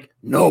it's like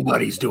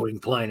nobody's doing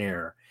plein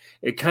air.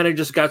 It kind of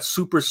just got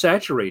super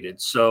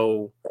saturated.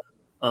 So,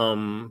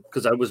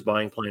 because I was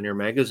buying Plein Air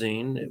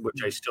magazine,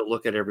 which I still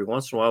look at every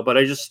once in a while, but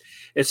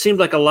it seemed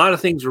like a lot of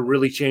things were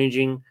really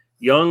changing.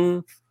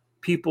 Young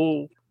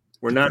people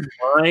were not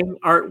buying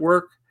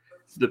artwork.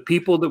 The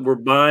people that were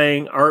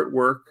buying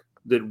artwork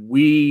that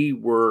we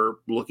were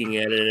looking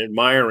at and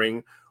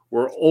admiring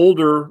were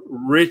older,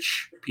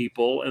 rich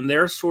people, and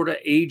they're sort of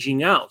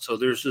aging out. So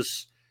there's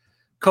this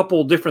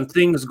couple different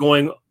things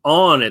going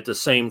on at the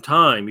same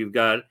time. You've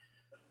got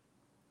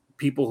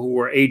people who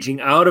are aging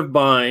out of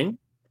buying,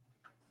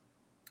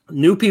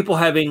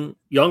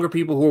 younger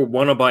people who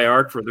want to buy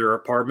art for their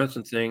apartments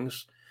and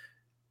things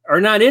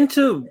are not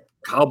into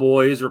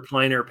cowboys or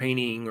plein air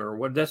painting or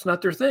what. That's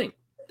not their thing.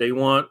 They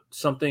want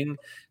something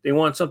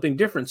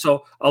different.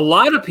 So a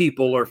lot of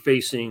people are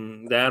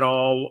facing that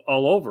all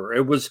over.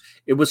 It was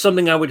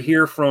something I would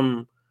hear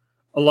from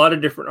a lot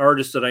of different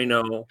artists that I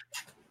know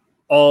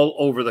all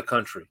over the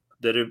country,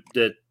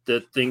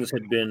 that things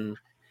had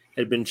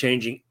been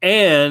changing,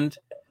 and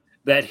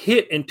that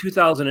hit in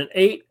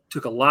 2008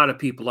 took a lot of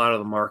people out of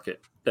the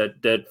market.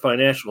 That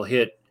financial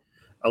hit,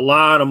 a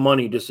lot of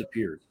money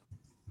disappeared.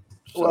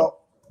 So. Well,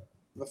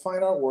 the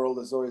fine art world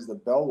is always the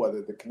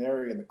bellwether, the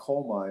canary in the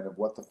coal mine of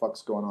what the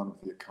fuck's going on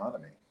with the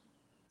economy.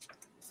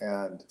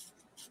 And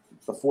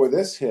before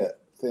this hit,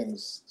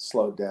 things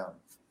slowed down.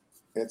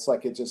 It's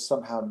like it just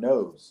somehow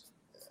knows.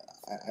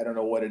 I don't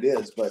know what it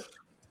is, but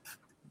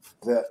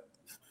that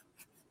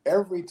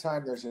every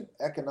time there's an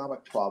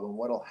economic problem,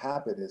 what'll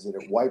happen is that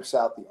it wipes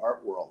out the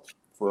art world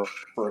for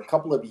a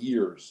couple of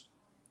years.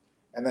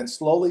 And then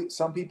slowly,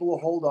 some people will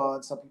hold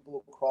on, some people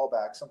will crawl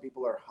back, some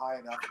people are high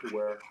enough to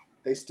where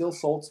they still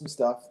sold some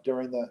stuff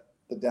during the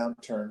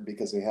downturn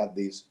because they had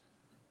these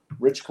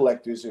rich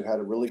collectors who had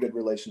a really good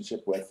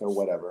relationship with or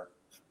whatever,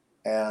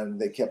 and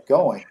they kept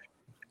going.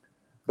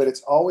 But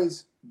it's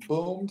always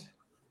boomed,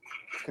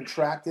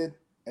 contracted,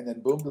 and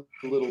then boomed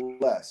a little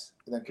less,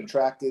 and then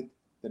contracted,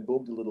 then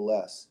boomed a little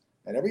less.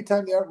 And every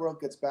time the art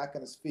world gets back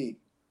on its feet,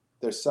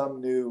 there's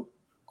some new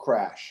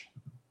crash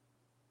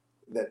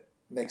that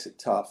makes it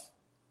tough.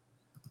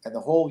 And the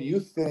whole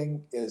youth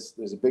thing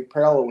there's a big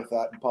parallel with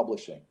that in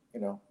publishing.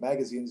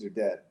 Magazines are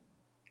dead.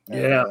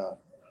 And,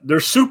 they're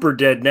super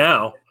dead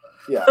now.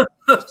 Yeah,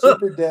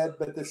 super dead.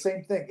 But the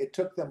same thing, it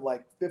took them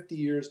like 50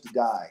 years to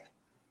die.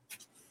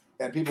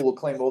 And people will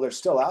claim, well, they're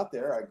still out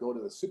there. I go to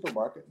the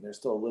supermarket and there's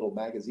still a little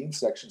magazine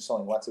section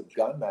selling lots of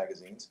gun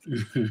magazines.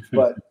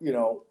 But,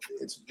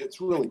 it's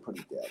really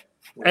pretty dead.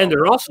 And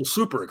they're also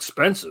super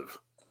expensive.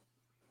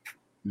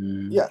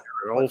 Yeah.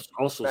 They're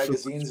also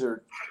magazines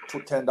are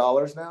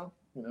 $10 now.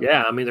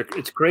 Yeah, I mean,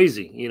 it's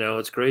crazy.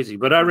 It's crazy.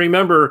 But I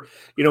remember,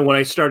 when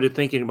I started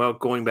thinking about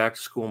going back to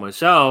school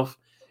myself,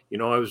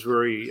 I was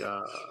very,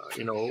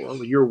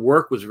 your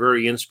work was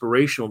very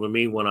inspirational to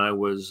me when I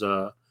was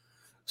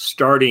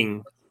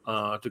starting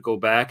to go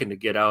back and to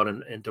get out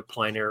and to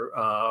plein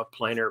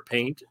air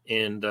paint.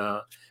 And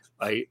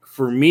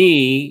for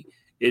me,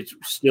 it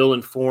still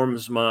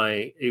informs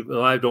I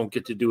don't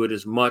get to do it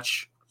as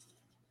much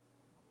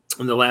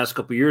in the last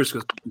couple of years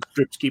because the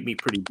strips keep me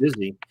pretty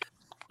busy.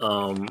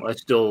 I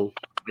still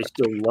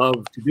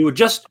love to do it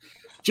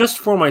just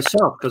for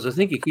myself because I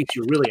think it keeps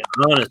you really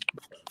honest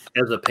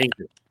as a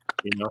painter,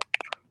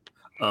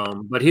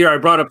 But here I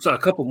brought up a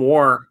couple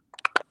more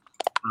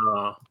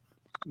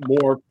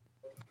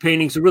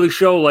paintings to really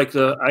show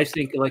I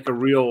think a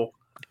real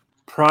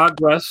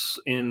progress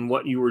in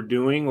what you were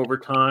doing over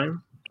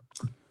time.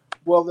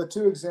 Well, the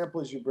two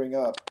examples you bring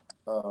up,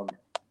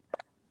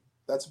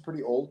 that's a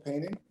pretty old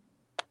painting.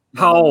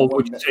 How old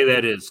would you say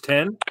that is?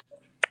 10?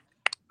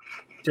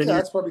 Yeah,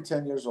 that's probably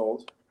 10 years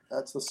old.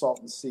 That's the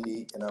Salton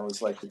Sea. And I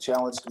was like, the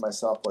challenge to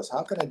myself was,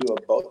 how can I do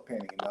a boat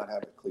painting and not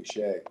have it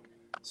cliche?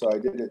 So I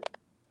did it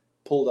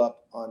pulled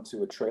up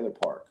onto a trailer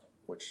park,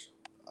 which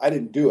I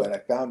didn't do it. I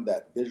found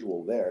that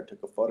visual there,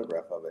 took a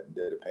photograph of it and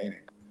did a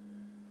painting.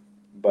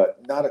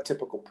 But not a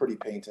typical pretty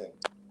painting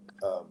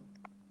of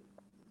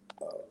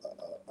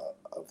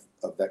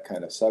that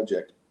kind of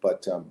subject.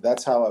 But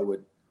that's how I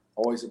would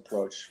always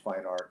approach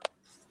fine art.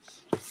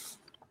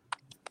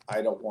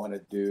 I don't want to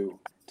do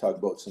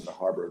tugboats in the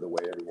harbor the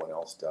way everyone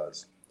else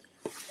does.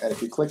 And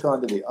if you click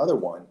onto the other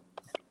one,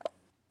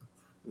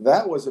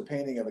 that was a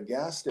painting of a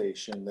gas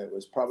station that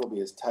was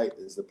probably as tight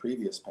as the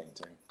previous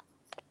painting.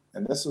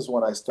 And this is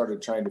when I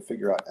started trying to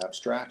figure out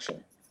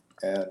abstraction.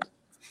 And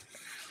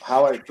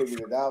how I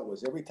figured it out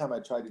was every time I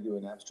tried to do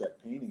an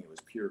abstract painting, it was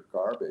pure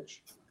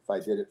garbage if I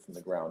did it from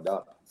the ground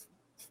up.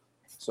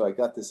 So I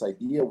got this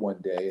idea one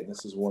day, and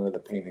this is one of the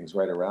paintings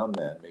right around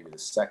then, maybe the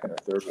second or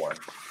third one.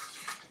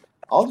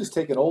 I'll just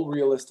take an old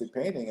realistic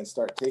painting and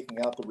start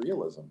taking out the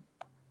realism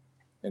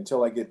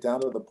until I get down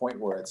to the point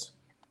where it's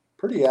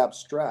pretty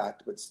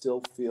abstract, but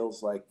still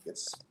feels like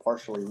it's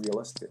partially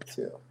realistic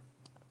too.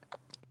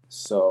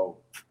 So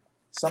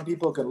some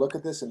people can look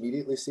at this and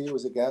immediately see it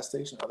was a gas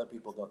station. Other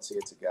people don't see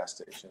it's a gas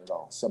station at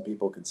all. Some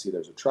people can see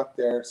there's a truck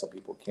there. Some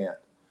people can't.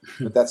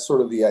 But that's sort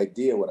of the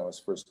idea when I was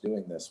first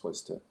doing this,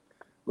 was to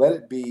let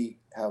it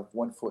have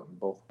one foot in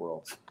both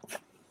worlds.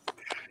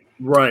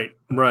 Right.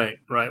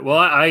 Well,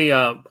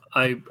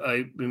 I've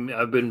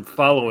been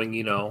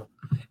following,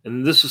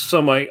 and this is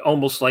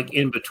almost like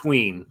in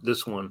between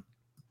this one.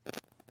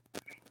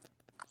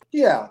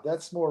 Yeah,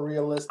 that's more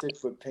realistic,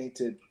 but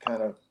painted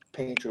kind of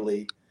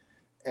painterly,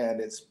 and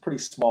it's pretty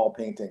small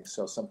painting,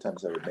 so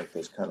sometimes I would make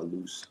those kind of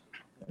loose,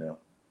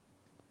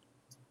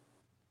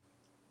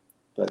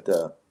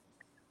 But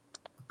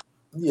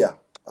yeah,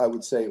 I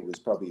would say it was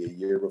probably a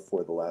year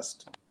before the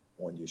last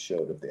one you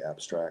showed of the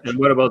abstraction. And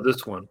what about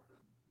this one?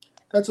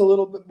 That's a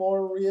little bit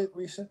more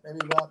recent, maybe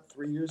about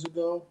 3 years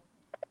ago,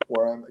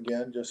 where I'm,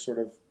 again, just sort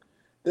of,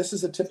 this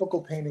is a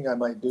typical painting I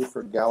might do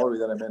for a gallery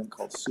that I'm in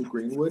called Sue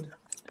Greenwood.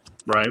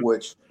 Right.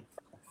 Which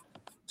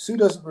Sue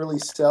doesn't really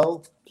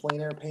sell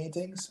plein air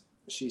paintings.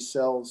 She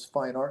sells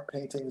fine art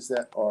paintings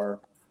that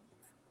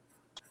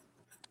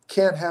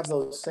can't have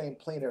those same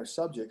plein air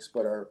subjects,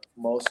 but are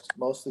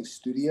mostly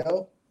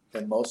studio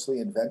and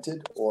mostly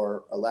invented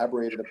or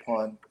elaborated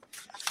upon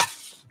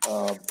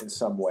in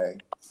some way.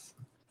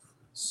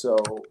 So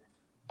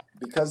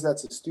because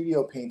that's a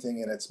studio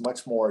painting and it's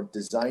much more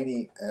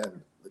designy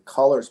and the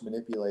colors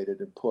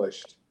manipulated and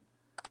pushed,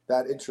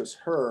 that interests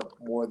her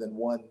more than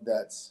one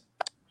that's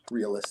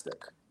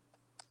realistic.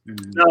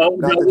 Not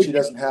that she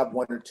doesn't have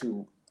one or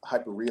two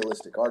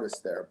hyper-realistic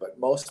artists there, but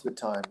most of the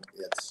time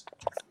it's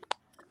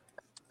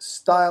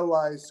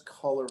stylized,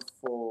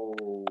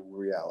 colorful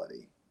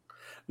reality.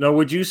 Now,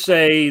 would you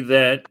say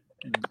that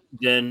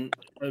then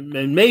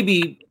and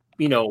maybe,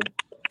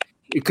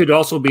 it could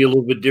also be a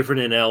little bit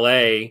different in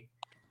LA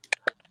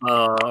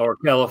or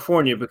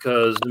California,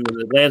 because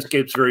the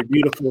landscape's very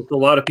beautiful. So a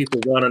lot of people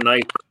want a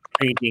nice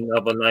painting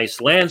of a nice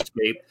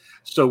landscape.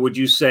 So would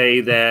you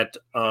say that,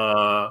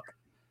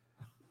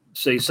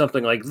 say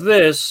something like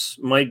this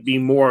might be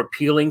more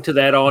appealing to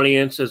that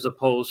audience as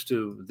opposed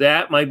to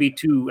that might be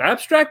too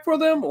abstract for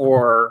them,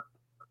 or?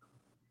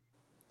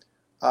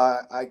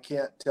 I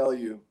can't tell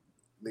you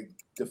the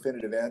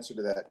definitive answer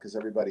to that because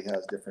everybody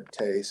has different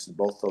tastes, and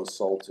both those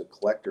sold to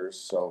collectors.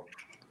 So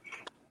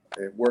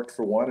it worked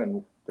for one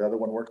and the other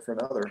one worked for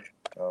another.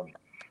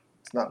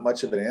 It's not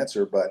much of an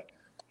answer, but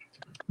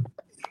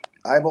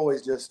I've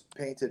always just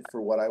painted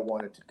for what I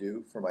wanted to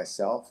do for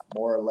myself,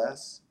 more or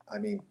less. I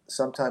mean,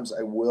 sometimes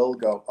I will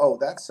go, oh,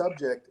 that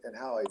subject and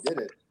how I did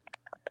it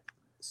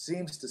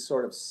seems to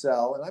sort of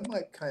sell, and I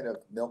might kind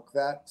of milk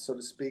that, so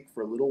to speak,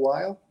 for a little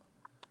while.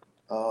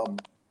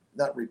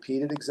 Not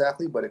repeat it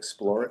exactly, but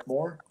explore it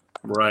more.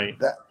 Right.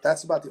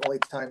 That's about the only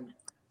time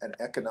an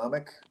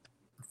economic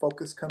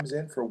focus comes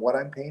in for what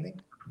I'm painting.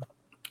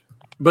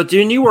 But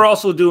then you were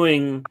also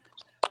doing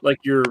like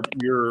your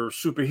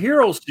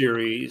superhero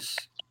series.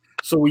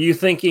 So were you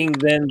thinking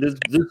then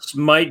this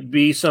might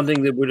be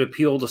something that would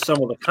appeal to some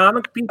of the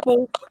comic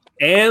people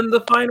and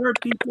the fine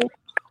art people?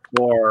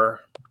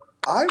 Or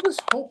I was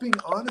hoping,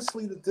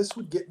 honestly, that this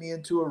would get me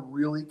into a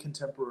really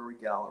contemporary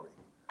gallery.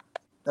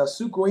 Now,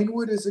 Sue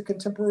Greenwood is a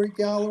contemporary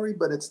gallery,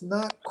 but it's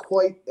not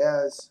quite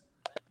as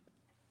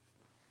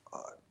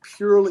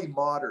purely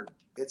modern.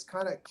 It's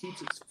kind of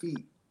keeps its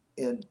feet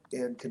in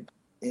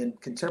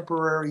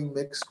contemporary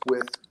mixed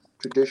with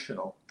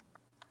traditional.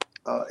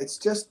 It's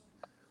just,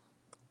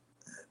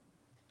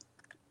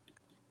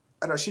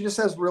 I don't know, she just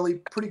has really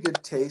pretty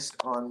good taste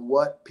on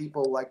what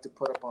people like to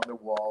put up on their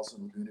walls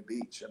in Laguna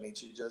Beach. I mean,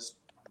 she just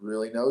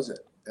really knows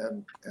it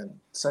and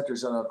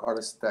centers on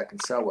artists that can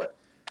sell it.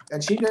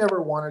 And she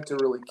never wanted to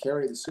really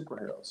carry the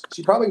superheroes.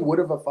 She probably would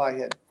have if I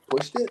had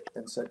pushed it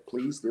and said,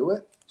 please do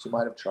it. She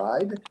might have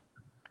tried.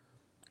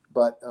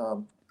 But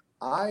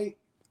I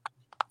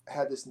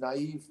had this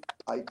naive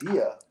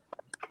idea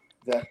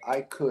that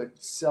I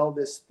could sell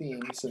this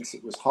theme since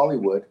it was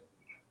Hollywood.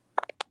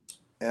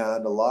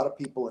 And a lot of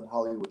people in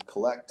Hollywood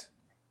collect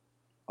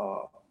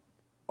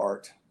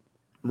art.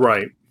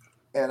 right.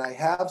 And I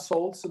have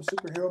sold some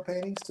superhero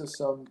paintings to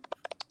some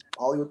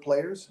Hollywood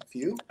players, a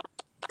few.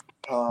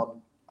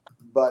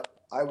 But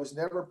I was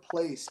never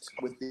placed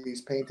with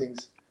these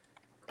paintings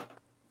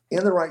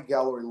in the right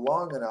gallery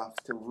long enough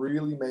to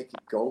really make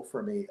it go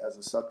for me as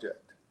a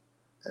subject.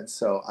 And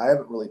so I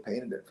haven't really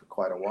painted it for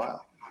quite a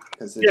while.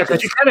 Because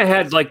you kind of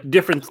had like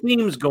different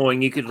themes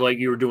going. You could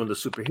you were doing the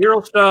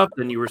superhero stuff,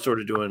 then you were sort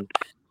of doing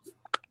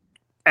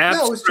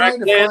abstract. I was trying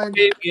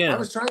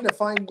to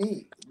find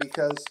me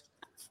because,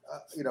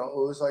 it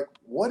was like,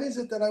 what is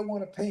it that I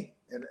want to paint?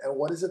 And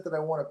what is it that I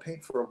want to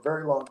paint for a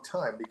very long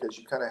time? Because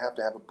you kind of have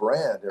to have a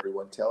brand,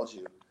 everyone tells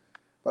you.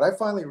 But I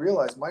finally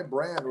realized my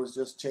brand was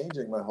just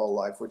changing my whole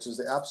life, which is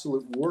the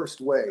absolute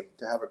worst way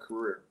to have a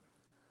career.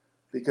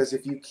 Because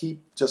if you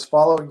keep just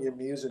following your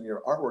muse and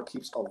your artwork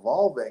keeps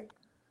evolving,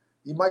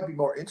 you might be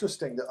more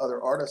interesting to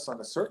other artists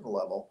on a certain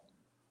level.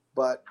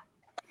 But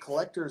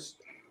collectors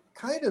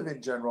kind of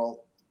in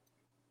general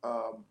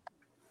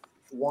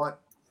want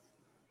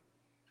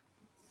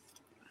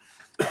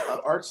an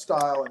art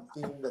style and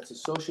theme that's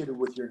associated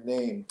with your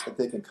name that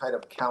they can kind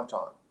of count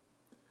on.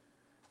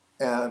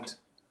 And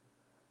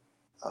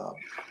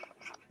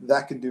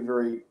that can do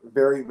very,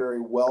 very,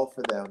 very well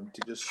for them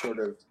to just sort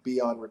of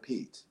be on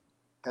repeat.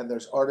 And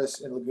there's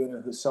artists in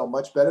Laguna who sell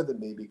much better than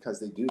me because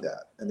they do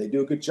that. And they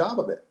do a good job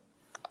of it.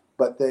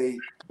 But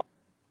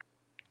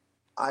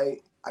I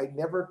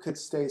never could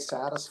stay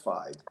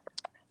satisfied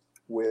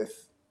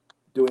with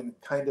doing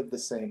kind of the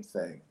same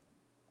thing.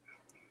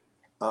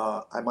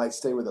 I might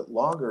stay with it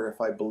longer if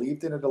I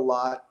believed in it a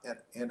lot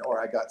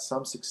or I got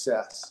some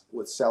success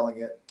with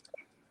selling it.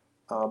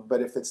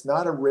 But if it's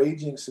not a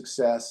raging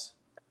success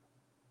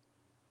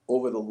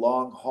over the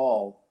long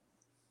haul,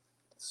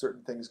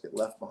 certain things get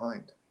left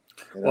behind.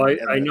 Well,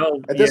 I know.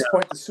 At this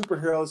point, the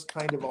superheroes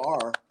kind of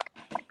are.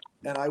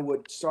 And I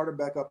would start them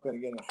back up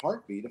again in a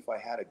heartbeat if I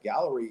had a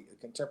gallery, a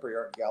contemporary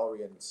art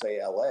gallery in, say,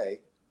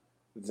 LA,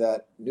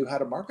 that knew how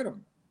to market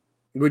them.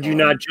 Would you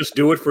not just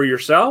do it for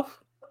yourself?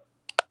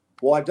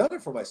 Well, I've done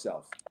it for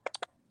myself.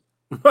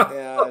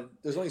 And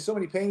there's only so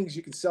many paintings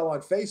you can sell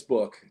on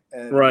Facebook.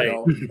 And, right.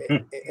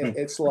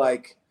 It's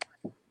like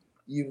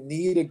you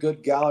need a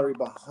good gallery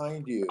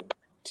behind you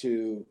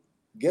to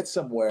get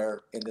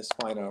somewhere in this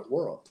fine art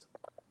world.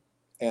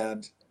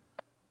 And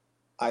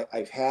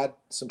I've had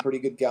some pretty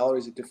good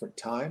galleries at different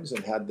times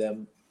and had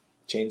them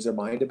change their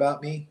mind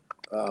about me.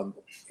 And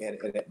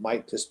it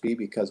might just be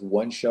because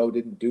one show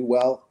didn't do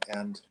well,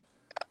 and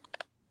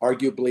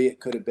arguably it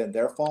could have been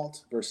their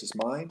fault versus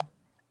mine.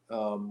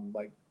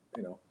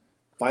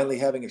 Finally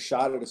having a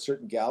shot at a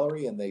certain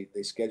gallery and they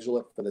schedule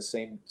it for the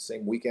same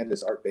weekend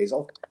as Art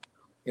Basel,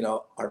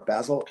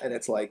 and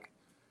it's like,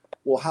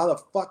 well, how the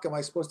fuck am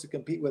I supposed to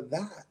compete with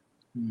that?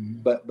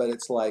 Mm-hmm. But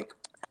it's like,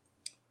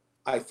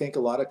 I think a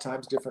lot of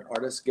times different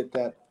artists get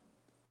that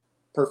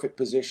perfect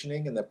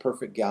positioning and the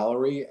perfect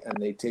gallery,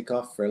 and they take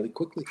off fairly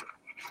quickly.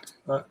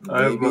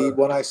 Maybe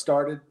when I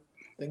started,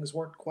 things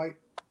weren't quite,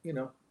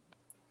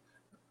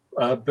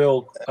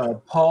 Bill,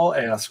 Paul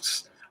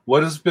asks,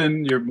 what has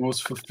been your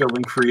most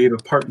fulfilling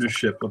creative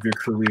partnership of your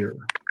career?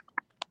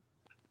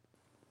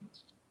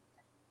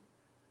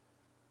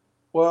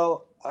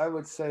 Well, I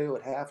would say it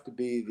would have to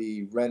be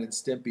the Ren and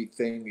Stimpy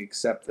thing,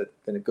 except that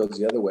then it goes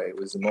the other way. It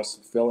was the most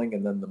fulfilling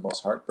and then the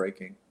most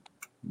heartbreaking,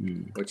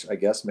 which I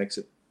guess makes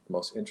it the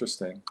most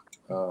interesting.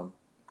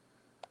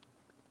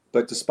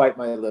 But despite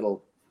my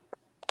little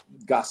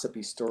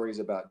gossipy stories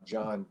about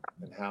John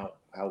and how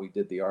we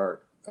did the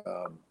art,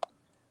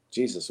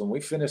 Jesus, when we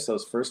finished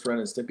those first Ren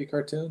and Stimpy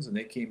cartoons and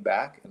they came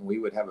back and we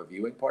would have a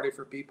viewing party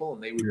for people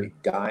and they would be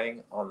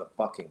dying on the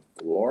fucking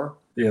floor.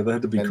 Yeah, that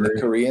had to be great. And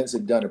the Koreans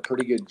had done a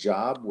pretty good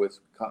job with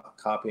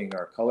copying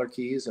our color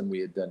keys, and we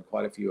had done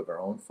quite a few of our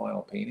own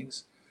final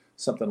paintings.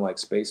 Something like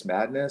Space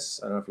Madness.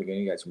 I don't know if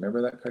you guys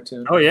remember that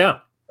cartoon. Oh,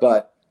 yeah.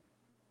 But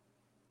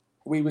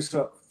we was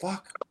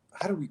fuck,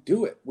 how do we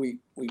do it? We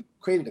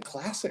created a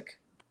classic.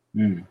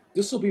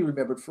 This will be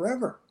remembered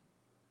forever.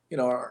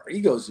 Our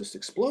egos just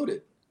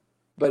exploded.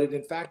 But it,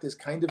 in fact, is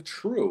kind of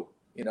true.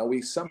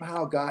 We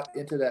somehow got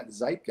into that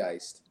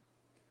zeitgeist.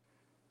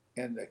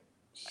 And the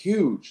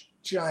huge,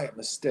 giant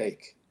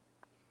mistake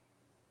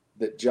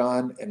that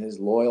John and his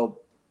loyal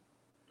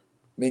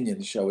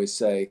minions, shall we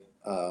say,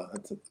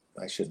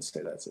 I shouldn't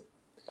say that.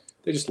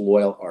 They're just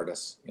loyal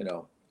artists,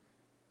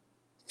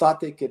 thought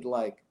they could,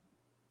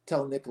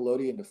 tell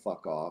Nickelodeon to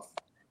fuck off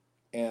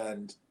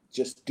and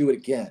just do it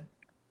again.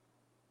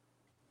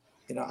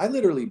 I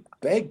literally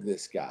begged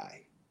this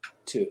guy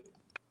to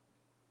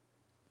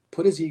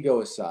put his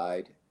ego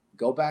aside,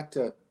 go back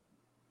to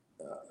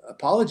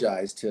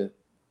apologize to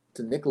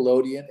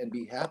Nickelodeon and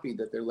be happy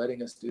that they're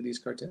letting us do these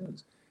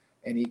cartoons.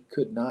 And he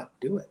could not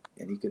do it.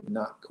 And he could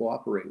not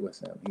cooperate with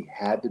them. He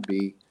had to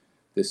be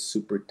this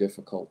super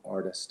difficult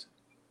artist.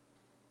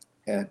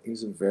 And he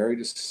was a very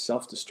just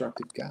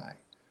self-destructive guy.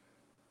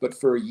 But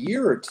for a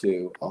year or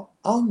two,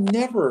 I'll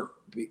never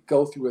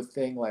go through a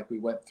thing like we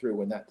went through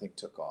when that thing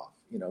took off.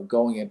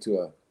 Going into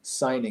a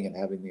signing and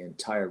having the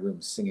entire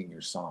room singing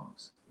your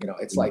songs.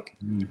 It's like,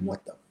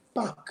 what the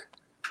fuck?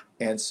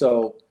 And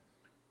so,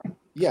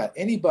 yeah,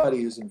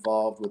 anybody who's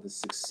involved with a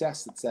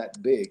success that's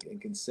that big and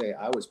can say,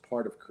 I was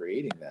part of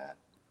creating that.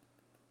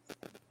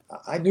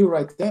 I knew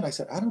right then, I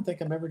said, I don't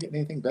think I'm ever getting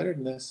anything better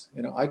than this.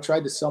 I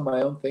tried to sell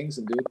my own things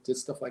and did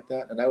stuff like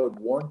that. And I would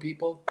warn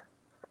people,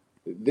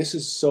 this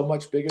is so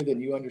much bigger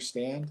than you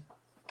understand,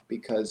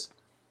 because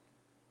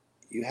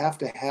you have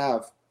to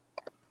have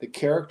the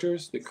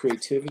characters, the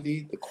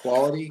creativity, the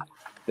quality,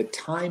 the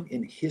time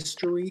in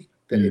history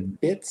that it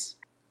fits,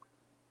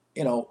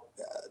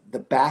 the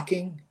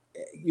backing,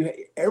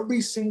 every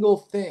single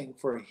thing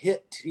for a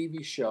hit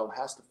TV show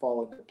has to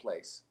fall into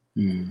place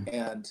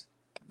and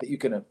that you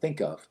can think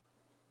of.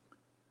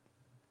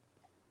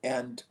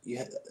 And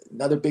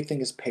another big thing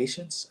is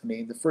patience. I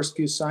mean, the first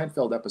few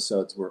Seinfeld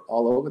episodes were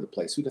all over the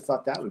place. Who'd have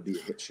thought that would be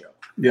a hit show?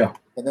 Yeah.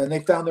 And then they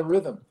found the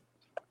rhythm.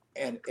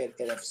 And if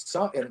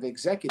the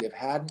executive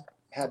hadn't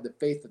had the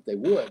faith that they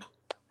would,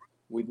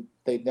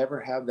 they'd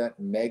never have that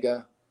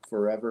mega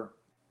forever.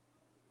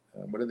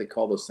 What do they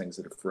call those things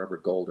that are forever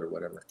gold or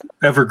whatever?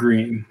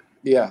 Evergreen.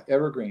 Yeah,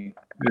 evergreen.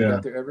 Yeah.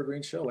 Got their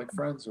evergreen show like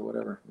Friends or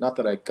whatever. Not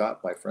that I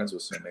got by Friends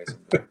was so amazing.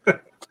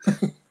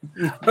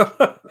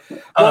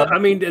 Well, I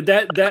mean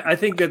that I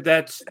think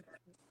that's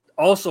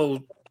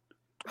also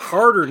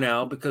harder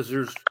now because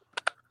there's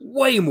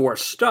way more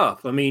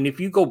stuff. I mean,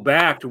 if you go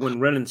back to when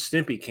Ren and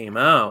Stimpy came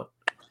out,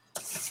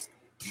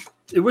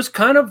 it was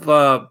kind of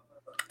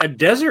a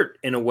desert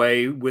in a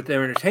way with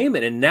their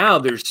entertainment, and now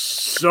there's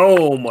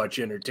so much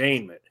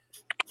entertainment.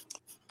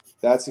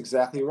 That's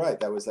exactly right.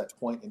 That was that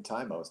point in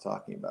time I was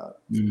talking about.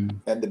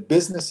 And the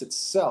business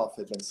itself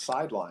had been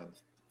sidelined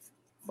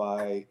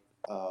by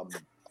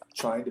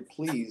trying to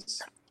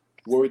please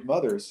worried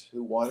mothers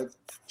who wanted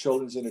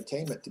children's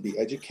entertainment to be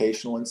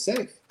educational and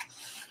safe.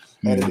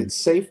 And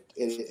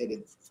it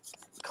had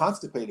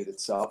constipated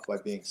itself by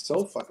being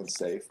so fucking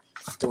safe.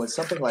 So when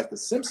something like The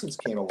Simpsons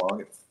came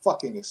along, it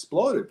fucking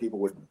exploded. People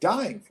were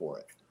dying for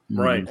it.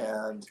 Right.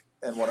 And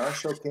when our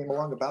show came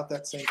along about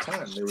that same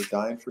time, they were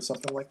dying for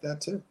something like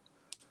that too.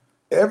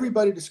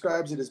 Everybody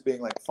describes it as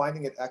being like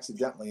finding it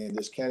accidentally and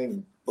just can't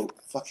even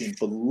fucking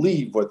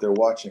believe what they're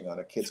watching on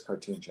a kid's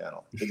cartoon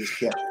channel. They just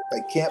can't.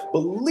 They can't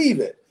believe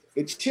it.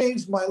 It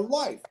changed my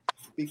life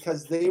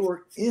because they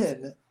were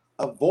in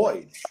a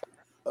void,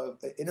 an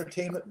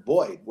entertainment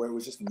void where it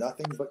was just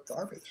nothing but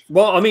garbage.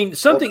 Well, I mean,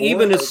 something boring,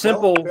 even as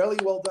simple, fairly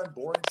well done,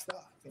 boring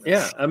stuff.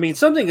 Yeah, I mean,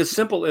 something as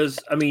simple as,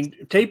 I mean,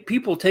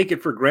 people take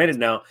it for granted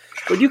now,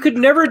 but you could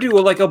never do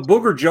a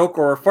booger joke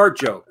or a fart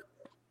joke.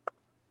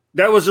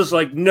 That was just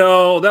like,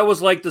 no, that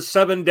was like the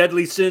 7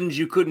 deadly sins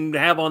you couldn't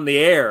have on the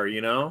air,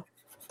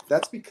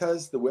 That's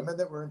because the women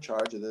that were in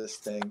charge of this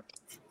thing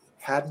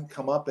hadn't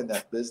come up in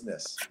that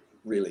business,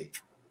 really.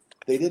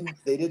 They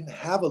didn't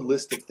have a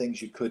list of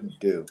things you couldn't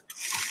do.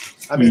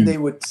 I mean, they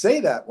would say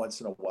that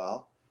once in a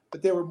while,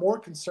 but they were more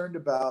concerned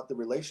about the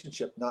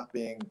relationship not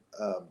being,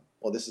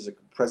 well, this is a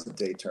present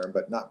day term,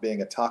 but not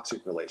being a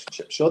toxic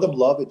relationship. Show them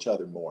love each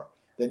other more.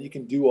 Then you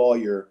can do all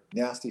your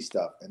nasty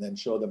stuff and then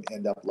show them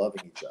end up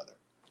loving each other.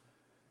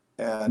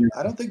 And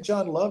I don't think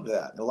John loved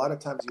that. And a lot of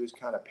times he was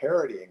kind of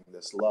parodying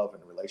this love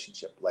and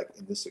relationship, like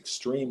in this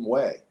extreme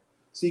way.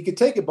 So you could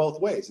take it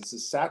both ways. It's a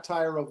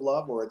satire of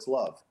love or it's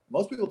love.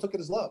 Most people took it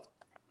as love.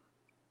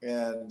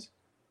 And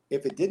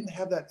if it didn't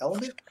have that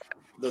element,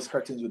 those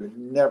cartoons would have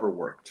never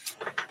worked.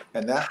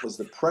 And that was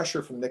the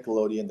pressure from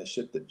Nickelodeon, the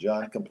shit that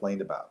John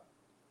complained about.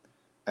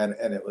 And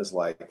it was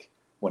like,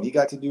 when he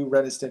got to do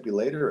Ren and Stimpy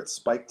later at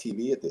Spike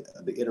TV, at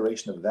the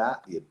iteration of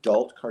that, the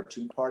adult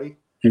cartoon party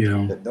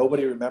that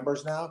nobody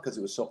remembers now because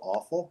it was so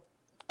awful,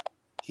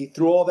 he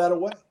threw all that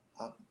away.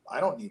 I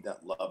don't need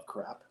that love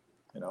crap,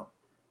 you know.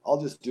 I'll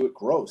just do it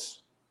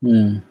gross,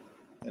 you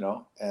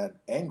know, and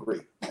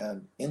angry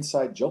and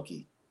inside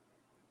jokey.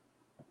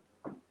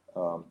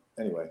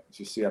 Anyway, as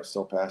you see, I'm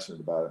still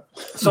passionate about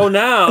it. So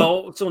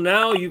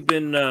now you've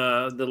been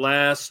the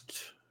last,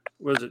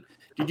 was it?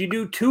 Did you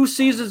do 2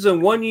 seasons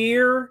in 1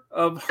 year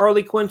of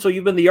Harley Quinn? So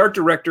you've been the art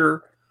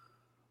director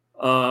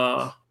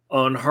on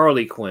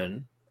Harley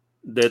Quinn.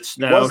 That's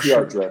now was the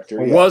art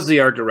director. Yes. Was the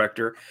art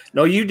director.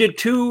 No, you did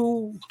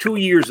 2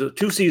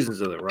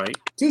 seasons of it, right?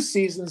 2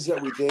 seasons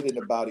that we did in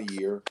about a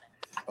year,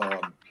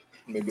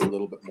 maybe a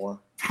little bit more.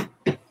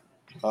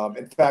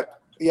 In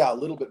fact, a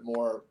little bit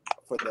more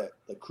for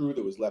the crew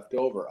that was left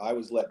over. I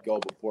was let go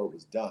before it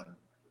was done,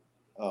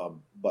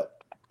 but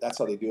that's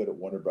how they do it at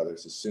Warner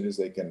Brothers. As soon as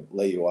they can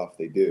lay you off,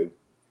 they do.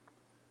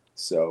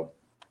 So,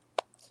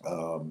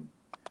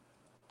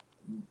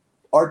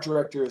 art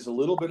director is a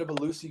little bit of a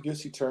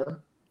loosey-goosey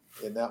term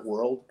in that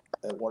world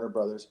at Warner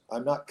Brothers.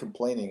 I'm not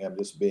complaining. I'm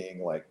just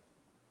being like,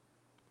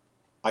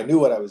 I knew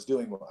what I was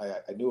doing.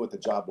 I knew what the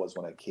job was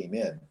when I came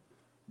in,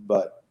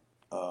 but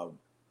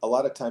a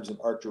lot of times an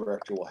art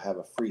director will have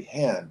a free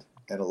hand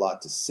and a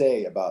lot to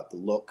say about the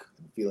look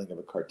and feeling of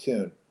a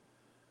cartoon.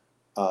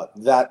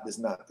 That is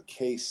not the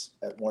case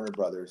at Warner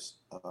Brothers.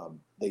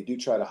 They do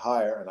try to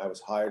hire, and I was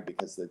hired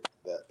because the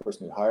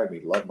person who hired me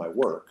loved my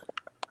work,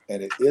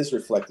 and it is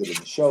reflected in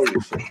the show to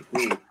a certain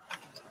degree.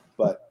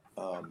 But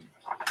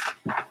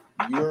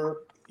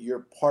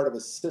you're part of a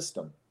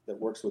system that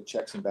works with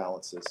checks and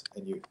balances,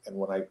 and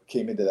when I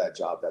came into that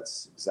job,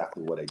 that's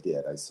exactly what I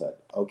did. I said,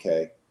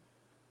 okay,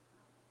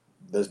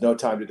 there's no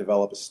time to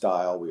develop a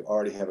style. We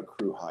already have a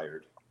crew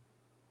hired.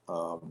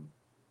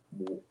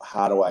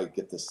 How do I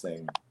get this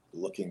thing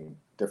looking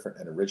different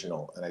and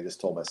original? And I just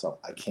told myself,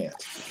 I can't.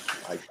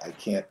 I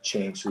can't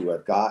change who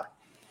I've got.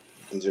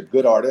 These are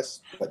good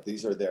artists, but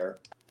these are their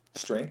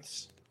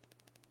strengths.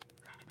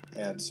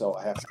 And so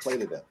I have to play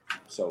to them.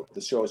 So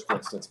the show is, for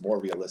instance, more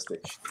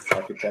realistic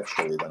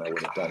architecturally than I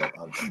would have done it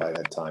if I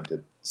had time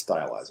to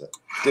stylize it.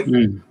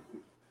 Didn't.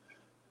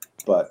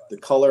 But the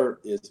color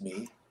is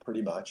me,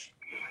 pretty much.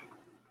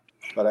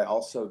 But I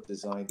also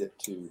designed it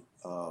to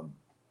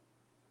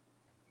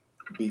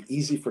be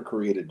easy for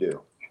Korea to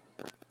do.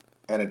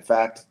 And in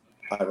fact,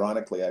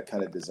 ironically, I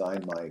kind of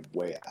designed my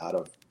way out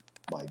of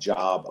my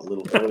job a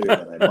little earlier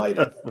than I might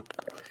have.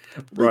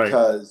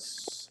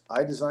 Because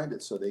I designed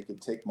it so they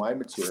could take my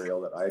material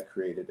that I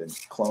created and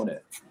clone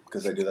it,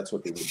 because I knew that's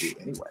what they would do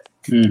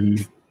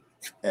anyway.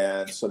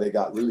 And so they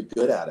got really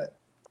good at it.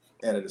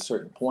 And at a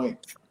certain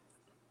point,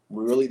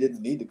 we really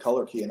didn't need to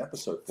color key an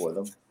episode for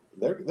them.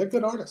 They're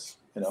good artists,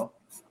 you know.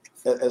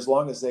 As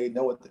long as they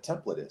know what the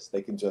template is,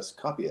 they can just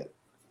copy it.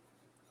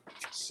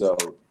 So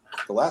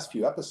the last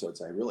few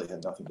episodes, I really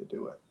had nothing to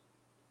do with.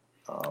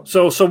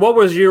 So what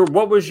was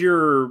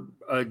your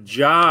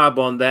job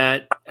on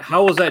that?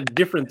 How was that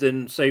different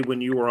than, say,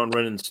 when you were on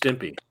Ren and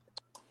Stimpy?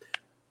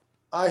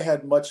 I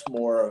had much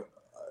more,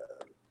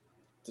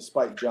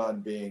 despite John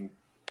being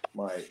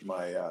my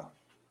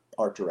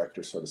art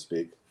director, so to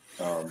speak.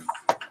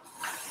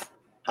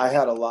 I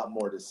had a lot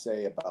more to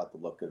say about the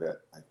look of it,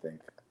 I think.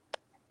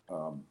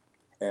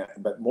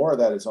 But more of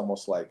that is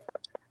almost like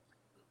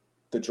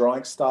the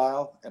drawing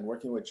style and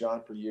working with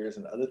John for years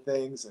and other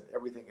things and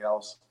everything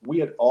else. We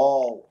had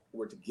all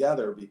were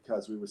together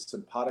because we were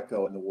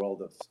simpatico in the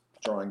world of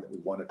drawing that we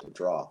wanted to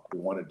draw. We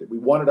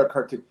wanted our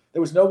cartoon.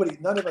 There was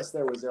none of us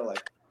there was there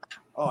like,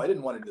 oh, I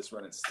didn't want to just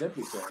Ren and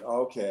Stimpy thing.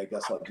 Oh, okay, I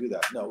guess I'll do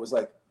that. No, it was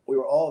like we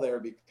were all there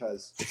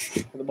because,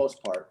 for the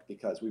most part,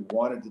 because we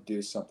wanted to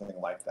do something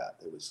like that.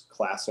 It was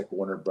classic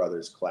Warner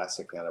Brothers,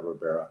 classic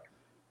Hanna-Barbera,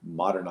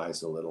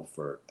 modernized a little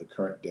for the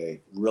current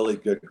day. Really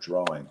good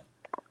drawing.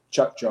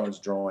 Chuck Jones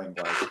drawing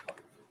like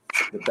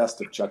the best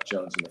of Chuck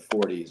Jones in the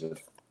 40s or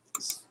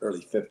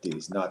early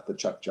 50s, not the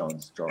Chuck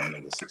Jones drawing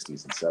in the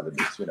 60s and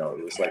 70s. You know,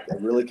 it was like a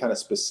really kind of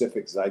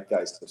specific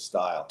zeitgeist of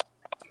style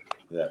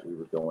that we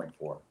were going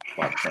for,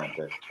 Bob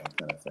Trumpet, that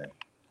kind of thing.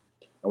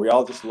 And we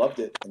all just loved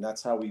it, and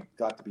that's how we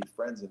got to be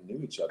friends and knew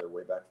each other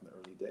way back from the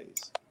early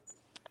days.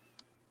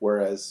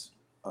 Whereas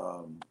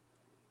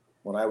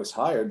when I was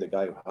hired, the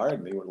guy who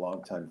hired me, we're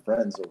longtime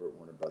friends over at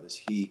Warner Brothers,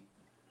 he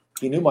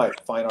he knew my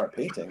fine art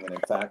painting, and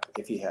in fact,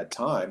 if he had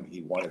time,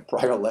 he wanted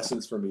private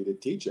lessons for me to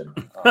teach him.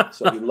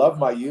 So he loved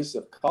my use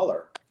of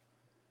color,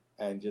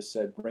 and just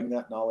said, "Bring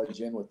that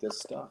knowledge in with this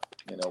stuff,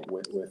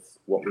 with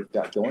what we've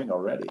got going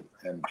already,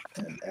 and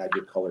add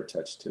your color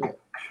touch to it."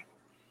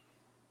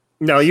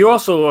 Now, you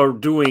also are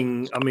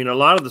doing, I mean, a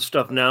lot of the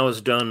stuff now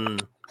is done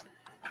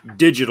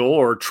digital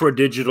or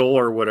tradigital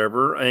or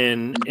whatever,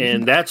 and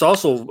that's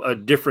also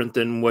different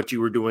than what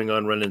you were doing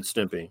on Ren and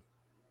Stimpy.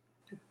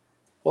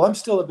 Well, I'm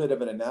still a bit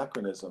of an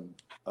anachronism,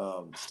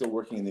 still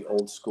working in the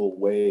old school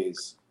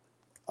ways,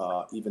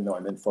 even though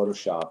I'm in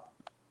Photoshop,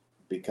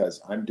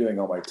 because I'm doing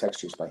all my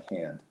textures by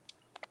hand.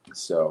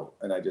 So,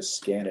 and I just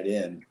scan it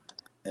in,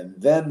 and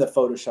then the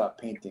Photoshop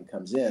painting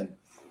comes in,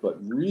 but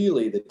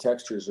really the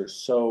textures are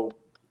so,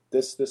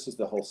 this is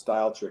the whole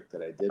style trick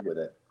that I did with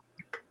it.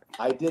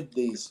 I did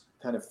these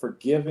kind of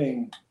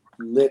forgiving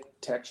lit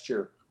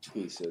texture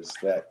pieces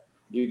that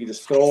you could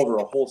just throw over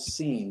a whole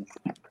scene,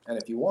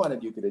 and if you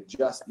wanted, you could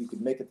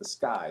make it the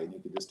sky, and you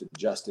could just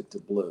adjust it to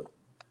blue.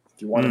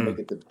 If you want to make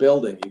it the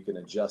building, you can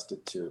adjust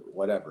it to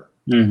whatever,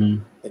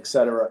 et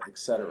cetera, et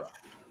cetera.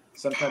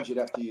 Sometimes you'd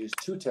have to use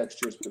 2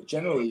 textures, but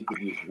generally you could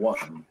use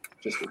 1,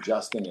 just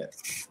adjusting it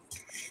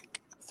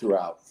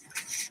throughout.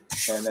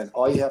 And then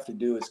all you have to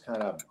do is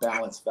kind of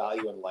balance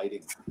value and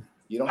lighting.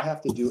 You don't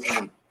have to do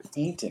any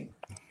painting.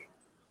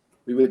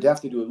 We would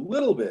have to do a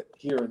little bit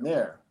here and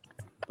there,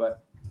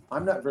 but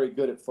I'm not very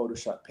good at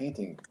Photoshop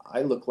painting.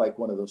 I look like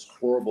one of those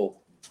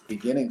horrible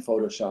beginning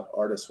Photoshop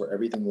artists where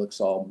everything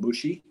looks all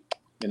mushy,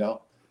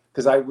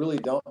 because I really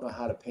don't know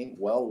how to paint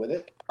well with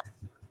it.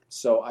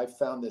 So I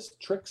found this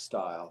trick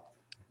style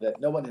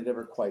that no one had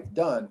ever quite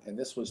done, and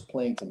this was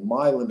playing to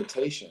my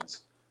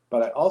limitations.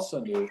 But I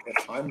also knew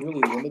if I'm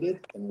really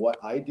limited in what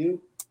I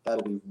do,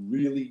 that'll be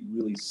really,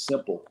 really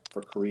simple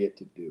for Korea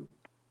to do.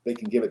 They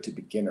can give it to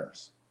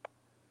beginners.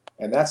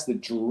 And that's the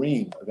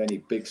dream of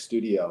any big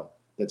studio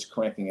that's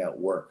cranking out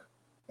work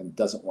and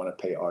doesn't want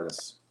to pay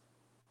artists,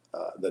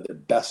 the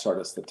best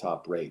artists, the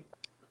top rate.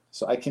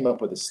 So I came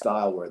up with a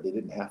style where they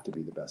didn't have to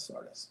be the best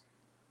artists.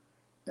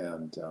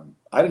 And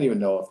I didn't even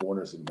know if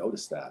Warner's had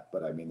noticed that,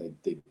 but I mean,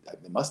 they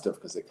must have,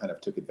 because they kind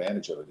of took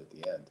advantage of it at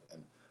the end.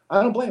 And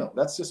I don't blame them.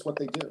 That's just what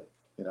they do.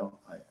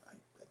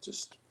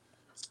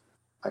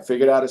 I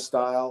figured out a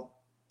style.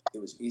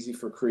 It was easy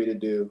for Korea to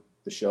do.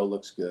 The show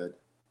looks good.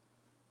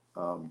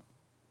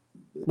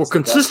 Well,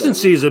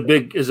 consistency is a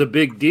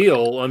big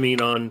deal. I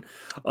mean,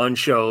 on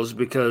shows,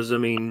 because I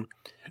mean,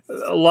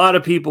 a lot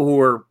of people who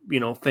are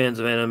fans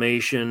of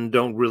animation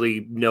don't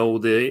really know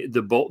the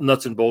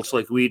nuts and bolts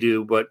like we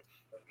do. But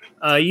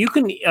you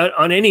can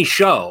on any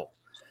show,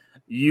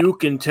 you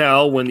can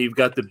tell when you've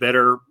got the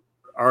better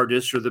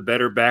artists or the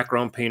better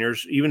background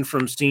painters, even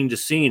from scene to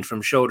scene,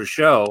 from show to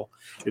show.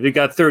 If you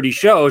got 30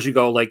 shows, you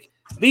go like,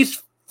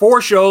 these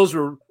 4 shows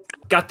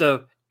got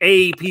the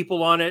A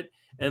people on it,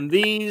 and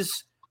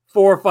these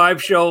 4 or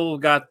 5 shows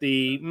got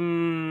the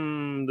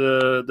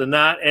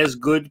not as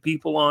good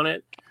people on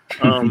it.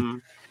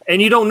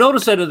 And you don't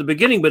notice that at the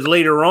beginning, but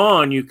later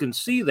on you can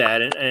see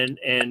that.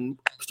 And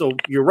so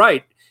you're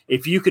right.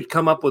 If you could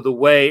come up with a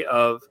way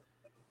of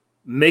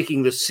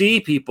making the C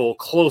people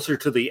closer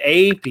to the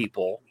A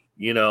people,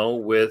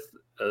 with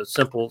a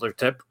simple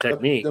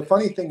technique. The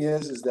funny thing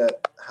is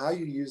that how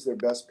you use their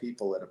best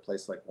people at a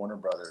place like Warner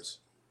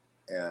Brothers,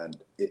 and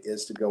it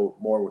is to go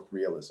more with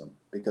realism,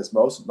 because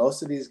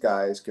most of these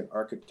guys can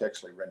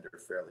architecturally render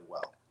fairly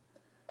well.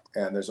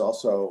 And there's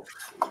also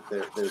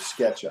there's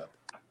SketchUp,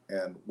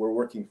 and we're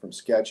working from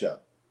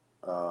SketchUp.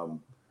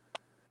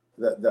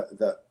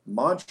 The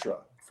mantra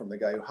from the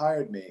guy who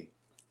hired me,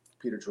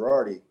 Peter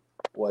Girardi,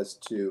 was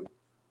to,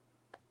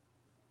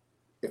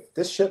 if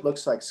this shit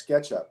looks like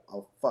SketchUp,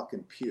 I'll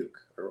fucking puke.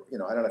 Or,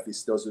 I don't know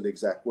if those are the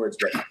exact words,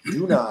 but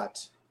do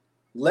not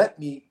let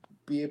me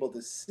be able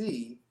to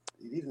see.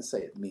 He didn't say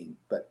it mean,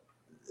 but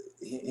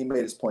he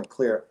made his point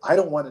clear. I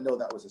don't want to know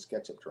that was a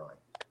SketchUp drawing.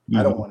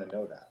 I don't want to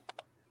know that.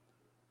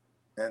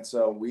 And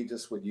so we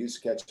just would use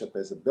SketchUp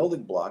as a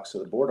building block so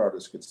the board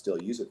artists could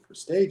still use it for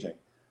staging,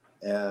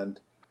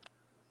 and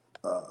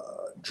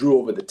drew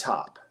over the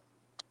top.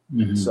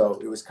 So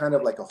it was kind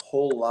of like a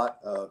whole lot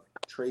of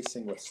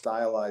tracing with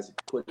stylizing,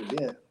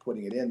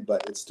 putting it in,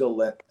 but it still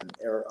lent an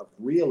air of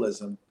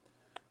realism.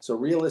 So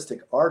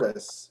realistic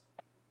artists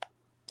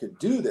could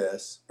do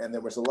this, and there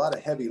was a lot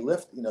of heavy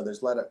lift.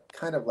 There's a lot of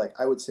kind of like,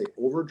 I would say,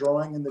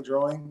 overdrawing in the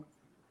drawing.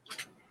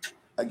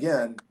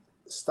 Again,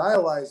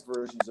 stylized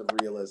versions of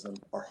realism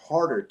are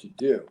harder to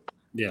do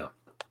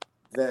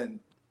than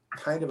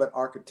kind of an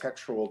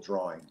architectural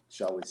drawing,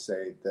 shall we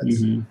say,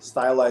 that's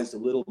stylized a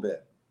little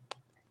bit.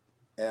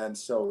 And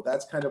so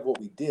that's kind of what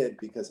we did,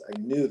 because I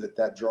knew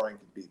that drawing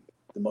could be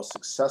the most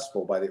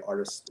successful by the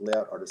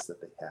layout artists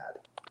that they had,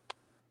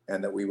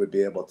 and that we would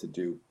be able to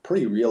do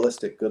pretty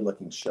realistic,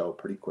 good-looking show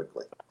pretty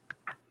quickly.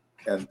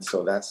 And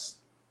so that's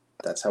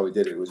how we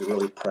did it. It was a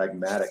really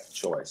pragmatic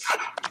choice.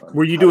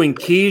 Were you doing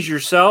keys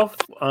yourself?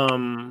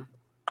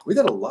 We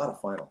did a lot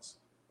of finals.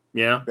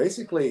 Yeah.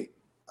 Basically,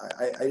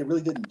 I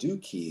really didn't do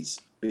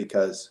keys,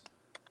 because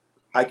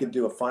I can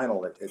do a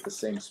final at the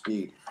same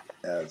speed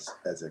as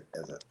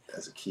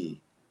a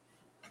key.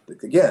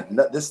 But again,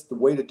 the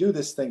way to do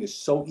this thing is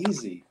so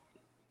easy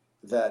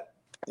that,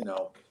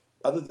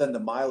 other than the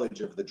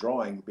mileage of the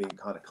drawing being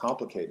kind of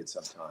complicated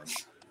sometimes,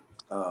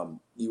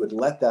 you would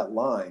let that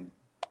line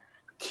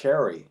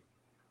carry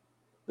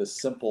the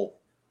simple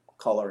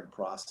coloring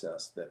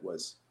process that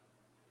was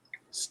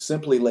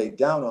simply laid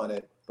down on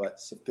it, but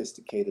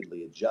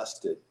sophisticatedly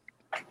adjusted.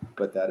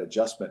 But that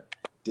adjustment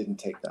didn't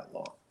take that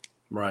long.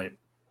 Right.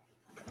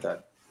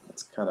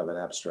 That's kind of an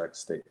abstract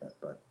statement,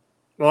 but.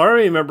 Well, I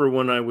remember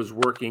when I was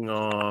working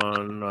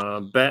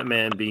on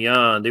Batman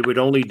Beyond, they would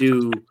only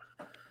do,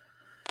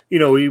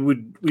 we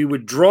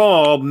would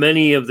draw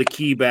many of the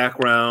key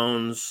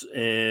backgrounds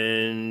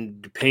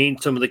and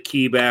paint some of the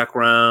key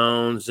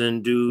backgrounds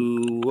and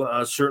do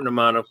a certain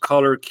amount of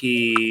color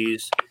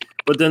keys,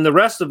 but then the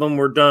rest of them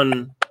were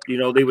done.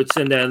 They would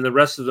send that, and the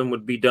rest of them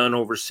would be done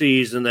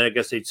overseas, and then I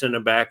guess they'd send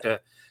them back to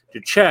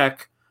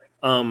check.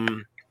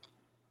 But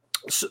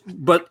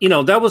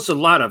that was a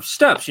lot of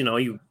steps.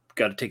 You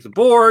got to take the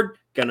board,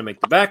 got to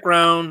make the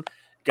background,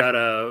 got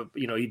to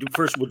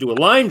we'll do a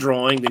line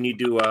drawing, then you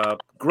do a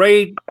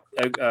grade,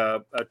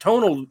 a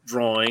tonal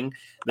drawing,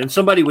 then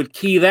somebody would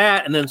key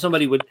that, and then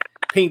somebody would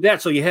paint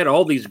that. So you had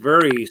all these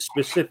very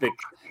specific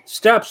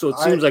steps. So it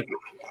seems like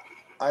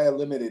I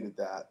eliminated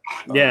that.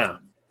 Yeah.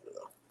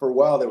 For a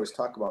while, there was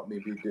talk about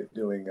maybe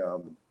doing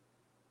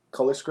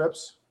color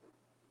scripts.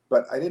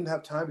 But I didn't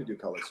have time to do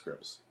color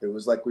scripts. It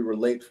was like we were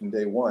late from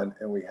day one,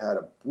 and we had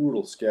a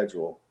brutal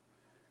schedule.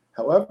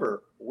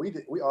 However, we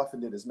often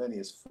did as many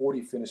as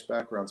 40 finished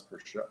backgrounds per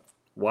show.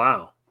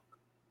 Wow!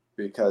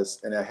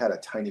 And I had a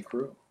tiny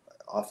crew. I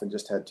often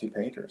just had 2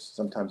 painters,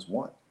 sometimes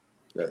 1.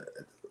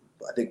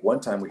 I think one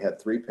time we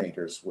had 3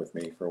 painters with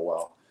me for a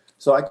while.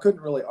 So I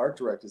couldn't really art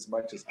direct as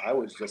much as I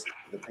was just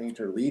the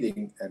painter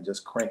leading and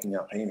just cranking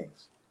out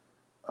paintings.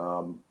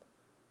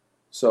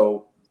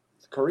 So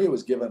Korea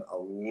was given a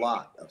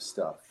lot of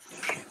stuff,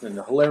 and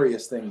the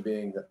hilarious thing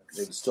being that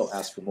they would still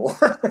ask for more.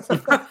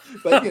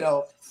 But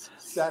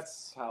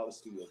that's how the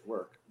studios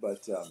work.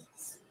 But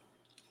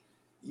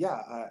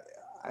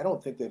I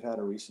don't think they've had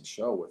a recent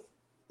show with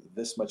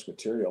this much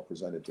material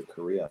presented to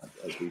Korea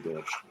as we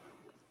did.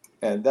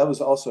 And that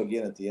was also,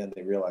 again, at the end,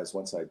 they realized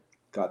once I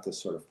got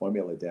this sort of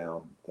formula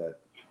down that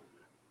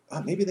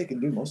maybe they can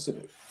do most of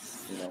it.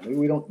 Maybe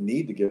we don't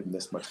need to give them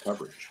this much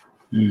coverage.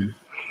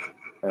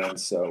 And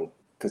so,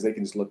 because they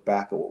can just look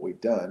back at what we've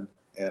done,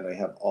 and I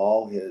have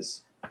all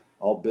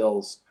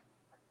Bill's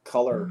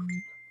color,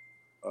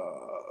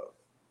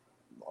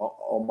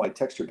 all my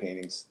texture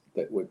paintings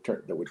that would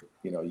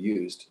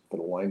used for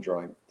the line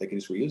drawing. They can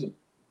just reuse them.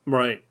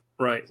 Right.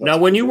 So now,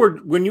 when you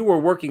were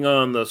working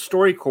on the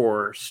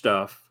StoryCorps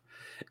stuff,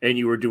 and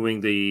you were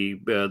doing the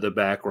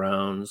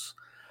backgrounds,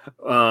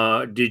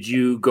 did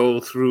you go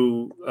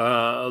through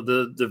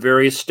the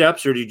various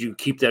steps, or did you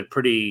keep that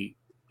pretty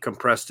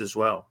compressed as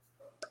well?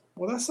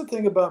 Well, that's the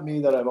thing about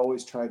me, that I've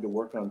always tried to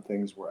work on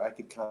things where I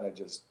could kind of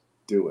just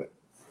do it.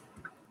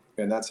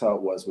 And that's how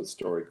it was with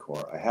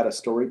StoryCorps. I had a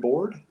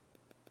storyboard,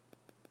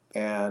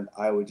 and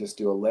I would just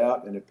do a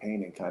layout and a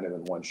painting kind of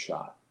in one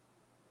shot.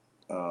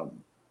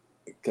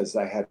 Because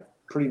I had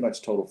pretty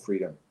much total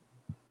freedom.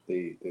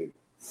 The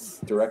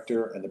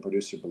director and the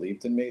producer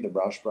believed in me, the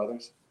Rausch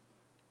brothers.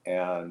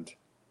 And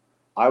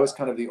I was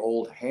kind of the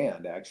old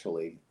hand,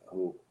 actually,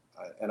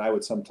 and I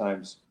would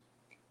sometimes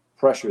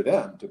pressure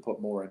them to put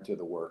more into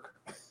the work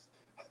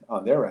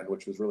on their end,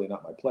 which was really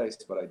not my place,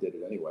 but I did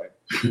it anyway.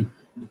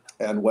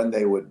 And when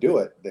they would do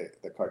it,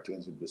 the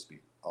cartoons would just be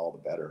all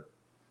the better.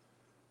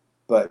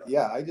 But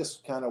yeah, I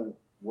just kind of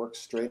worked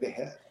straight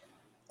ahead.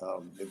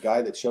 The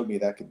guy that showed me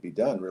that could be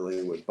done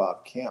really was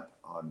Bob Camp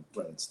on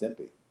Ren and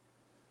Stimpy,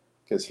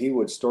 because he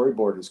would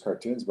storyboard his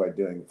cartoons by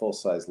doing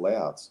full-size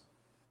layouts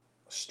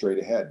straight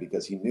ahead,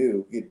 because he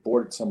knew he'd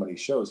boarded so many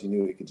shows, he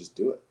knew he could just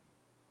do it.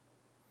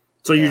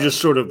 So you're just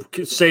sort of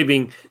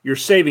saving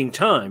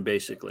time,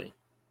 basically.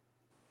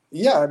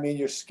 Yeah, I mean,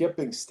 you're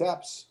skipping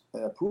steps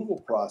and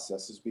approval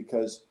processes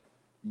because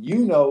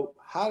you know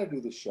how to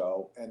do the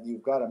show, and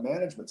you've got a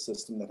management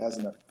system that has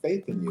enough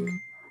faith in you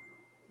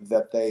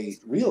that they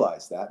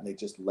realize that, and they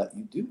just let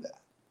you do that.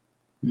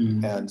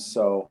 Mm-hmm. And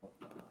so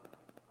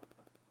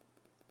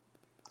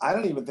I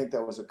don't even think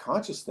that was a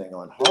conscious thing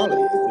on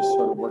Harley. It just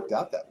sort of worked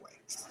out that way,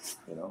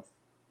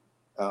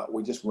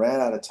 we just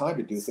ran out of time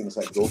to do things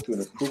like go through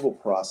an approval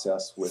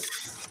process with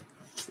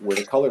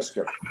a color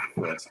script,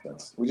 for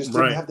instance. We just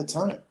didn't have the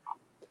time.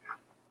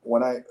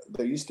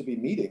 There used to be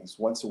meetings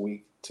once a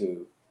week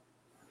to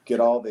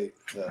get all with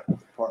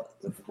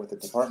the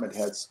department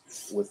heads,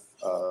 with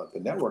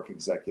the network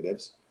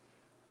executives.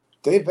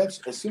 They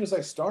eventually, as soon as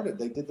I started,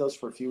 they did those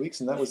for a few weeks,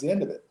 and that was the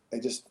end of it.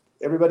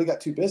 Everybody got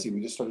too busy. We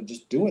just started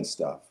just doing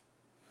stuff.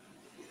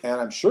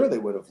 And I'm sure they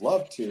would have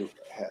loved to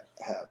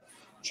have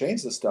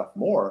changed the stuff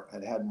more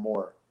and had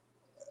more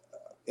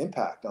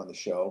impact on the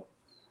show.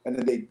 And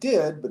then they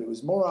did, but it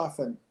was more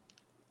often,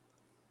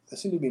 there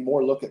seemed to be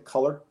more look at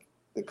color.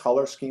 The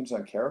color schemes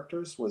on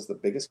characters was the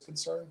biggest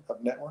concern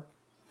of network,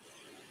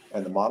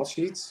 and the model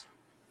sheets.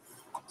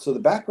 So the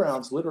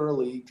backgrounds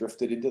literally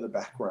drifted into the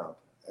background,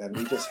 and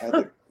we just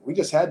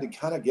had to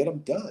kind of get them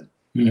done.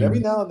 And every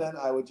now and then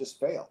I would just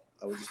fail.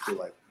 I would just be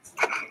like,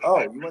 oh,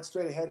 you went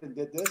straight ahead and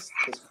did this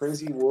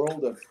crazy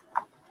world of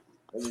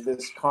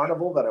this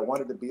carnival that I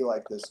wanted to be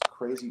like this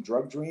crazy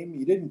drug dream.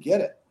 You didn't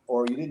get it,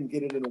 or you didn't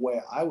get it in a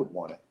way I would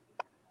want it.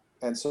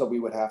 And so we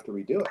would have to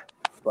redo it.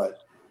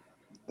 But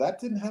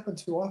that didn't happen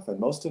too often.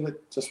 Most of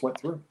it just went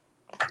through.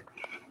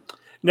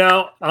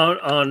 Now,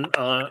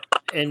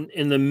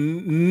 in the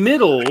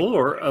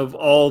middle of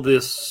all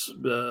this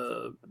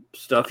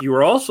stuff, you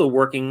were also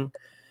working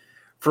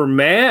for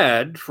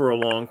MAD for a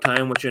long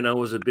time, which I know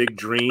was a big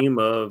dream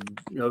of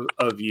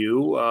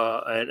you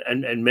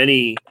and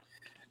many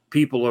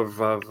people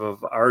of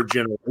our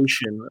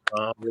generation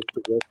with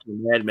the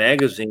MAD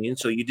magazine.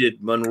 So you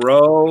did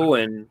Monroe,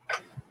 and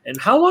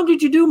how long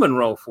did you do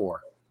Monroe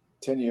for?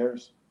 10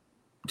 years.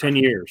 10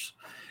 years.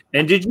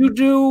 And did you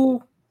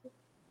do?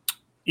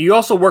 You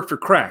also worked for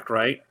Cracked,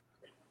 right?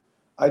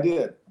 I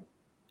did.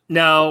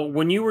 Now,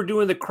 when you were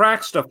doing the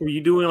Cracked stuff, were you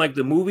doing like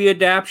the movie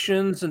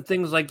adaptions and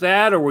things like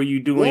that, or were you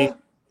doing?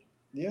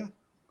 Yeah.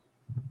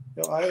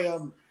 No, I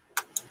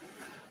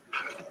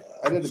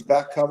did the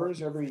back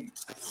covers every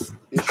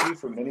issue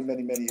for many,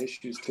 many, many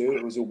issues too.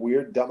 It was a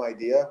weird, dumb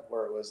idea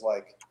where it was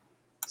like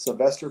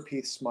Sylvester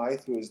P.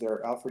 Smythe, who was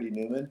their Alfred E.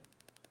 Newman,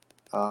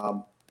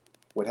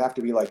 would have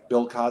to be like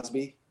Bill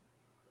Cosby.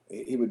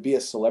 He would be a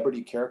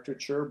celebrity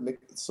caricature,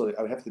 so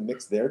I would have to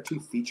mix their two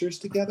features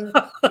together.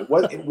 It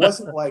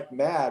wasn't like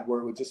MAD, where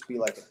it would just be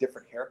like a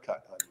different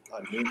haircut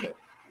on Newman.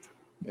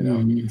 You know,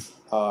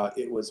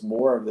 it was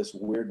more of this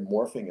weird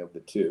morphing of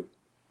the two.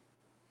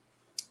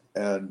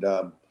 And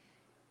I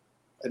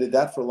did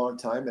that for a long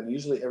time. And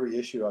usually every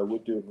issue I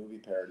would do a movie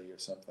parody or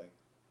something,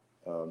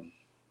 or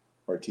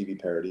a TV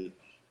parody.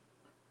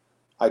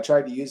 I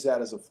tried to use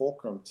that as a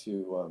fulcrum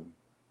to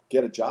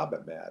get a job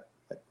at MAD.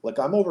 Like,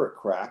 I'm over at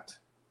Cracked.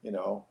 You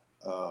know,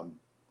 how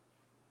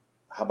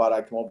about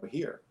I come over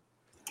here?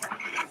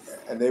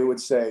 And they would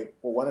say,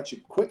 well, why don't you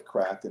quit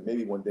Cracked and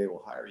maybe one day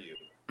we'll hire you.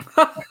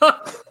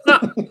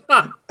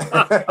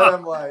 And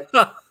I'm like,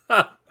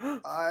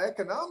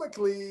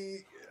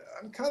 economically,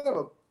 I'm kind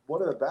of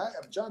one of the back.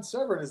 John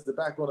Severin is the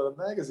backbone of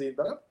the magazine,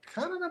 but I'm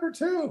kind of number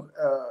two,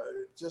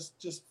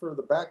 just for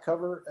the back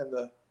cover and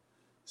the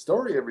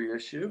story every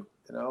issue,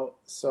 you know.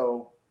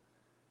 So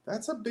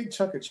that's a big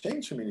chunk of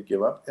change for me to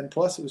give up. And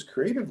plus, it was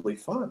creatively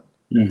fun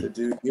to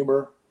do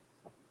humor,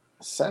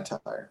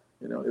 satire.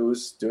 You know, it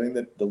was doing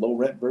the low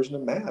rent version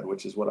of MAD,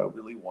 which is what I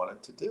really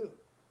wanted to do.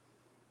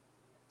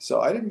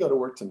 So I didn't go to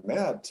work to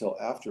MAD till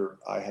after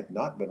I had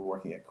not been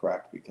working at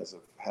Cracked because of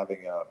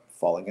having a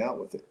falling out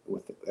with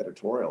the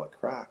editorial at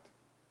Cracked.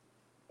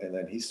 And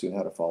then he soon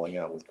had a falling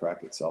out with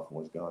Cracked itself and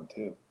was gone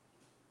too.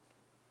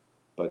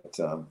 But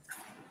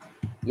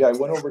yeah, I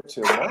went over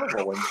to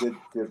Marvel and did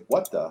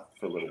What The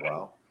for a little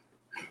while.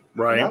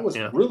 Right. And that was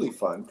really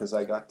fun because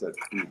I got to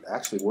be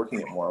actually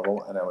working at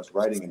Marvel and I was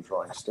writing and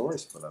drawing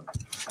stories for them.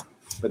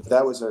 But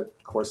that was, of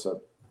course,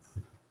 a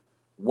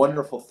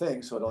wonderful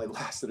thing. So it only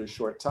lasted a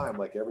short time.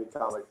 Like every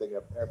comic thing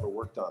I've ever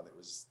worked on,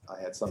 I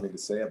had something to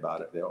say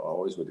about it. They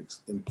always would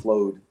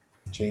implode,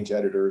 change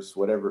editors,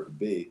 whatever it would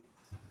be.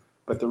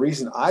 But the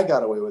reason I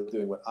got away with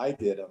doing what I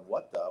did on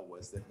What The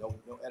was that no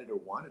editor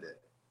wanted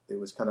it. It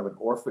was kind of an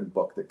orphan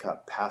book that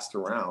got passed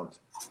around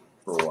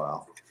for a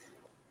while,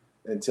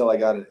 until I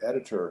got an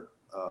editor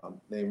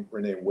named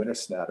Renee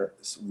Witterstatter,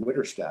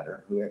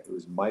 who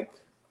was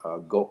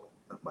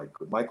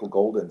Michael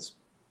Golden's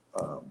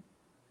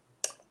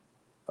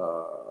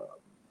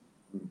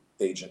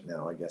agent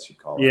now, I guess you'd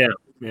call it.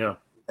 Yeah.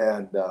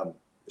 And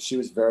she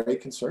was very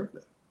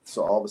conservative.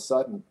 So all of a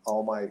sudden,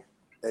 all my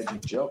edgy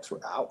jokes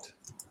were out.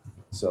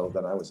 So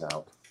then I was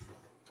out.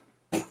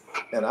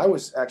 And I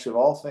was, actually, of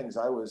all things,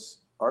 I was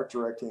art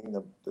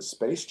directing the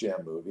Space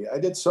Jam movie. I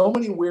did so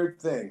many weird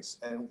things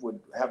and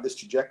would have this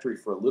trajectory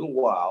for a little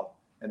while,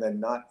 and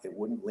then it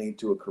wouldn't lead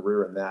to a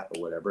career in that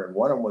or whatever. And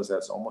one of them was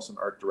as almost an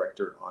art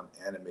director on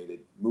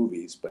animated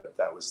movies, but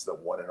that was the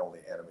one and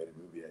only animated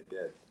movie I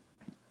did.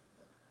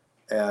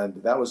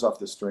 And that was off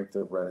the strength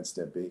of Ren and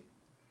Stimpy.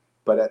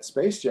 But at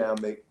Space Jam,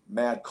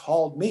 MAD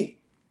called me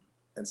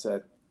and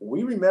said,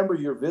 we remember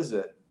your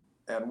visit,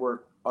 and we're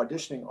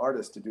auditioning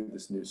artists to do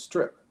this new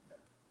strip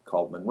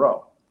called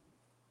Monroe.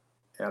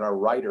 And our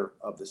writer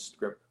of the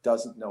script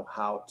doesn't know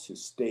how to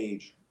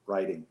stage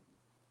writing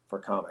for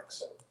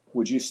comics.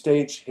 Would you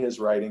stage his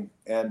writing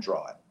and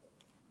draw it?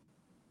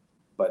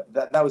 But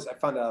that was, I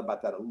found out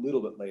about that a little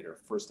bit later.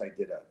 First, I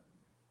did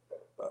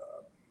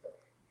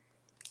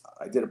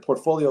a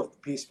portfolio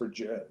piece for,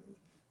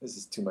 this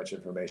is too much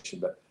information,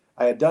 but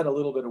I had done a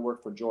little bit of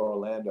work for Joe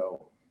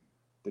Orlando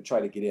to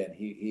try to get in.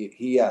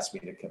 He asked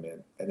me to come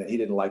in, and then he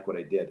didn't like what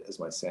I did as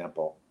my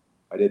sample.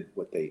 I did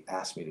what they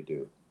asked me to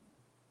do.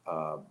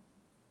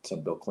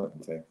 Some Bill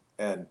Clinton thing.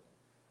 And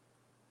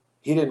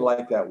he didn't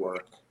like that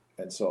work.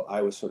 And so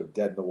I was sort of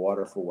dead in the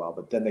water for a while.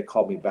 But then they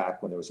called me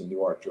back when there was a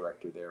new art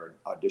director there and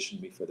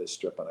auditioned me for this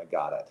strip, and I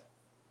got it.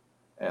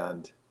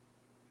 And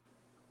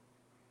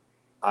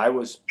I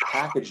was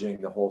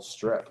packaging the whole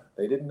strip.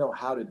 They didn't know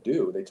how to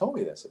do. They told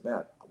me this,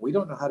 Matt, we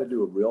don't know how to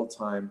do a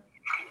real-time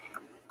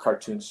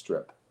cartoon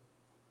strip.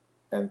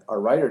 And our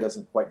writer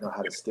doesn't quite know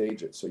how to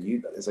stage it. So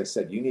you, as I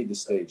said, you need to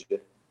stage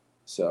it.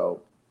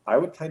 So I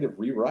would kind of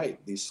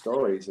rewrite these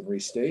stories and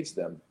restage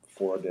them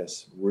for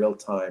this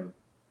real-time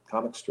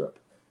comic strip.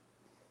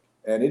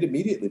 And it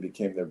immediately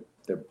became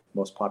their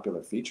most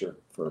popular feature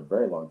for a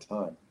very long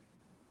time.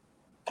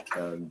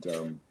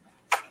 And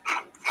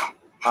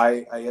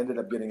I ended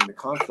up getting into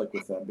conflict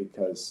with them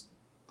because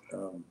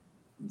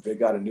they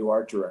got a new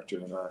art director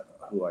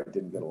who I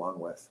didn't get along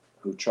with,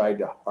 who tried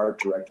to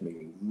art direct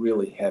me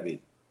really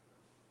heavy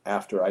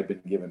after I'd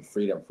been given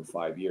freedom for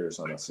 5 years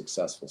on a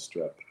successful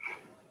strip.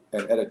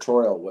 And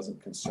editorial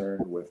wasn't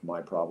concerned with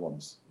my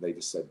problems. They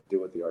just said,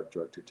 do what the art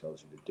director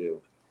tells you to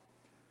do.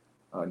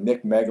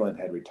 Nick Meglin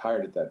had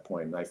retired at that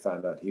point, and I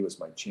found out he was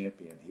my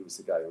champion. He was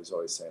the guy who was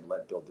always saying,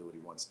 let Bill do what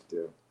he wants to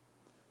do.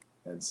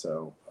 And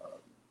so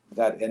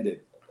that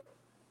ended.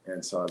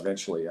 And so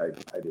eventually I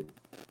did.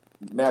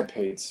 Mad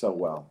paid so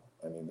well.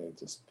 I mean, they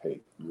just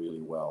paid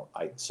really well.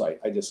 I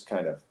just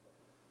kind of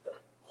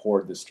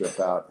hoard the strip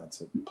out.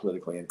 That's a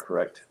politically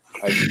incorrect.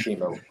 I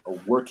became a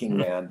working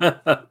man.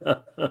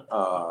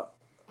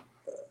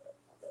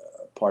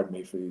 Pardon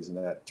me for using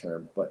that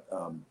term, but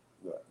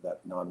that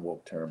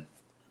non-woke term.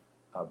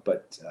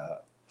 But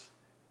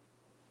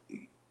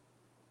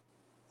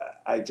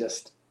I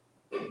just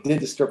did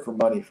the strip for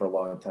money for a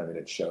long time, and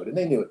it showed. And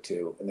they knew it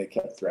too, and they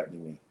kept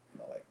threatening me.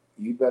 Like,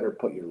 you better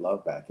put your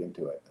love back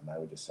into it. And I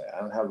would just say, I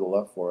don't have the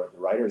love for it. The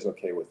writer's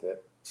okay with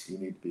it. You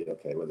need to be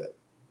okay with it.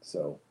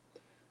 So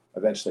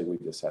eventually we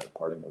just had a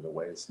parting of the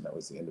ways, and that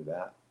was the end of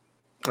that.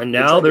 And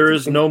now there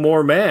is no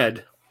more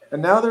Mad.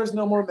 And now there's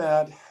no more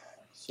Mad.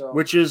 So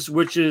which is I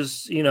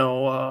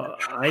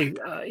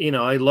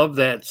love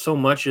that so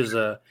much as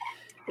a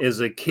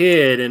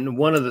kid. And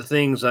one of the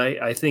things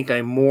I think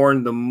I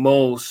mourn the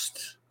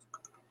most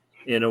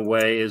in a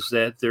way is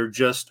that there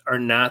just are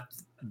not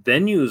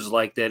venues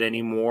like that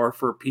anymore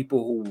for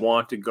people who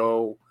want to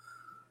go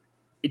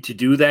to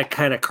do that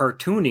kind of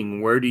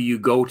cartooning. Where do you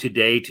go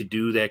today to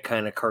do that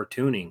kind of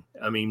cartooning?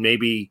 I mean,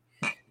 maybe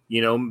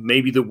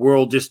the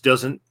world just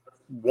doesn't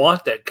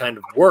want that kind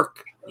of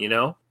work,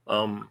 You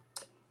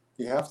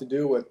have to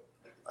do what,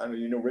 I don't know,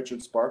 you know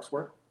Richard Sparks'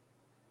 work?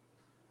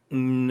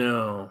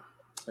 No.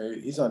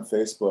 He's on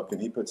Facebook,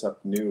 and he puts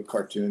up new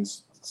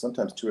cartoons,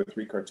 sometimes 2 or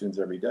 3 cartoons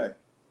every day.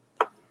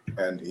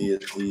 And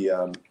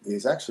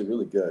he's actually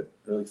really good,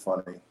 really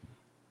funny.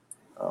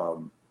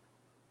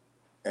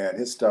 And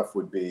his stuff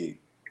would be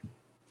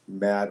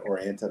Mad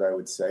oriented, I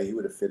would say. He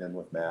would have fit in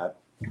with Mad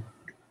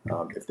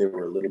if they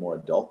were a little more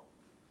adult,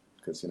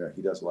 because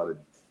he does a lot of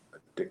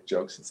dick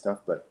jokes and stuff.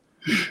 But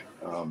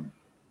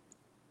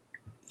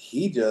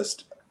he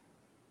just,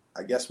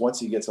 I guess, once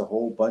he gets a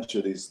whole bunch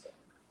of these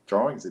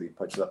drawings that he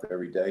puts up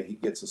every day, he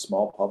gets a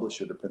small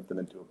publisher to print them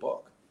into a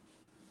book.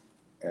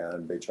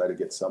 And they try to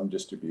get some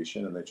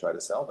distribution, and they try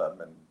to sell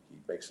them, and he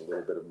makes a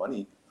little bit of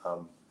money.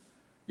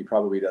 He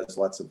probably does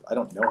lots of, I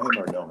don't know him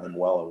or know him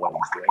well or what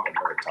he's doing. I've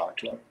never talked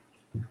to him.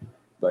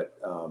 But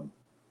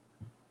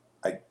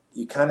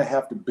you kind of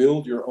have to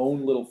build your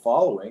own little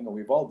following, and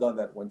we've all done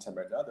that one time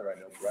or another. I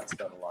know Brett's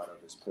done a lot of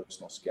his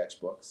personal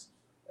sketchbooks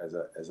as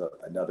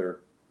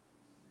another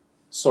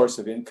source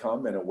of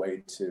income and a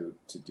way to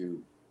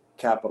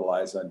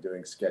capitalize on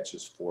doing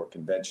sketches for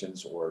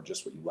conventions or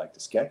just what you like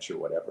to sketch or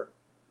whatever.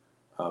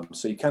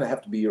 So you kind of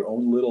have to be your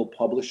own little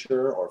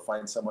publisher, or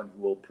find someone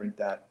who will print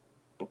that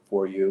book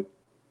for you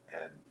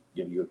and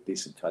give you a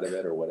decent cut of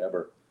it or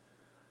whatever.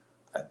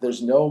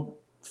 There's no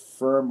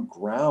firm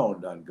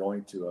ground on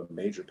going to a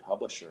major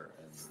publisher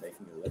and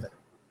making a living.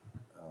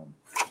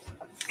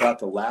 About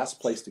the last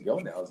place to go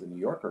now is the New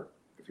Yorker,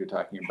 if you're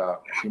talking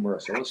about a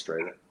humorous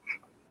illustrator.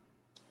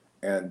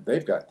 And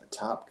they've got the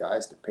top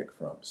guys to pick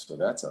from. So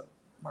that's a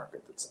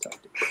market that's tough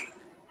to pick.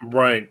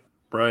 Right.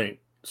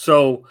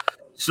 So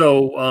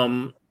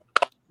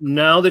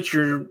now that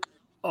you're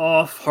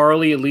off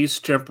Harley, at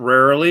least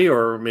temporarily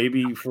or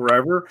maybe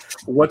forever,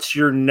 what's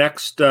your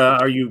next?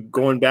 Are you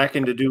going back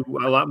in to do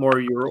a lot more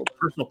of your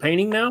personal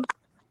painting now?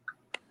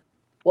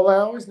 Well, I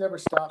always never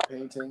stopped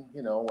painting.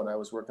 When I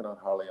was working on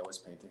Harley, I was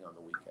painting on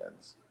the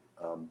weekends.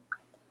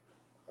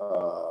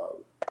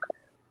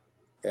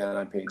 And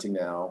I'm painting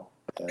now.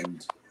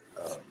 And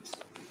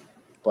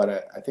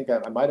but I think I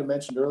might have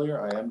mentioned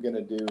earlier, I am going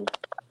to do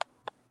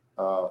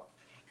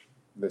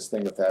this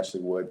thing with Ashley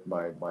Wood,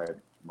 my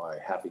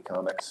Happy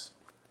Comics.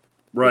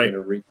 Right.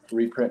 We're going to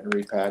reprint and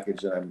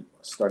repackage, and I'm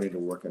starting to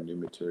work on new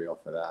material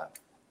for that.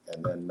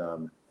 And then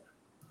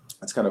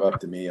it's kind of up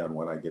to me on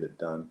when I get it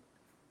done.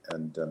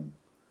 And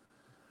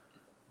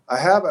I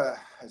have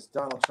as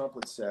Donald Trump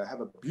would say, I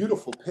have a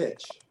beautiful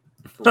pitch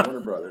for Warner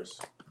Brothers.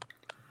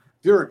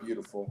 Very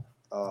beautiful.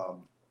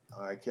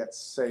 I can't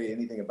say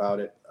anything about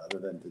it other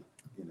than to,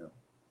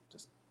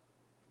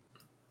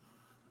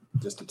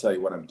 just to tell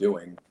you what I'm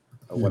doing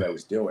or what I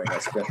was doing. I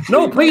spent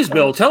please,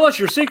 Bill, tell us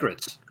your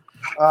secrets.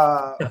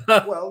 Well,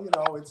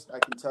 I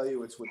can tell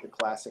you it's with the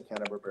classic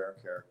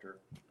Hanna-Barbera character.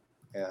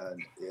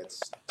 and it's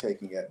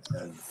taking it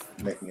and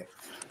making it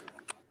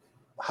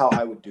how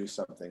I would do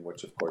something,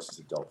 which of course is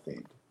adult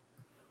themed.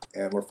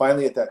 And we're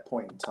finally at that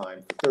point in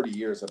time. For 30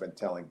 years, I've been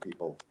telling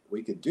people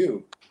we could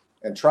do,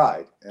 and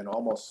tried, and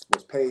almost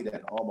was paid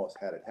and almost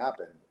had it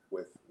happen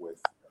with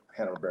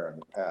Hanna-Barbera in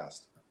the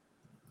past,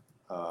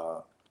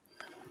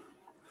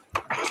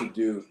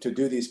 to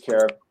do these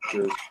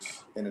characters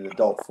in an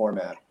adult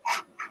format.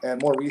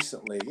 And more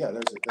recently, there's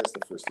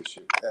the first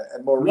issue.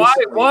 And more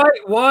recently,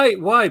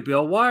 why,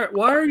 Bill? Why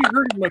are you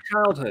hurting my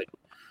childhood?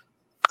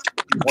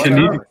 Can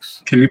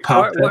you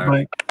pop that,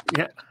 Mike?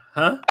 Yeah,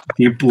 huh?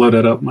 Can you blow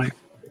that up, Mike?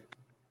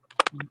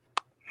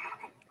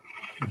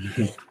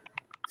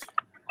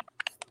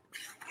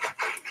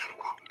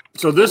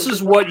 So this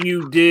is what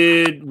you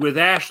did with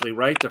Ashley,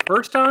 right? The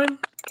first time?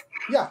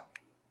 Yeah.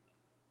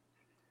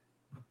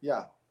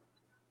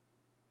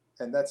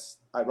 And that's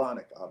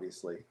ironic,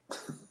 obviously.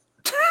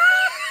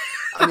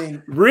 I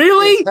mean,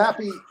 really?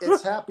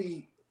 It's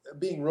happy.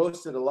 Being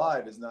roasted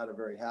alive is not a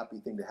very happy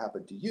thing to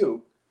happen to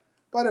you.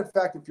 But in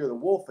fact, if you're the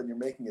wolf and you're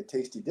making a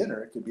tasty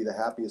dinner, it could be the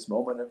happiest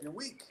moment of your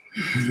week.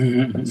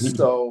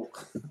 So,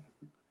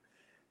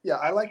 yeah,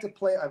 I like to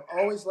play. I've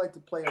always liked to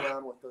play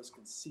around with those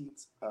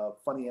conceits of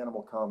funny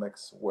animal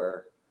comics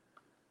where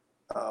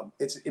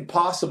it's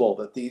impossible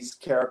that these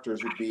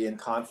characters would be in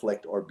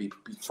conflict or be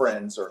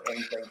friends or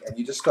anything. And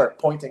you just start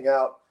pointing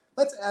out,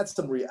 let's add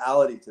some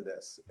reality to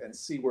this and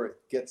see where it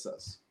gets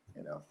us,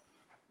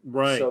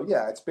 Right. So,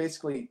 yeah, it's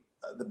basically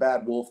the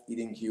bad wolf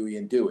eating Huey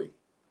and Dewey.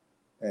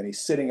 And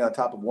he's sitting on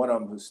top of one of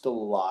them who's still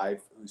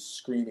alive, who's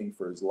screaming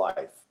for his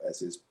life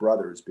as his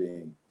brother's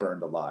being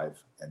burned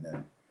alive and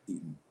then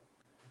eaten.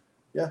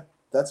 Yeah,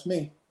 that's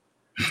me.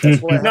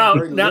 That's why I have a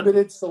very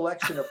limited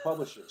selection of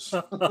publishers.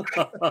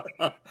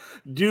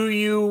 Do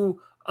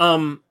you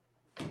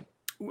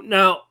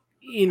now,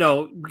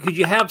 could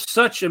you have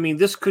such,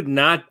 this could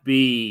not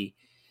be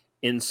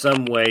in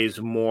some ways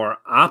more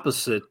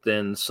opposite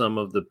than some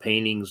of the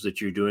paintings that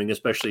you're doing,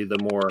 especially the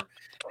more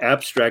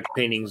abstract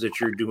paintings that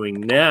you're doing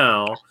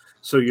now.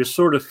 So you're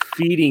sort of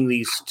feeding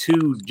these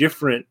two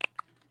different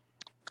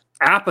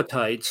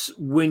appetites.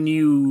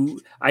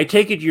 I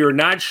take it you're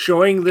not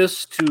showing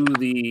this to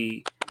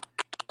the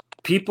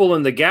people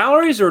in the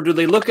galleries, or do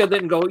they look at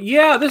it and go,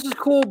 yeah, this is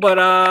cool, but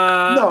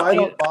no, I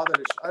don't bother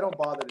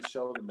to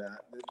show them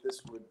that.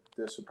 This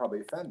would probably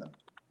offend them.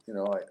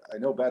 I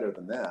know better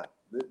than that.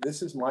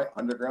 This is my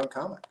underground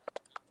comic,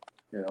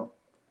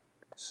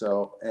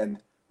 So, and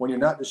when you're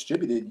not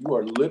distributed, you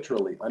are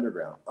literally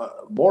underground,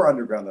 more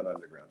underground than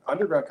underground.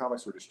 Underground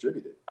comics were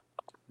distributed.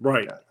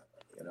 Right.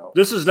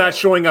 This is not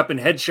showing up in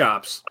head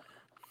shops.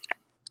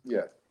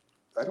 Yeah.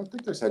 I don't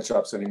think there's head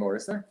shops anymore,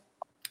 is there?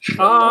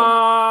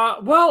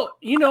 Well,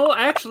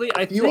 actually,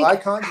 I think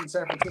Icons in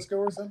San Francisco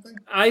or something?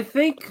 I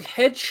think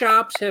head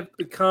shops have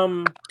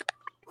become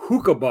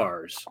hookah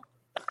bars.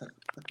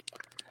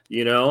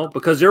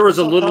 Because there was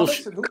a little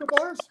hookah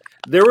bars?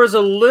 There was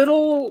a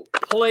little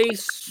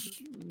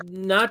place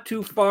not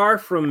too far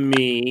from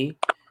me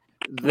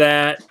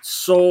that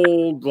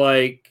sold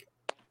like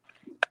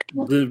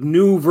the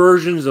new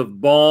versions of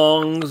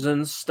bongs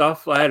and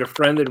stuff. I had a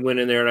friend that went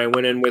in there, and I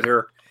went in with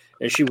her,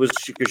 and she was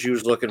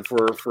looking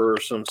for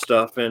some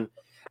stuff, and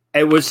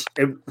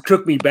it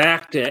took me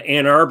back to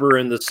Ann Arbor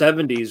in the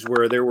 70s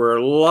where there were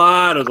a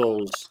lot of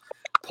those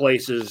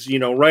places,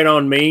 right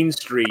on Main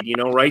Street,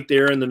 right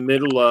there in the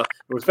middle of,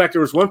 in fact,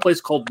 there was one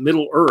place called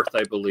Middle Earth,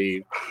 I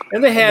believe.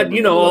 And they had,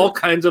 all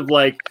kinds of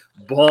like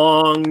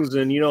bongs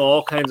and,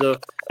 all kinds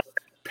of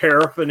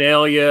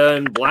paraphernalia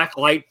and black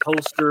light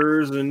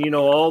posters and,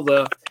 all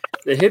the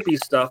hippie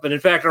stuff. And in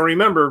fact, I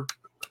remember,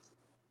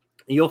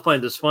 you'll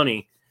find this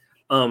funny,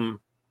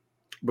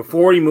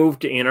 before we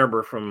moved to Ann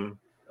Arbor from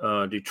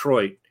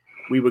Detroit,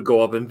 we would go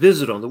up and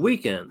visit on the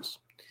weekends.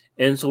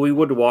 And so we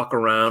would walk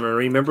around, and I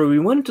remember we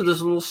went to this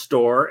little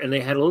store, and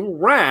they had a little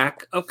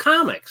rack of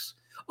comics.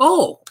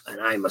 Oh, and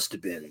I must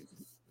have been,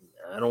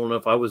 I don't know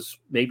if I was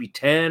maybe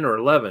 10 or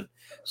 11.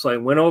 So I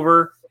went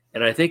over,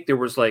 and I think there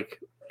was I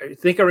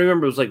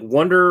remember it was like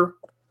Wonder,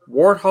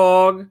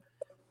 Warthog,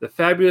 the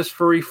Fabulous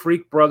Furry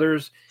Freak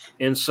Brothers,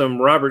 and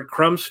some Robert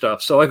Crumb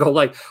stuff. So I go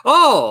like,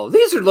 oh,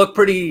 these look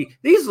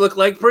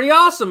like pretty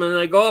awesome. And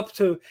I go up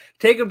to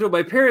take them to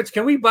my parents.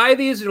 Can we buy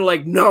these? And they're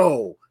like,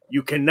 no,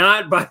 you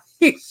cannot buy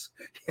these.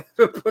 You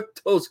have to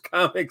put those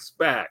comics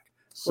back.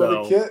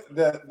 So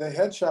the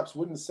head shops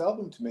wouldn't sell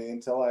them to me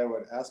until I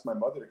would ask my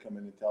mother to come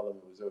in and tell them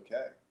it was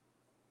okay.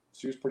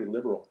 She was pretty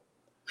liberal.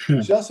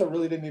 She also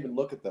really didn't even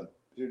look at them.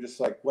 She was just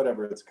like,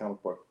 whatever, it's a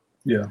comic book.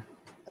 Yeah.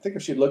 I think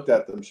if she looked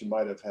at them, she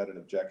might have had an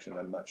objection.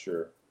 I'm not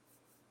sure.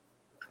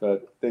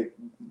 But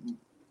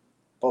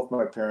both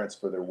my parents,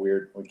 for their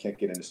weird, we can't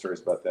get into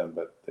stories about them,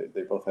 but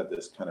they both had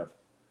this kind of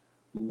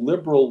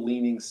liberal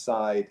leaning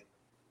side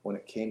when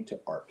it came to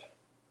art.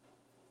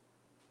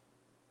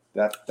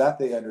 That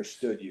they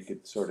understood you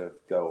could sort of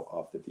go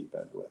off the deep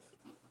end with.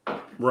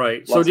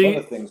 Right. Lots of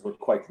other things were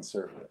quite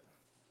conservative.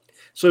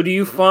 So do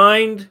you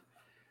find,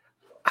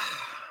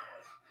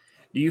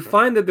 Do you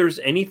find that there's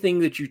anything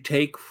that you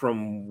take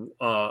from,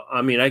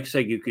 I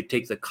say you could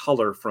take the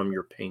color from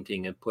your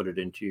painting and put it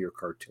into your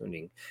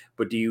cartooning,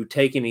 but do you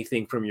take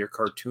anything from your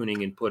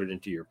cartooning and put it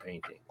into your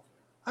painting?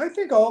 I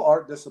think all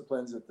art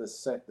disciplines that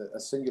a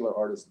singular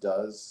artist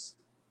does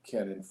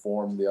can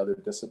inform the other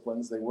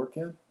disciplines they work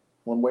in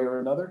one way or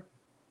another.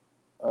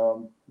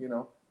 You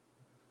know,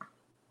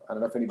 I don't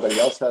know if anybody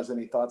else has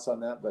any thoughts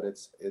on that, but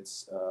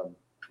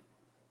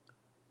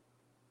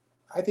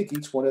I think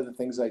each one of the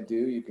things I do,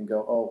 you can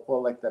go, oh,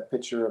 well, like that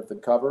picture of the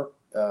cover,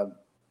 it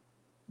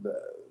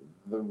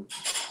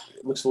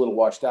looks a little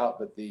washed out,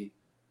 but the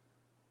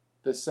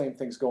same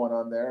thing's going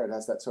on there. It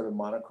has that sort of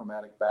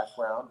monochromatic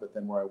background, but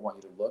then where I want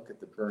you to look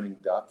at the burning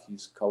duck,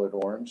 he's colored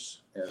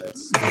orange, and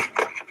it's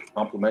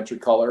complementary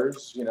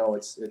colors. You know,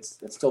 it's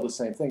still the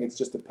same thing. It's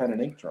just a pen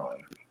and ink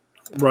drawing.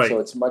 Right. So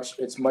it's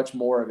much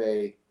more of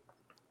a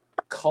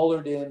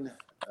colored in,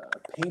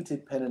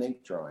 painted pen and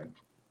ink drawing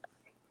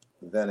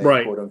than a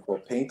quote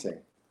unquote painting.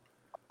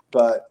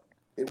 But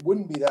it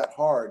wouldn't be that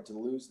hard to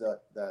lose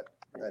that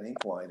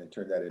ink line and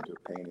turn that into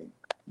a painting.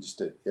 You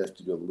have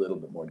to do a little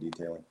bit more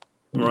detailing.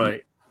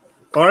 Right.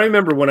 Well, I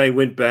remember when I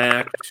went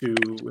back to,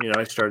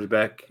 I started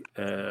back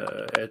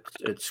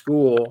at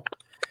school.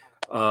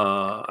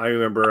 I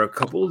remember a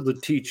couple of the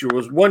teachers,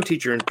 was one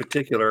teacher in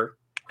particular,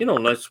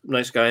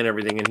 nice guy and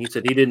everything. And he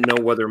said he didn't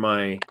know whether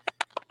my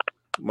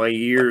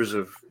years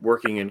of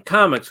working in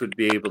comics would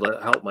be able to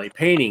help my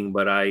painting,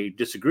 but I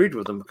disagreed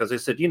with him because I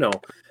said,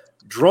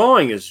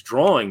 drawing is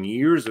drawing.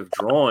 Years of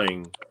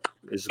drawing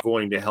is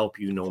going to help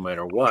you no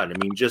matter what. I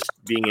mean, just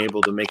being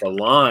able to make a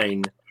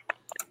line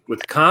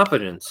with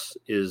confidence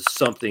is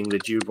something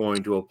that you're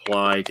going to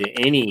apply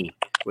to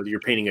whether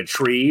you're painting a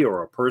tree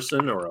or a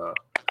person or a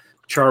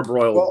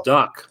charbroiled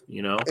duck,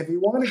 If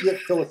you want to get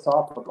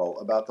philosophical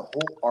about the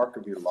whole arc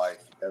of your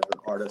life as an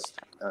artist,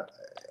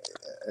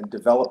 and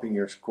developing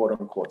your quote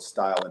unquote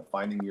style and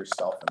finding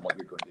yourself and what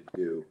you're going to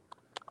do.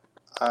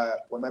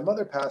 When my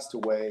mother passed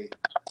away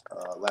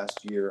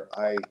last year,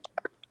 I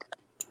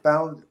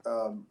found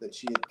that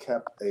she had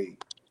kept a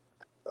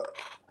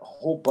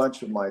whole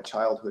bunch of my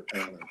childhood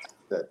paintings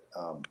that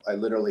I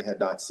literally had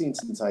not seen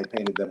since I had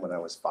painted them when I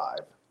was 5.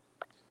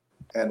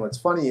 And what's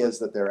funny is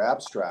that they're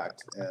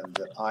abstract, and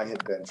that I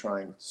had been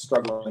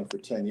struggling for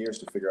 10 years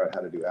to figure out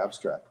how to do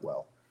abstract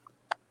well.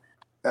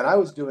 And I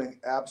was doing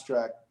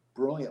abstract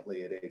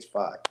brilliantly at age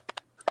 5.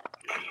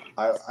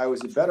 I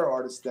was a better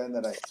artist then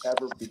than I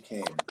ever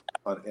became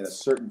in a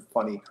certain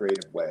funny,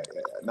 creative way.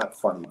 Not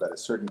funny, but a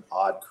certain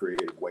odd,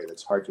 creative way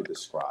that's hard to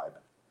describe.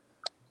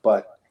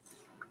 But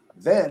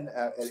then,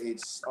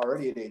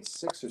 already at age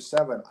 6 or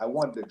 7, I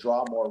wanted to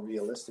draw more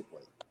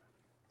realistically.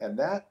 And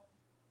that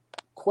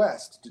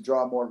quest to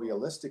draw more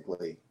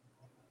realistically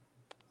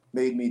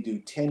made me do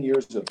 10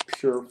 years of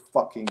pure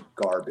fucking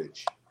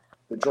garbage.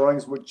 The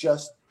drawings were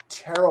just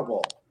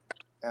terrible.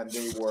 And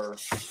they were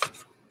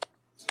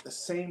the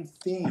same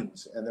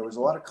themes, and there was a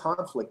lot of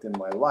conflict in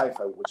my life,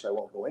 which I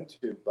won't go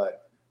into.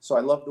 But so I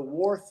loved the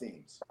war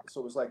themes.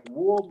 So it was like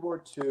World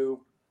War II,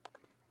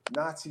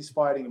 Nazis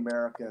fighting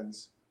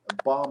Americans,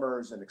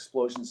 bombers and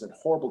explosions and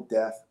horrible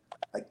death,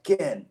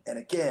 again and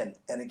again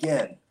and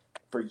again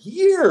for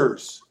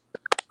years.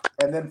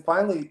 And then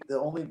finally,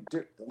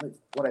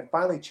 when I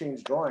finally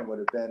changed drawing would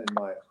have been in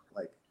my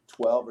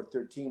 12 or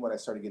 13 when I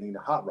started getting into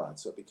hot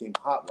rods. So it became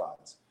hot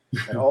rods.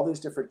 And all these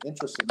different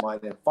interests of mine,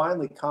 and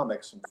finally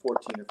comics from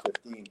 14 or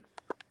 15.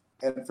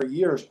 And for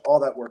years, all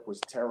that work was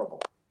terrible,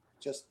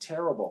 just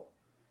terrible.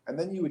 And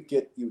then you would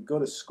go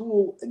to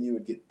school and you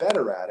would get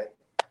better at it.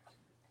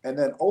 And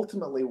then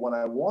ultimately, when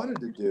I wanted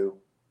to do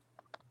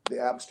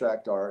the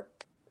abstract art,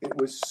 it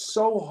was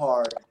so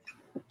hard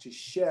to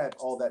shed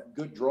all that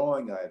good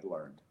drawing I had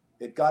learned.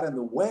 It got in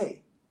the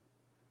way,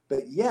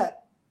 but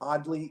yet,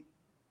 oddly,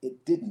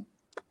 it didn't.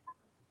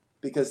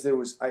 Because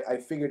I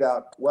figured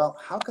out, well,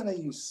 how can I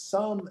use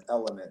some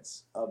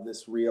elements of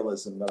this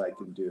realism that I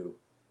can do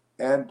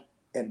and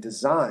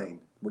design,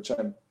 which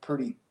I'm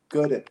pretty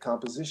good at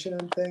composition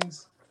and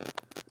things.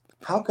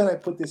 How can I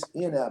put this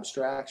in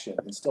abstraction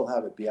and still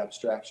have it be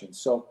abstraction?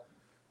 So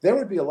there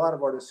would be a lot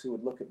of artists who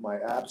would look at my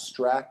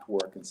abstract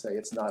work and say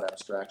it's not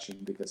abstraction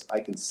because I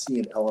can see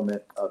an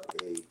element of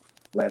a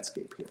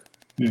landscape here.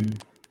 Mm-hmm.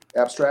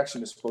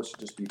 Abstraction is supposed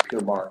to just be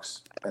pure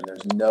marks, and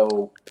there's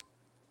no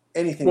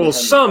anything. Well,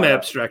 some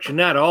abstraction,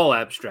 not all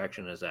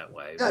abstraction is that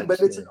way. Yeah, but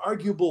it's an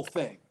arguable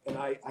thing, and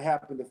I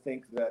happen to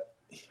think that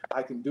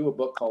I can do a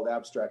book called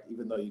Abstract,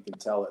 even though you can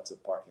tell it's a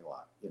parking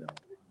lot,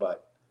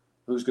 But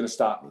who's going to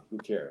stop me? Who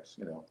cares,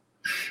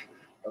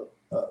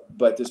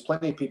 But there's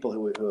plenty of people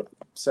who have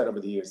said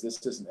over the years,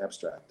 this isn't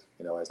abstract,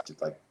 as to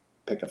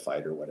pick a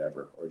fight or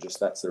whatever, or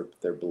just that's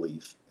their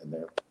belief and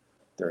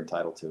they're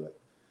entitled to it.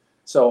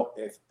 So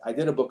if I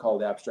did a book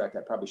called Abstract,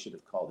 I probably should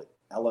have called it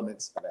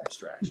Elements of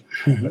Abstraction.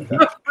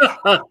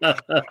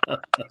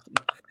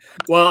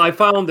 Well, I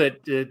found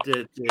that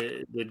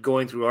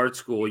going through art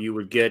school, you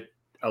would get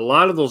a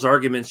lot of those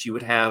arguments you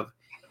would have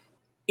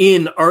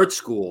in art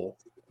school,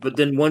 but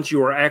then once you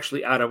were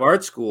actually out of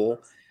art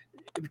school,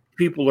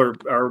 people are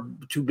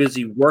too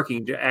busy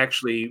working to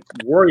actually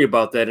worry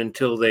about that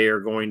until they are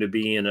going to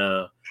be in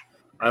a,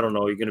 I don't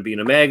know, you're going to be in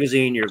a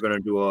magazine, you're going to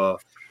do a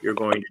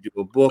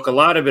book. A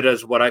lot of it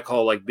is what I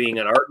call like being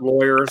an art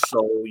lawyer.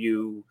 So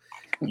you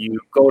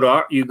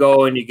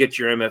go and you get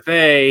your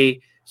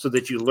MFA so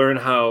that you learn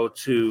how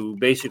to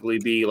basically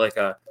be like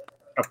a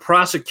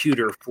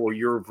prosecutor for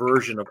your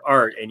version of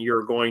art, and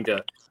you're going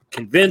to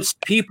convince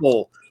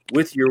people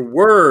with your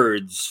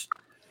words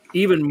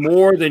even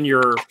more than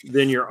your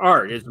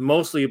art. It's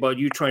mostly about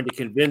you trying to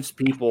convince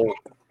people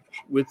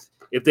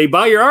if they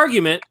buy your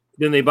argument,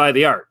 then they buy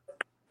the art.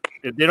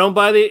 If they don't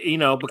buy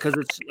because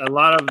it's a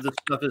lot of the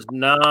stuff is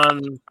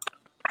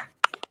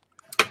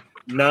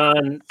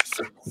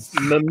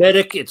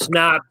non-mimetic. It's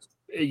not,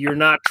 you're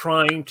not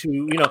trying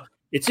to,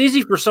 it's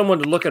easy for someone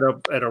to look at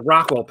a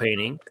Rockwell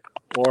painting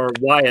or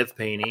Wyeth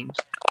painting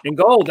and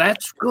go, oh,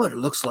 that's good. It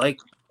looks like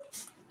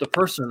the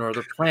person or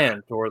the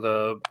plant or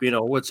the,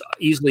 what's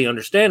easily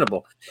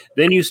understandable.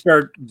 Then you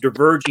start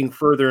diverging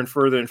further and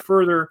further and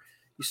further.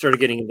 You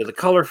started getting into the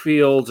color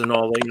fields and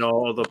all the,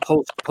 all the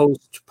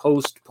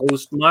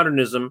post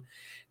modernism.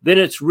 Then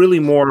it's really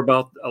more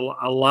about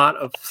a lot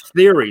of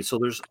theory. So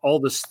there's all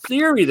this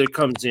theory that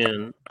comes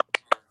in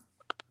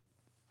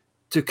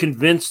to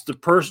convince the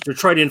person, to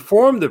try to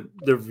inform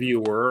the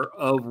viewer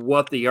of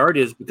what the art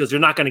is, because they're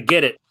not going to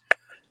get it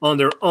on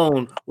their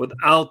own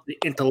without the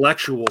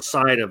intellectual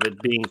side of it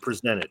being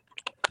presented.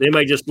 They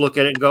might just look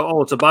at it and go,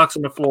 "Oh, it's a box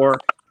on the floor.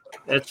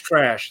 That's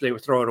trash." They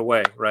would throw it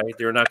away, right?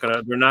 They're not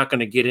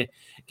gonna get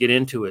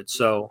into it.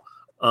 So,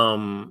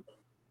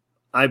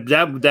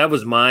 that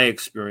was my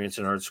experience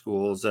in art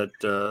schools. That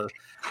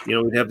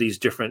we'd have these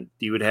different.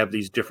 You would have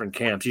these different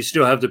camps. You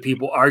still have the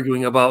people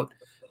arguing about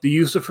the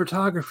use of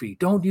photography.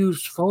 Don't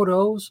use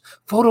photos.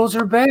 Photos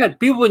are bad.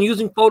 People have been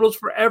using photos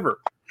forever.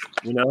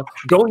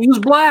 Don't use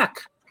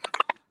black.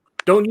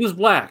 Don't use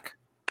black.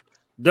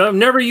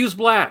 Never use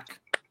black.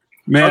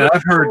 Man,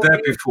 I've heard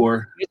that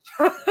before.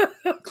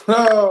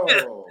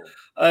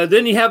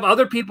 Then you have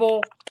other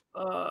people.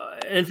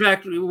 In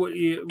fact,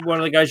 one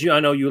of the guys I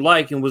know you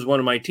like and was one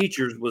of my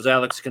teachers was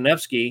Alex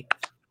Konevsky.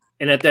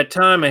 And at that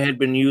time, I had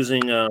been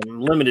using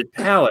limited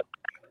palette.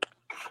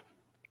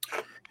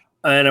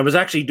 And I was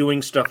actually doing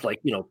stuff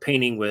like,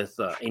 painting with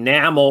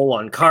enamel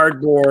on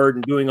cardboard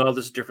and doing all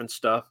this different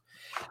stuff.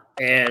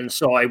 And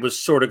so I was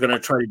sort of going to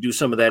try to do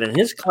some of that in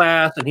his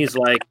class. And he's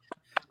like,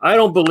 I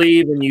don't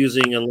believe in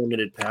using a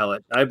limited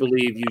palette. I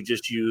believe you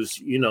just use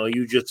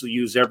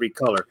every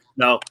color.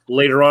 Now,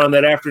 later on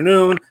that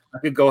afternoon, I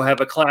could go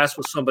have a class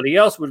with somebody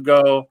else would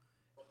go,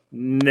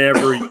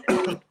 never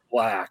use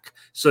black.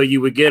 So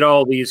you would get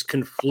all these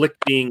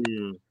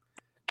conflicting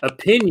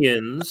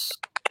opinions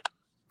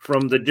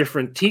from the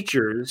different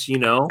teachers,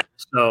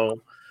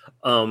 So,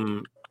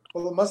 well,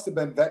 it must have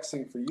been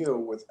vexing for you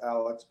with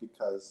Alex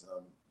because,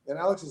 and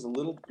Alex is a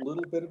little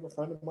bit of a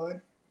friend of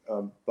mine,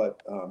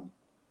 but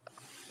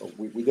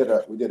we did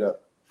a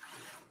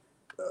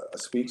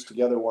speech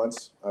together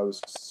once. I was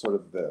sort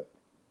of the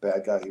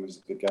bad guy; he was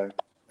a good guy,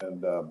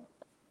 and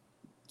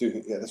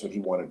that's what he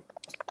wanted.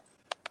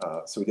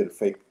 So we did a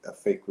fake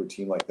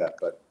routine like that,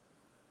 but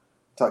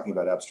talking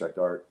about abstract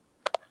art.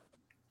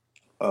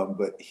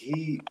 But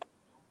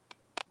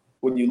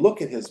when you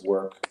look at his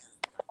work,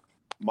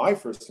 my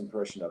first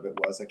impression of it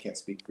was, I can't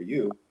speak for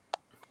you,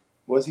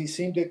 was he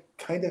seemed to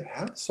kind of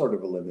have sort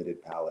of a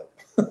limited palette.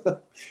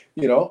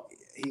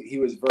 He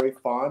was very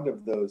fond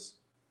of those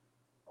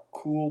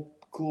cool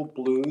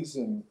blues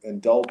and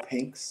dull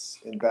pinks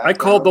and backgrounds.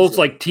 I call those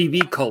like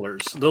TV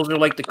colors. Those are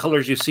like the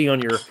colors you see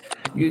on your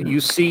you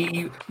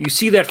see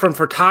that from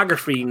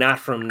photography, not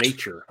from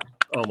nature,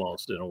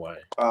 almost in a way.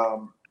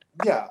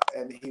 Yeah,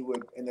 and then he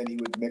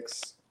would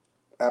mix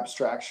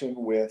abstraction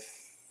with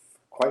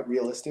quite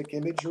realistic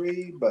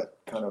imagery, but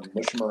kind of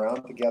mush them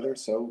around together.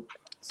 So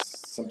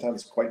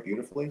sometimes quite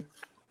beautifully.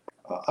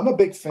 I'm a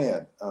big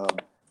fan. I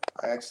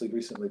actually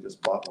recently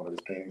just bought one of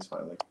his paintings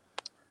finally.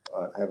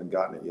 I haven't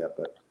gotten it yet,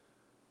 but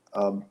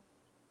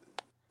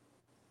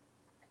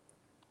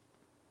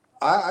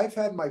I've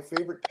had my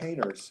favorite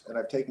painters, and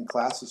I've taken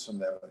classes from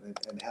them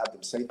and had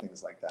them say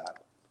things like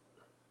that.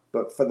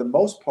 But for the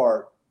most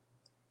part,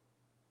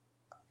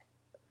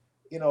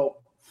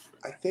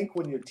 I think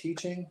when you're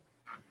teaching,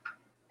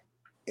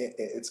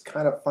 it's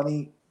kind of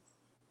funny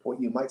what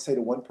you might say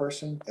to one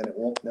person, and it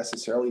won't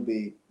necessarily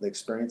be the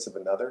experience of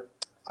another.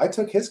 I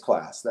took his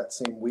class that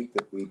same week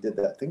that we did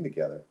that thing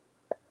together.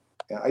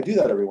 And I do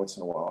that every once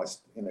in a while.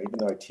 Even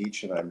though I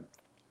teach and I'm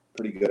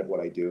pretty good at what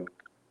I do,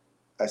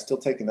 I still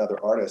take another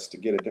artist to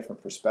get a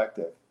different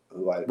perspective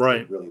who I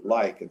really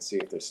like and see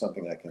if there's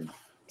something I can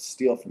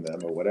steal from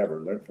them or whatever,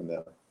 learn from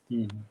them.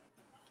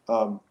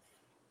 Mm-hmm.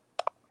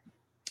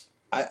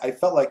 I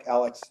felt like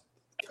Alex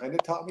kind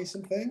of taught me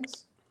some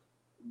things,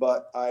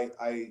 but I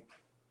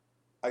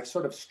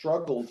sort of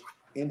struggled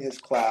in his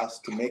class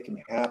to make him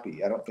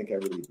happy. I don't think I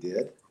really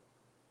did.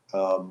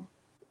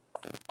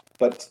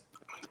 But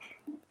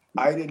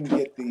I didn't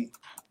get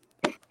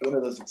one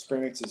of those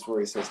experiences where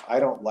he says, I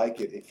don't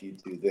like it if you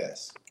do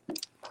this.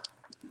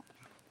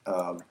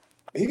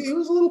 he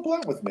was a little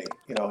blunt with me.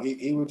 You know,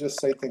 he would just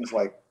say things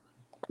like,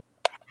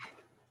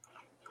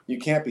 "You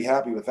can't be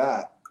happy with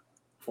that,"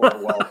 or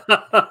 "Well,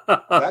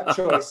 that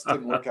choice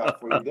didn't work out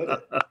for you, did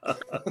it?"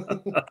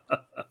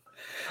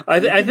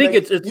 I think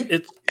you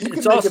it's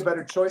can also make a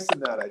better choice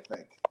than that. I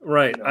think.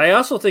 right. You know? I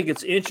also think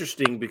it's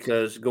interesting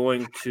because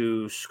going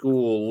to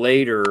school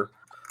later,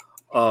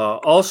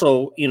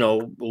 also, you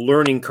know,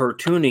 learning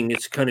cartooning,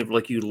 it's kind of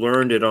like you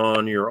learned it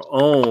on your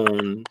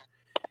own.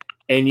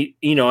 And,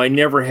 you know, I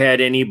never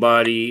had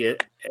anybody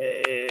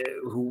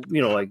who,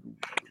 you know, like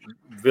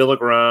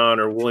Villagrán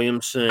or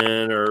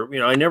Williamson or, you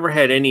know, I never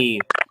had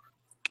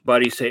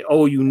anybody say,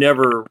 oh, you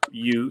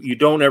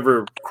don't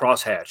ever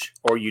crosshatch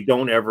or you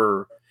don't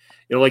ever,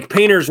 you know, like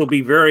painters will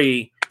be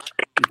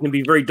can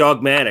be very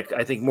dogmatic.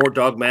 I think more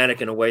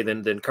dogmatic in a way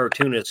than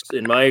cartoonists,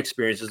 in my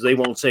experiences. They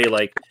won't say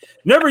like,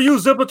 never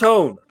use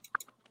Zipatone,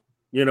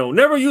 you know,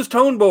 never use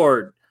tone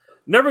board,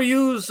 never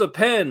use a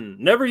pen,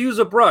 never use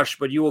a brush.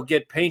 But you will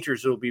get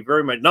painters who will be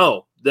very much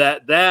no,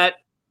 that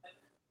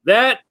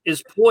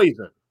is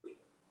poison.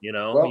 You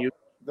know,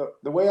 well,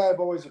 the way I've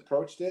always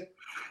approached it,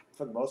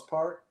 for the most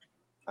part,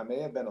 I may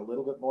have been a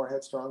little bit more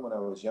headstrong when I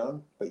was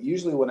young, but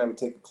usually when I would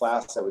take a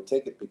class, I would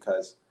take it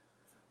because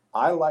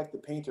I liked the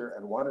painter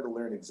and wanted to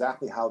learn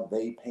exactly how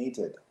they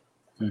painted.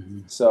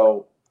 Mm-hmm.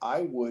 So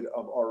I would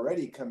have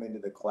already come into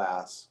the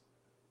class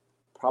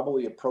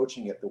probably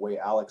approaching it the way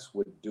Alex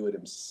would do it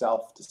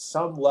himself to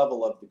some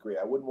level of degree.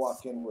 I wouldn't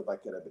walk in with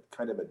like a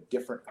kind of a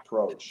different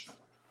approach.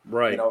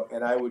 Right. You know,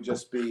 and I would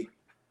just be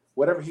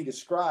whatever he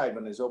described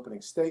in his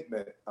opening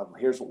statement of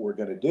here's what we're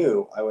going to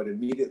do, I would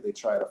immediately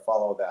try to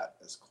follow that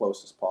as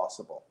close as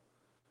possible.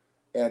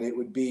 And it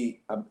would be,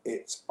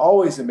 it's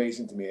always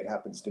amazing to me. It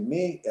happens to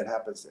me. It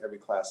happens to every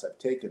class I've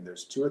taken.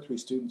 There's 2 or 3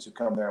 students who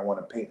come there and want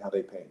to paint how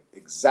they paint,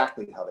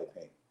 exactly how they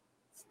paint.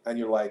 And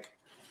you're like,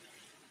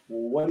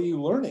 well, what are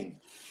you learning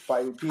by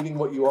repeating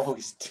what you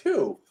always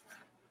do?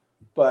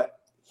 But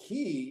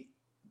he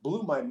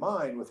blew my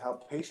mind with how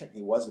patient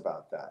he was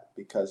about that,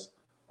 because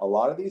a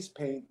lot of these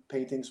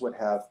paintings would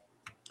have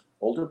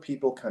older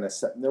people kind of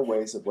set in their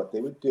ways of what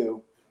they would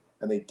do,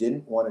 and they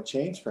didn't want to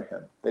change for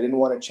him. They didn't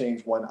want to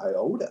change one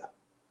iota.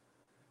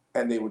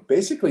 And they would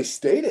basically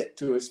state it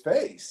to his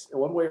face in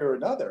one way or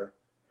another.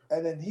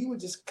 And then he would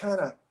just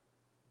kind of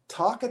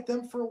talk at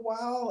them for a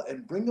while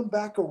and bring them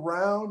back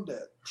around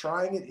to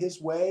trying it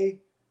his way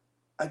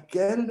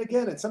again and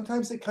again. And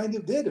sometimes they kind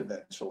of did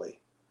eventually.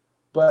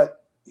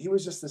 But he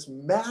was just this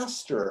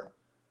master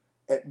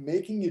at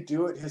making you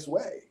do it his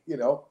way, you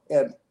know.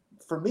 And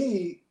for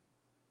me,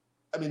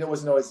 I mean, it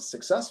wasn't always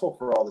successful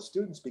for all the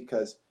students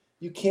because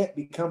you can't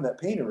become that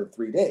painter in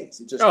 3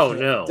 days. It just can't be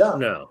done.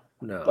 No.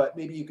 But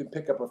maybe you can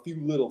pick up a few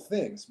little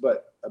things,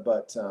 but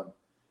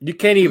you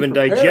can't even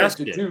digest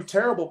it. Do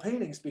terrible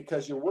paintings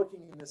because you're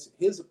working in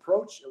his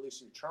approach. At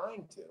least you're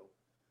trying to,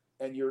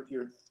 and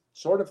you're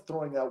sort of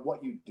throwing out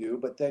what you do,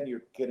 but then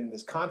you're getting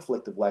this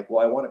conflict of like,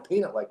 well, I want to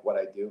paint it like what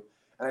I do,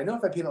 and I know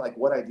if I paint it like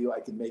what I do,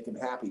 I can make him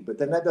happy. But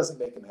then that doesn't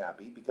make him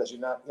happy because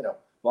you're not, you know,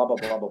 blah blah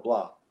blah blah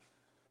blah.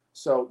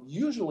 So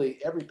usually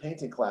every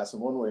painting class in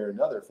one way or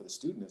another for the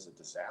student is a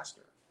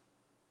disaster.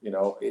 You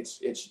know,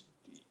 it's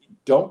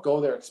don't go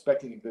there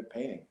expecting a good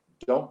painting.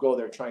 Don't go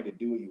there trying to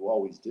do what you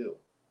always do.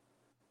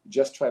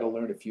 Just try to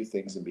learn a few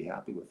things and be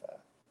happy with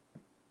that.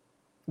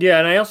 Yeah,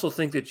 and I also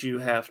think that you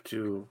have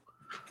to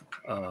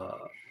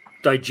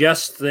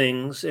digest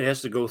things. It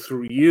has to go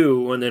through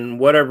you, and then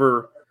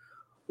whatever's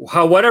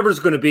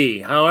going to be,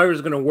 however it's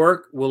going to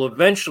work, will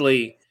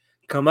eventually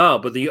come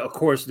out. But of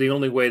course, the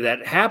only way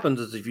that happens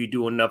is if you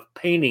do enough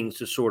paintings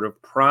to sort of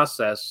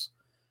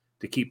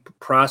keep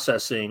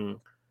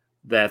processing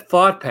that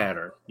thought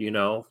pattern, you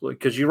know,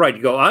 because you're right.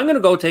 You go, I'm going to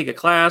go take a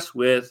class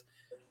with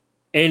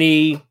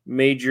any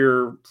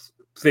major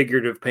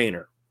figurative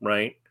painter,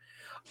 right?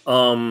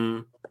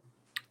 And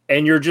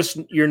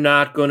you're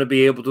not going to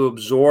be able to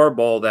absorb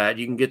all that.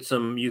 You can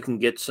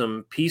get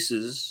some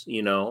pieces,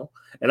 you know,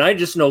 and I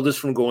just know this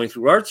from going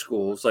through art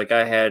schools. Like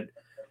I had,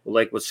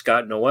 like with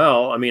Scott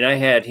Noel, I mean, I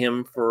had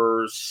him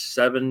for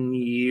 7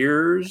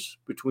 years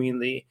between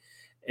the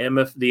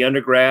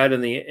undergrad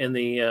and the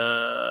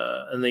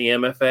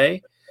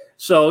MFA.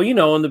 So, you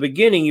know, in the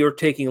beginning, you're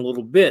taking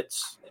little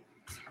bits,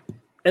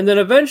 and then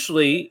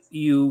eventually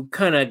you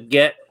kind of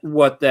get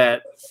what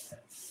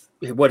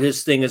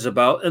his thing is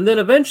about, and then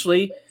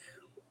eventually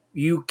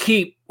you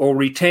keep or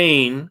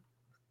retain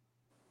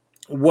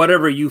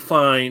whatever you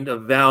find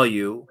of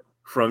value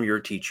from your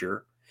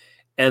teacher,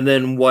 and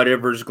then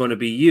whatever's going to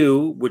be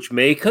you, which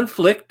may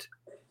conflict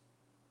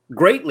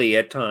greatly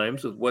at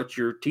times with what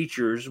your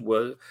teachers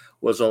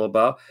was all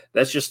about.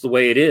 That's just the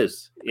way it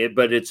is.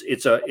 But it's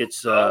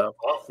a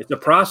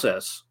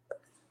process,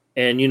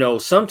 and you know,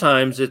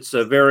 sometimes it's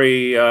a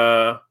very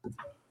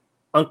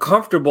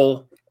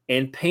uncomfortable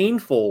and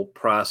painful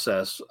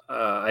process.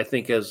 I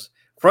think as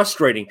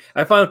frustrating.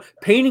 I found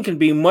painting can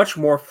be much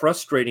more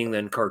frustrating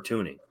than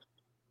cartooning.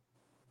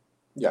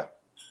 Yeah,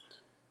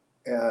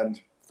 and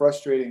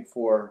frustrating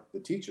for the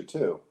teacher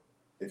too,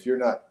 if you're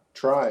not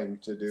trying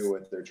to do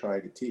what they're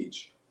trying to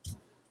teach,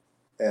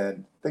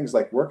 and things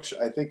like workshop.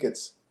 I think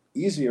it's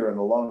easier in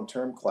a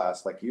long-term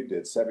class like you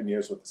did, 7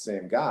 years with the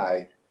same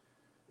guy.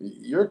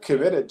 You're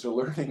committed to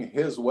learning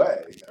his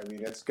way. I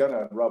mean, it's going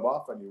to rub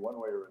off on you one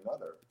way or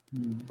another.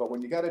 But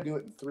when you got to do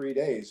it in 3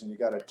 days and you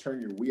got to turn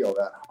your wheel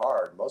that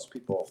hard, most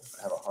people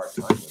have a hard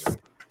time with it.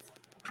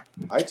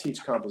 I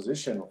teach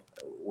composition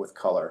with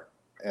color,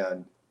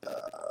 and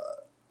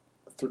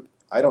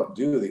I don't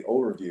do the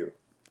overview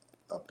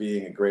of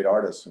being a great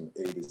artist from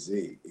A to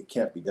Z. It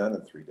can't be done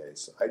in 3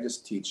 days. I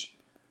just teach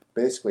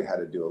basically how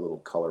to do a little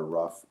color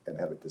rough and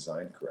have it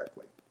designed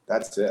correctly.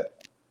 That's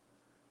it.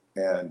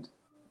 And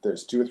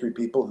there's 2 or 3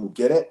 people who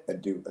get it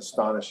and do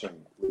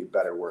astonishingly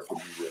better work than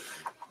you do.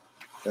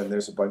 And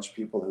there's a bunch of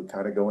people who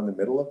kind of go in the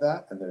middle of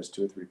that, and there's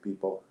 2 or 3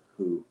 people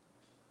who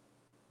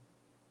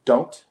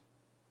don't.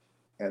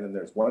 And then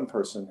there's one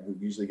person who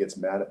usually gets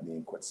mad at me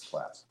and quits the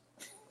class.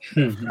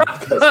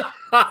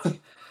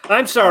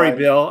 I'm sorry,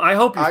 Bill. I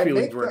hope your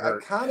feelings were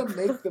hurt. I kind of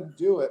make them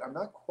do it. I'm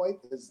not quite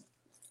as,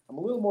 I'm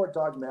a little more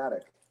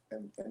dogmatic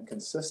and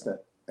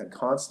consistent and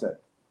constant.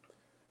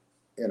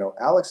 You know,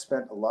 Alex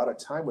spent a lot of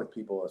time with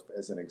people,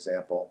 as an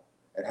example,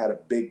 and had a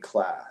big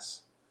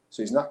class.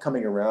 So he's not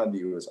coming around to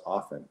you as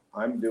often.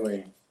 I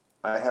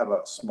have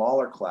a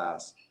smaller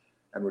class,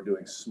 and we're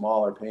doing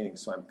smaller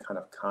paintings, so I'm kind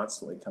of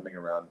constantly coming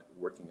around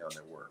working on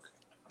their work.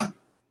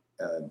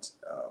 And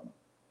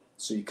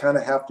so you kind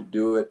of have to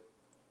do it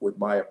with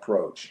my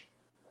approach.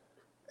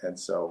 And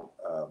so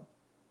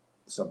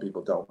some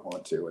people don't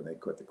want to, and they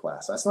quit the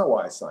class. That's not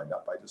why I signed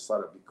up. I just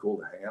thought it'd be cool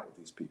to hang out with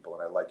these people,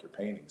 and I like your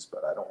paintings,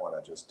 but I don't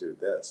want to just do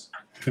this.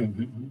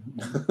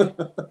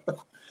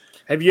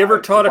 Have you ever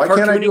taught a cartooning? Why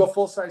can't I do a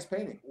full-size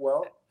painting?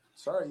 Well,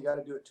 sorry, you got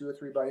to do it 2 or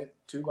 3 by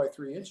 2 by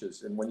 3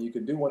 inches. And when you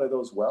can do one of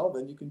those well,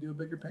 then you can do a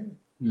bigger painting.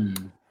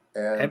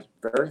 And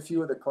very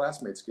few of the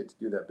classmates get to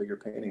do that bigger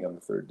painting on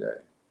the 3rd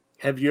day.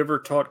 Have you ever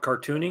taught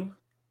cartooning?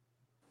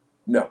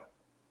 No.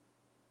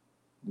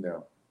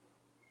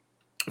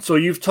 So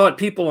you've taught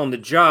people on the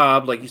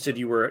job, like you said,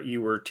 you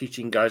were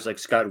teaching guys like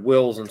Scott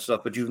Wills and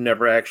stuff, but you've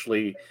never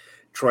actually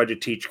tried to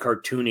teach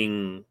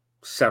cartooning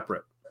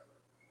separate.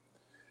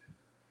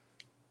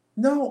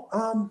 No,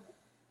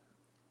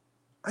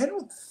 I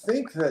don't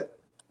think that.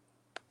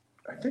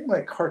 I think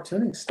my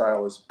cartooning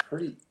style is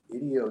pretty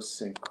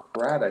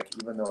idiosyncratic,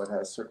 even though it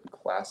has a certain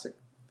classic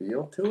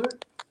feel to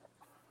it.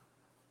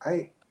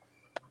 I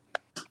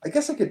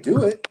guess I could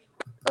do it,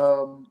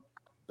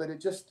 but it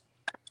just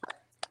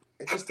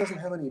doesn't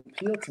have any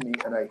appeal to me,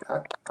 and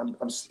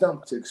I'm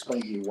stumped to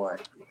explain to you why.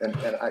 And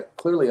I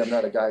clearly I'm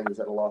not a guy who's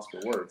at a loss for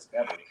words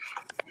ever.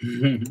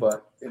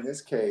 But in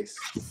this case,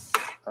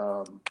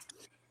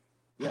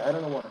 yeah, I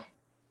don't know why.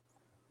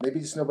 Maybe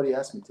just nobody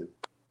asked me to.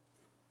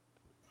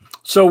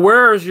 So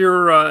where is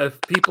your, if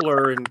people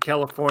are in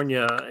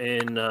California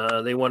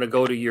and they want to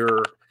go to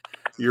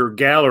your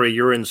gallery,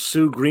 you're in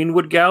Sue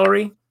Greenwood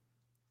Gallery?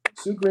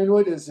 Sue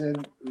Greenwood is in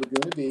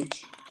Laguna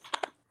Beach.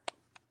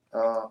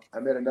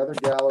 I'm at another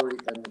gallery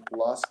in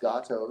Los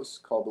Gatos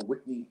called the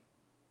Whitney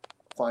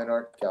Fine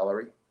Art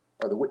Gallery,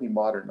 or the Whitney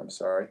Modern, I'm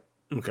sorry.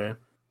 Okay.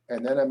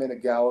 And then I'm in a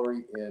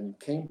gallery in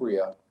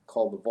Cambria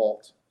called the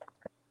Vault.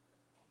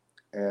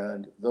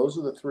 And those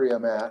are the 3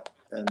 I'm at.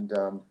 And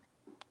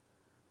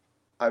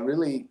I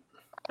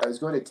was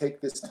going to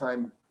take this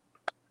time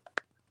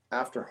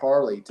after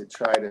Harley to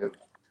try to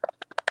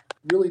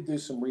really do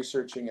some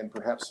researching and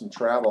perhaps some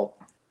travel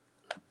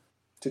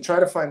to try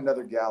to find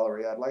another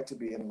gallery. I'd like to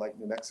be in like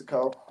New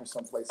Mexico or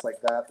someplace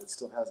like that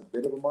still has a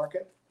bit of a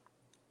market,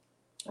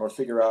 or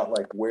figure out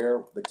like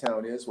where the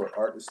town is where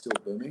art is still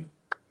booming.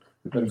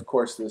 But of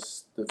course,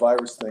 the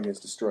virus thing has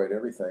destroyed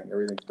everything.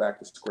 Everything's back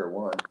to square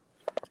one.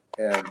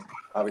 And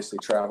obviously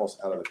travel's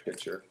out of the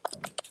picture.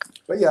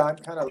 But yeah, I'm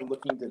kind of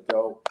looking to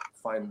go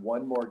find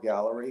one more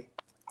gallery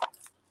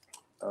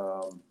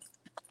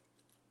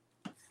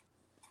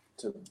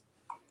to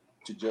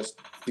just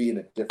be in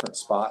a different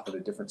spot in a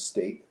different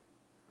state.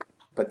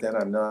 But then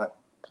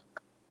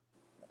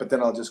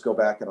I'll just go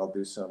back and I'll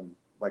do some,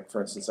 like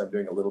for instance, I'm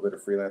doing a little bit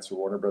of freelance for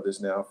Warner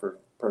Brothers now for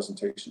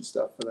presentation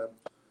stuff for them.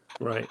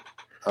 Right.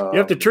 You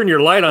have to turn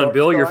your light on,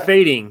 Bill. You're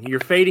fading.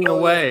 You're fading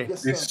away. Yeah.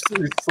 He's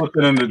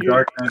slipping in the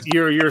darkness.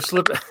 You're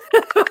slipping.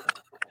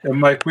 And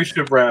Mike, we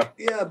should wrap.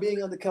 Yeah,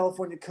 being on the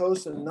California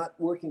coast and not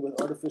working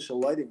with artificial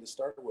lighting to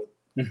start with.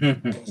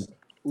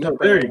 Oh,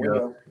 there you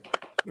go.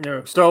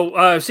 Yeah. So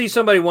I see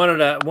somebody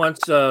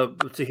wants to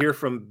hear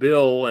from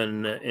Bill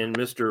and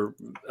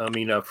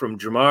from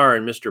Jamar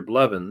and Mr.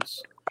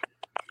 Blevins.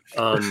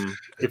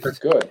 If it's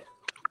good.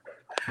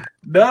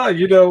 No,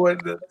 you know what,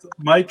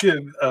 Mike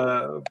and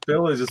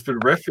Bill has just been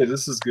riffing.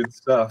 This is good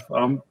stuff.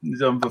 I'm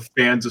a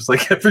fan, just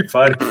like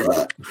everybody.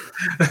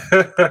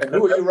 And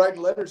who are you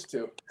writing letters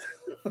to?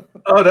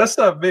 Oh, that's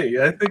not me.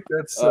 I think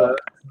that's.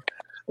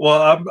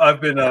 Well,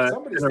 I've been.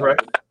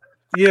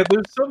 Yeah,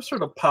 there's some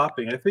sort of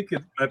popping. I think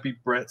it might be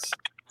Brett's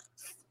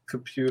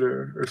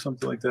computer or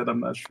something like that. I'm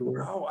not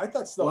sure. Oh, I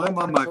thought so. Well, I'm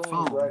on my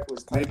phone.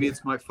 Maybe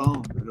it's my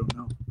phone. I don't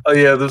know. Oh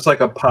yeah, there's like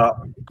a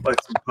pop, like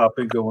some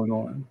popping going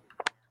on.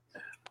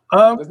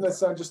 Doesn't that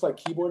sound just like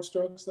keyboard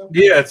strokes, though?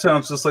 Yeah, it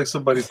sounds just like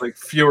somebody's like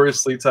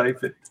furiously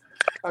typing.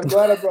 I'm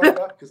glad I brought it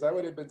up because I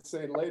would have been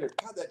saying later,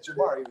 God, that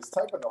Jamar, he was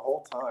typing the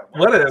whole time.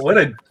 What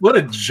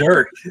a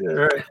jerk!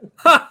 Right.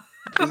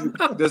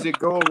 Does it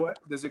go away?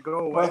 Does it go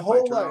away? My if I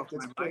whole turn life, off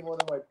it's my been mic? one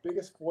of my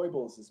biggest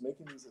foibles is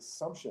making these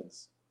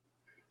assumptions.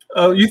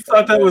 Oh, you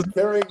thought that was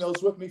carrying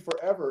those with me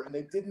forever, and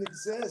they didn't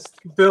exist.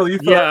 Bill? You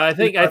thought? Yeah, I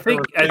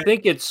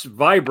think it's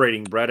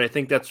vibrating, Brett. I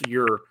think that's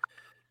your.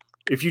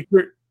 If you,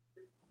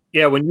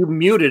 yeah, when you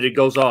mute it, it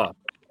goes off.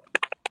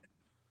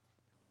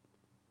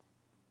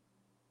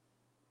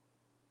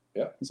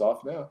 Yeah, it's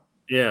off now.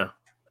 Yeah,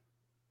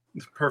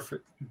 It's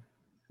perfect.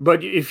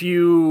 but if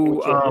you,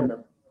 We can't hear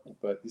him,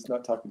 but he's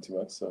not talking too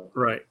much, so.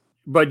 right,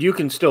 but you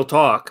can still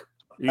talk.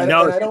 And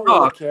Now I don't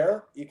really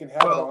care. You can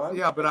have Well, it on.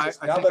 yeah, but It's I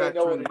just now think that I I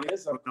know turned what it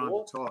is, I'm it on to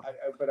cool. talk.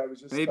 But I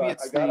was just Maybe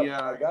it's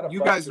I got you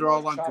guys are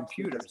all on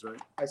computers, right?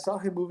 I saw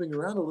him moving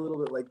around a little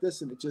bit like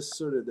this, and it just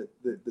sort of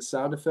the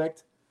sound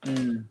effect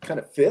Mm. kind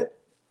of fit.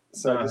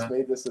 So I just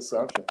made this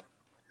assumption.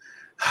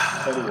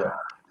 Anyway,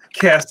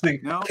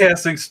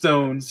 casting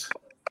stones.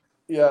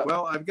 yeah.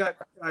 Well, I'm gonna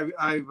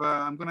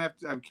have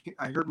to.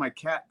 I heard my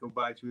cat go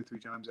by 2 or 3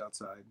 times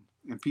outside,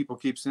 and people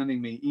keep sending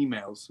me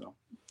emails. So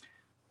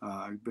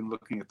I've been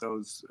looking at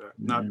those,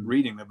 not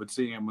reading them, but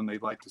seeing them when they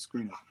like to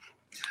screen it.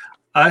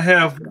 I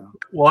have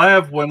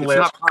one It's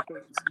last.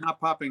 not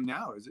popping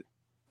now, is it?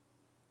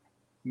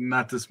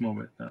 Not this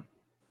moment. No.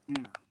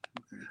 Yeah.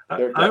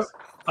 There it I goes.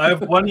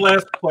 have one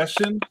last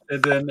question,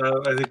 and then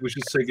I think we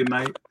should say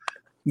goodnight.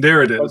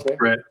 There it is, Okay.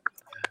 Brett.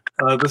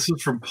 This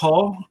is from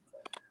Paul.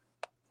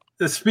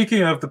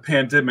 Speaking of the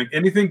pandemic,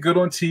 anything good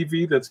on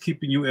TV that's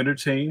keeping you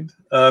entertained?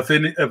 If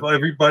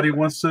everybody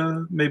wants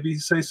to maybe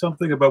say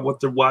something about what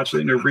they're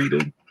watching or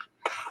reading.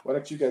 Why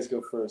don't you guys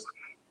go first?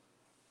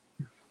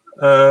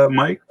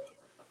 Mike?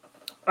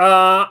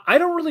 I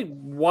don't really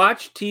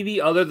watch TV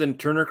other than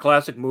Turner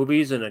Classic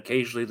Movies and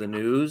occasionally the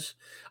news.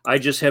 I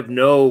just have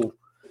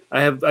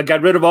I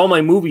got rid of all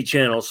my movie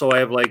channels, so I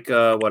have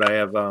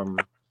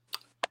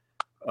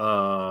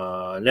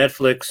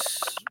Netflix,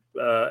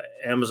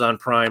 Amazon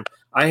Prime.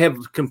 I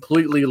have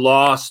completely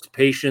lost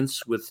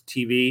patience with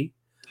TV.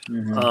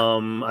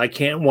 Mm-hmm. I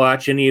can't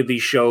watch any of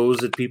these shows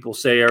that people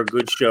say are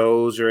good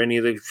shows or any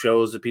of the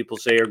shows that people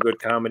say are good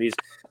comedies.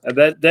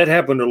 That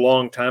happened a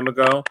long time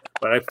ago,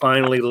 but I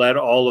finally let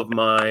all of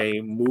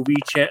my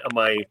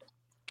my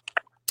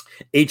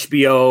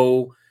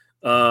HBO,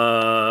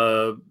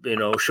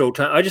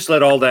 Showtime. I just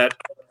let all that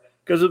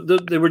because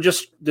they were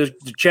just the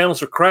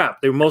channels are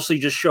crap. They mostly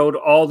just showed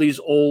all these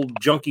old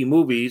junky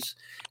movies,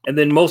 and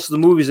then most of the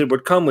movies that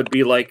would come would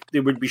be like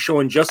they would be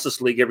showing Justice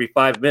League every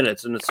 5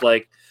 minutes, and it's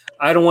like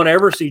I don't want to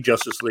ever see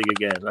Justice League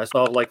again. I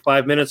saw like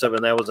 5 minutes of it,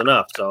 and that was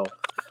enough. So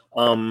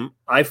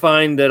I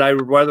find that I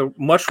would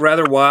much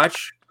rather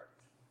watch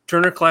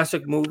Turner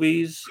Classic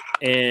Movies,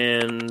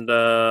 and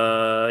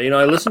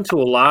I listen to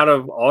a lot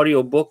of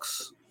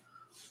audiobooks.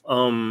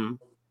 I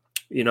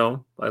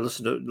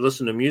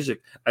listen to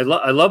music. I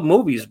love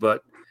movies,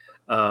 but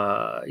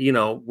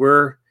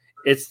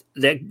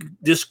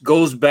this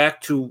goes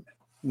back to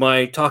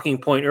my talking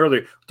point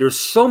earlier. There's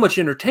so much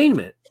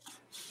entertainment,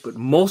 but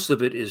most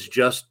of it is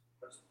just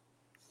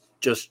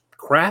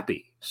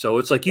crappy. So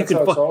it's like That's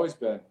how it's always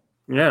been.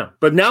 Yeah,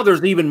 but now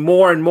there's even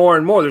more and more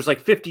and more. There's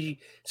like 50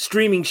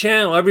 streaming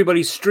channel.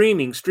 Everybody's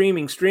streaming.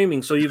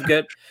 So you've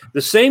got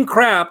the same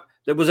crap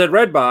that was at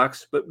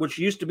Redbox, but which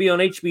used to be on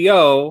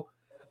HBO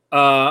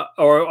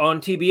or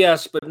on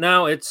TBS, but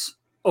now it's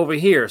over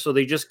here. So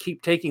they just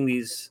keep taking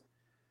this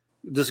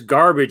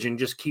garbage and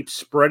just keep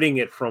spreading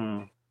it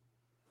from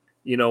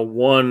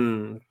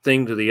one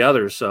thing to the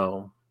other.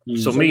 So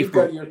you've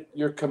got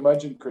your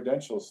curmudgeon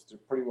credentials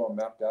pretty well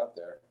mapped out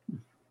there.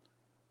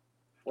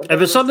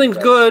 If it's something's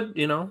good,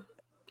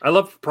 I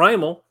love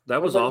Primal.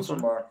 That was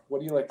awesome. Jamar? What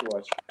do you like to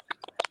watch?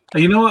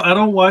 You know what? I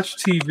don't watch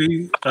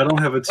TV. I don't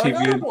have a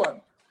TV.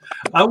 One.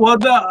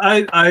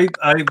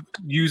 I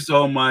used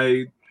all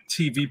my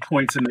TV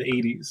points in the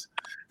 80s,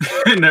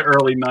 in the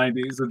early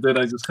 90s, and then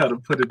I just kind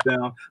of put it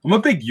down. I'm a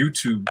big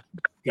YouTube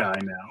guy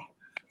now.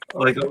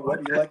 Okay,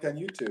 what do you like on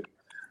YouTube?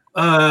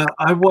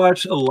 I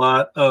watch a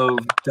lot of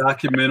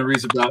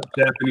documentaries about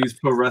Japanese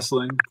pro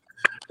wrestling,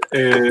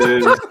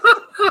 and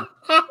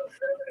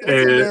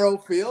It's a narrow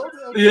field.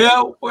 Okay.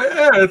 yeah,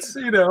 it's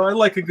I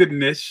like a good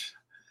niche,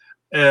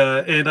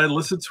 and I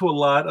listen to a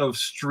lot of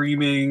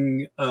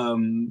streaming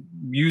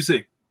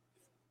music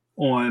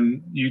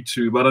on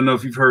YouTube. I don't know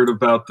if you've heard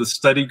about the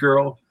Study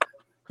Girl,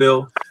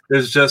 Bill.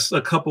 There's just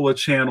a couple of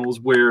channels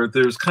where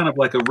there's kind of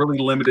like a really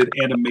limited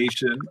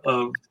animation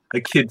of a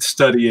kid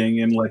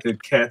studying and like a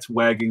cat's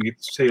wagging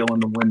its tail in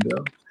the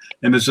window.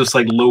 And it's just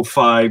like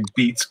lo-fi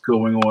beats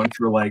going on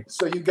for like.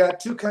 So you've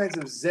got two kinds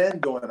of Zen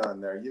going on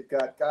there. You've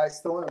got guys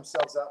throwing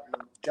themselves out,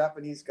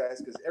 Japanese guys,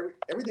 because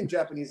everything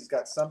Japanese has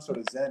got some sort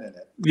of Zen in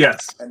it.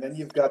 Yes. And then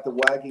you've got the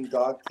wagging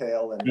dog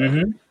tail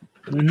and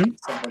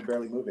someone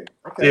barely moving.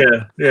 Okay.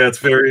 Yeah. It's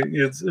very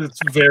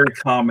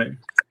calming.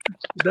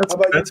 How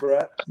about you,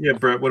 Brett? Yeah,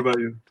 Brett. What about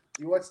you?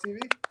 You watch TV?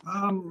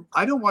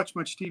 I don't watch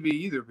much TV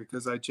either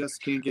because I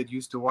just can't get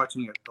used to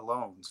watching it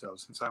alone. So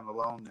since I'm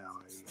alone now,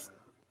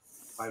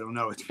 I don't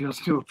know. It feels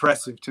too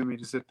oppressive to me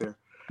to sit there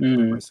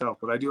myself.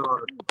 But I do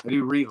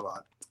read a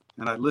lot,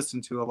 and I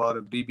listen to a lot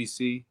of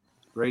BBC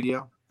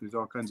radio. There's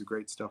all kinds of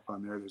great stuff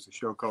on there. There's a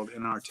show called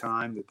In Our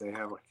Time that they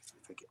have like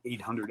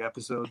 800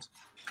 episodes.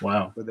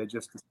 Wow. Where they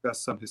just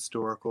discuss some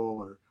historical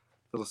or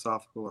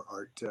philosophical or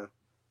art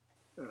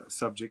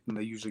subject, and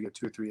they usually get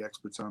 2 or 3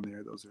 experts on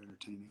there. Those are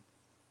entertaining.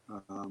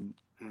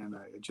 And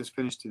I just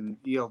finished an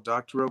E.L.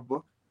 Doctorow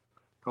book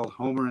called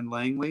Homer and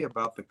Langley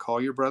about the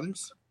Collier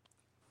brothers,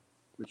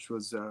 which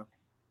was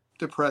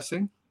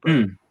depressing,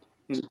 but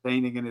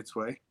entertaining in its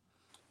way.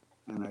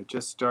 And I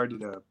just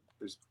started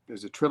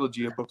there's a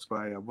trilogy of books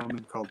by a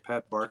woman called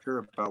Pat Barker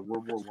about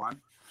World War I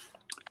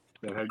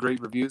that had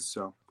great reviews,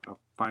 so I'll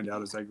find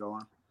out as I go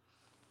on.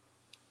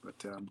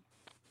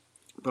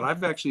 But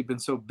I've actually been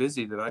so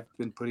busy that I've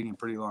been putting in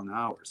pretty long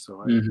hours,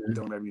 so I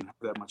don't even have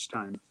that much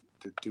time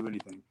to do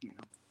anything.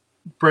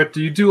 Brett,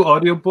 do you do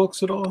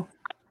audiobooks at all?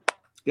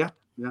 Yeah,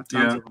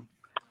 tons of them.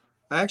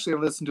 I actually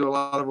listen to a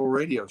lot of old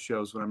radio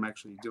shows when I'm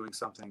actually doing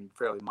something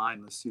fairly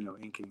mindless,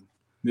 inking.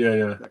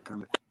 Yeah. That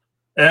kind of thing.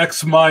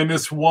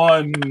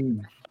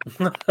 X-1.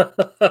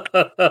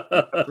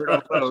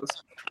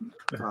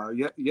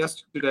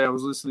 Yesterday I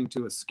was listening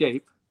to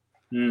Escape.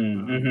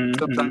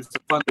 Sometimes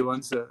the funny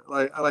ones.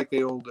 I like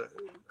the old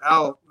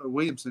Al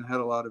Williamson had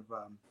a lot of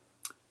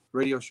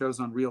radio shows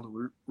on Reel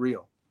to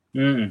Reel.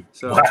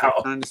 So wow.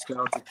 Kind of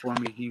nostalgic for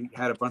me. He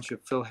had a bunch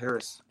of Phil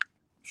Harris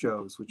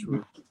shows, which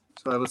were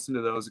so I listened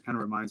to those. It kind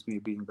of reminds me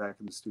of being back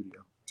in the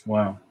studio.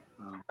 Wow.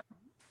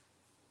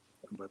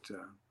 But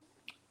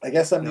I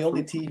guess I'm the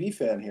only TV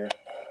fan here.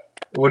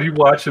 What are you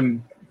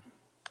watching?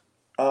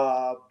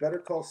 Better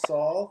Call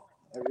Saul,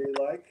 I really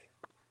like.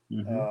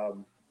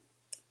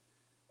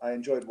 I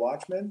enjoyed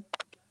Watchmen.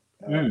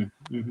 The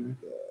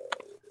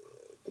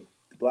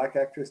black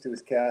actress who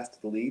was cast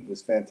to the lead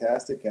was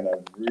fantastic and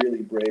a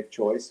really brave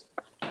choice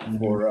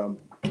for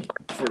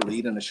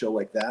lead in a show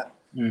like that.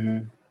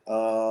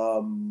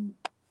 I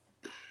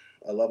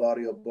love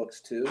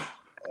audiobooks too.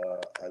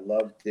 I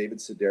love David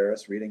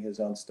Sedaris reading his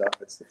own stuff.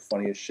 It's the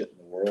funniest shit in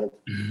the world.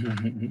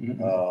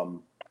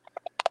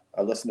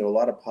 I listen to a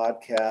lot of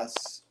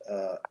podcasts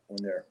when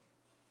they're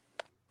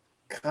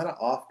kind of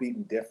offbeat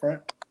and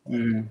different.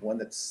 One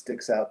that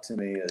sticks out to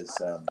me is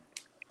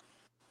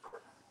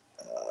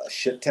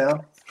Shit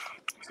Town.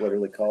 It's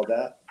literally called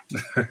that.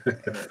 And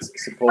it's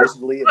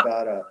supposedly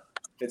about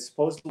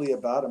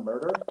a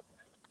murder,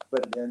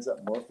 but it ends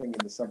up morphing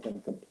into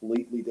something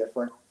completely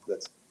different.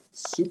 That's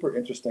super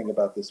interesting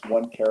about this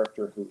one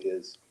character who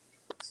is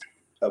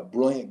a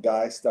brilliant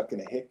guy stuck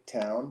in a hick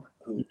town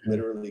who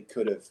literally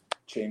could have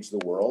changed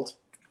the world.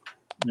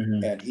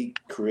 And he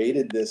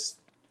created this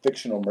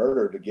fictional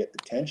murder to get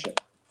attention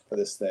for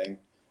this thing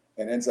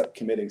and ends up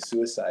committing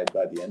suicide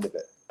by the end of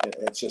it.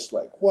 It's just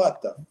like,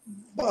 what the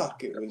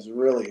fuck? It was a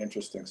really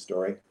interesting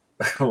story.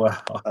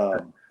 Wow.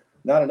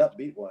 Not an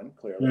upbeat one,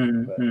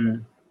 clearly. But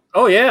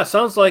oh yeah,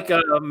 sounds like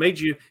made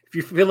you. If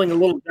you're feeling a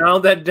little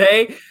down that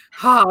day,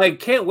 I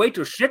can't wait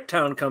till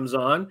Shittown comes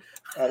on.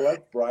 I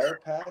like Briar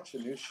Patch, a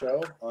new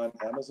show on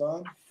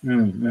Amazon.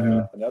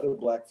 Another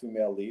black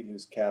female lead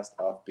who's cast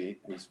offbeat,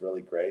 who's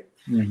really great.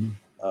 And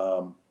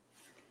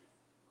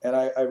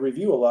I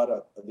review a lot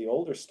of the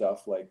older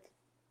stuff, like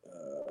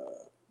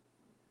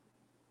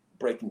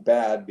Breaking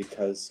Bad,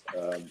 because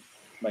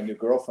my new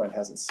girlfriend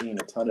hasn't seen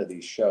a ton of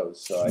these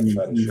shows, so I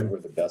try to show her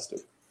the best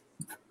of.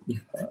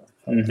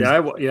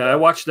 I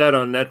watched that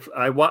on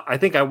Netflix. I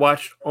think I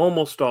watched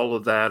almost all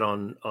of that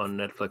on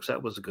Netflix.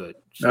 That was good.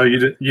 So, you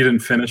didn't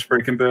finish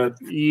Breaking Bad?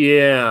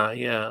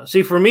 Yeah.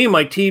 See, for me,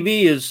 my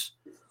TV is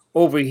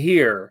over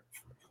here,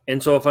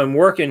 and so if I'm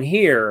working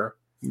here,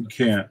 you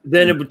can't.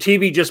 Then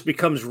TV just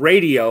becomes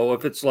radio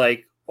if it's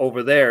like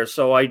over there.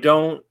 So I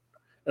don't.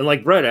 And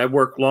like Brett, I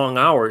work long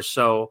hours,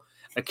 so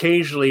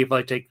occasionally if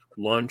I take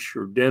lunch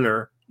or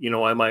dinner,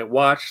 I might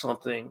watch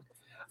something,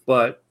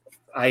 but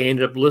I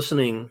end up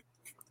listening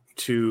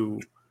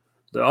to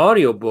the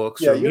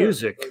audiobooks or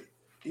music.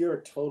 You're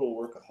a total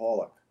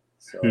workaholic.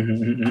 So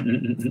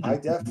I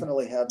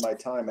definitely have my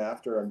time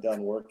after I'm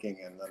done working,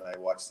 and then I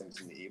watch things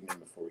in the evening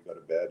before we go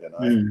to bed, and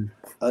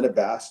I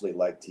unabashedly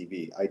like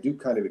TV. I do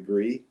kind of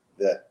agree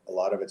that a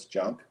lot of it's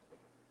junk,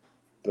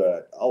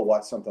 but I'll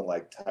watch something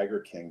like Tiger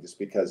King just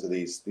because of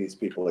these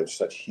people are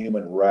such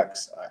human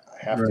wrecks. I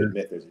have to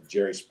admit there's a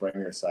Jerry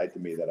Springer side to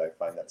me that I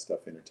find that stuff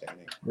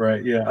entertaining.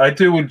 Right, yeah. I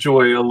do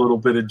enjoy a little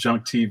bit of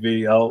junk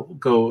TV. I'll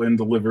go in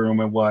the living room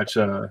and watch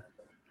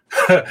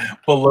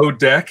Below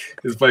Deck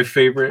is my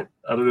favorite.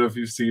 I don't know if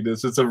you've seen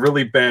this. It's a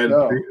really bad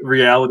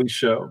reality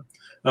show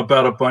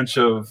about a bunch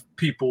of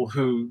people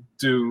who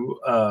do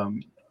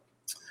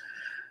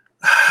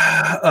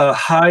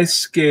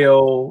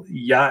high-scale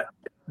yacht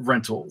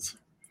rentals.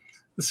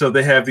 So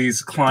they have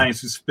these clients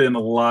who spend a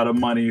lot of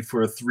money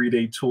for a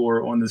 3-day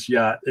tour on this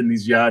yacht, and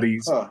these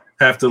yachties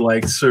have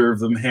to serve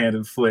them hand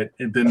and foot,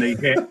 and then they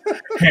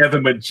hand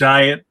them a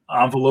giant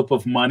envelope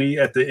of money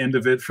at the end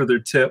of it for their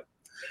tip.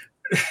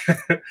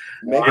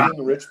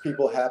 Making rich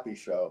people happy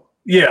show.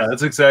 Yeah,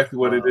 that's exactly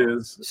what it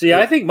is. See,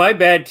 I think my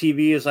bad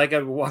TV is I got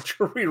to watch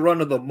a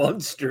rerun of the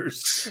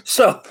Munsters.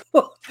 So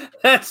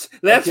that's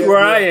where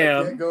I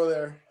am. I can't go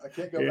there. I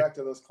can't go back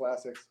to those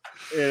classics.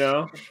 You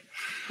know,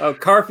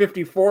 Car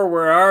 54,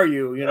 where are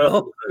you? You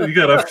know, you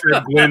got a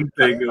Fred Gwynn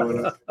thing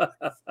going on.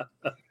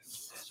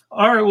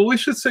 All right, well, we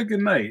should say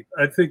goodnight.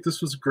 I think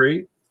this was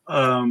great.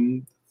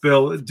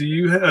 Bill, do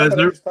you I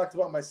just talked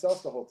about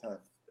myself the whole time.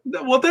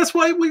 Well, that's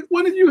why we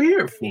wanted you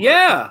here for.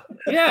 Yeah.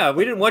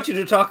 We didn't want you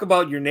to talk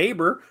about your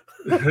neighbor.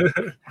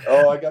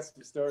 Oh, I got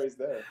some stories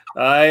there.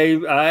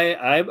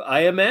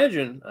 I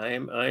imagine. I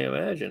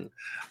imagine.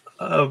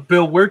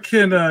 Bill, where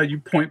can you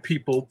point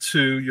people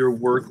to your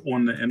work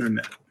on the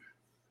internet?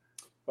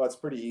 Well, it's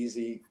pretty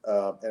easy,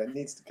 and it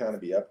needs to kind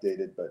of be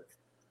updated, but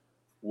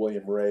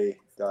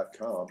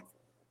WilliamRay.com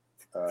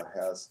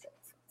has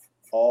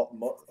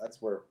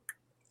that's where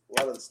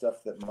a lot of the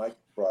stuff that Mike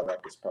brought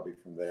up is probably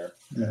from there.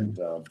 Mm-hmm. And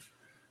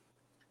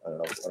I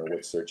don't know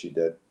which search he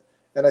did.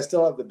 And I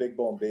still have the Big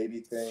Bone Baby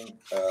thing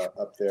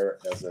up there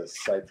as a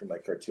site for my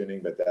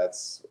cartooning, but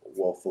that's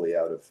woefully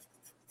out of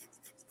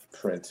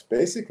print.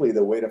 Basically,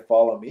 the way to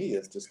follow me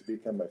is just to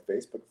become my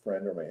Facebook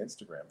friend or my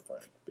Instagram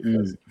friend,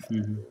 because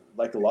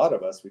like a lot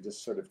of us, we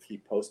just sort of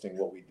keep posting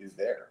what we do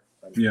there.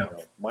 I mean, you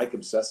know, Mike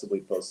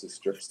obsessively posts his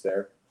strips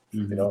there.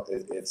 You know,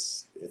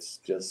 it's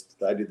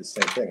just, I do the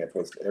same thing. I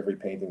post every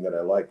painting that I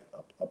like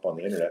up on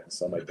the internet, and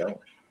some I don't.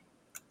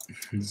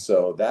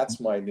 So that's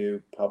my new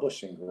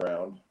publishing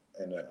ground,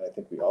 and I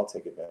think we all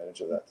take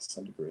advantage of that to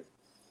some degree.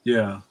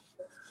 Yeah.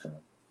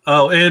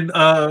 Oh, and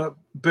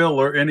Bill,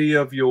 are any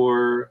of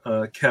your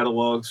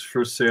catalogs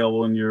for sale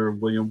on your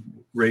William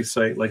Ray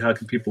site? Like, how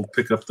can people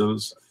pick up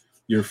those?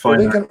 Your fine.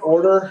 They can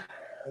order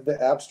the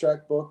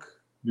abstract book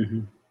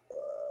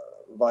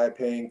via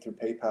paying through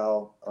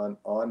PayPal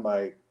on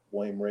my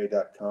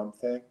WilliamRay.com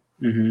thing.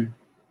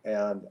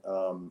 And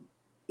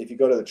if you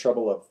go to the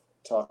trouble of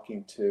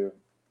talking to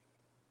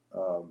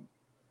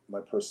my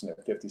person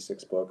at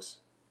 56 Books,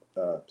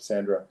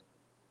 Sandra,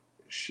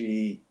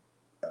 she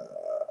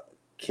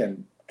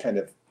can kind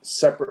of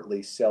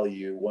separately sell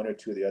you one or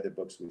two of the other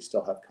books we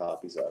still have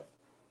copies of,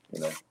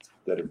 you know,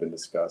 that have been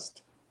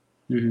discussed.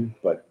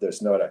 But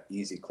there's not an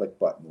easy click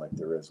button like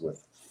there is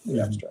with the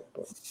abstract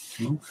book.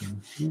 Okay.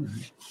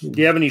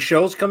 Do you have any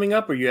shows coming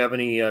up, or you have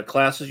any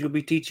classes you'll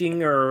be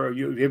teaching, or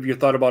have you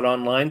thought about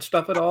online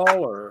stuff at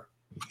all? Or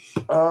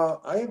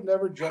I have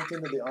never jumped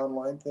into the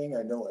online thing.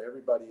 I know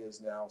everybody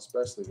is now,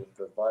 especially with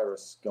the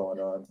virus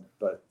going on.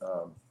 But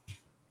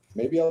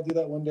maybe I'll do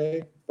that one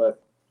day.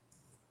 But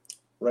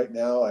right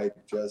now, I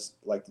just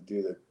like to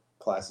do the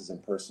classes in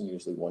person,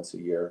 usually once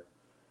a year.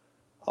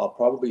 I'll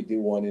probably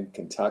do one in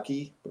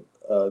Kentucky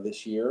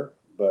this year,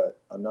 but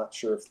I'm not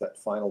sure if that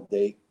final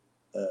date,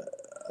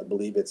 I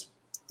believe it's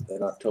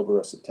in October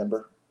or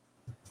September.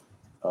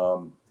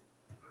 I'm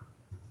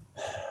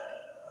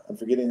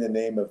forgetting the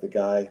name of the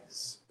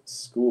guy's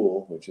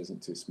school, which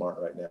isn't too smart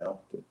right now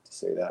to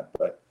say that.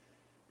 But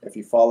if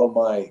you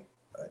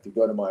if you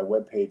go to my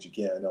webpage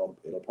again,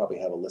 it'll probably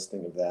have a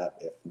listing of that,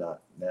 if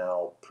not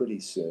now, pretty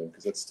soon,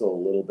 because it's still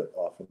a little bit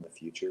off in the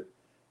future.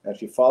 And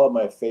if you follow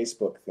my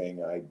Facebook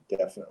thing, I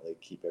definitely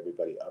keep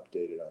everybody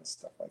updated on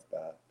stuff like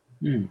that.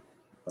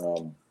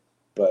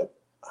 But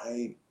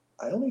I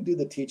only do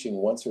the teaching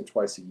once or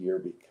twice a year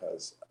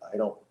because I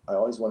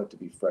always want it to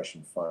be fresh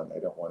and fun. I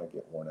don't want to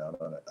get worn out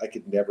on it. I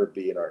could never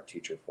be an art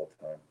teacher full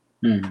time.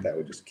 That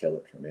would just kill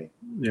it for me.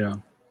 Yeah.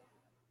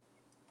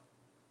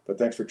 But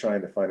thanks for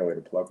trying to find a way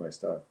to plug my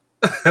stuff.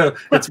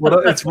 it's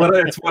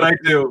what I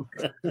do.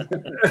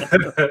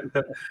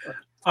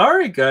 All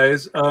right,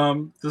 guys.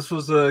 This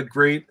was a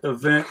great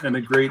event and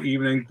a great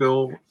evening,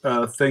 Bill.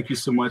 Thank you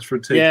so much for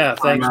taking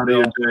time out of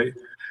your day.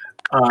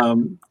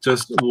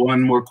 Just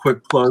one more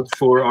quick plug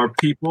for our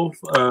people.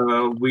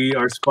 We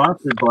are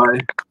sponsored by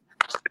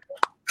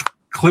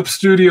Clip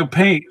Studio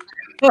Paint.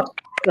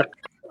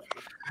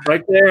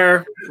 Right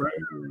there.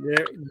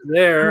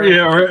 There.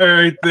 Yeah,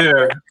 right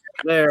there.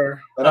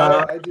 There. And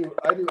I do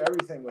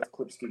everything with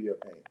Clip Studio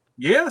Paint.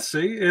 Yeah,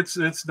 see,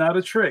 it's not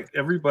a trick.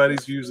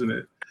 Everybody's using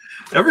it.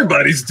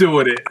 Everybody's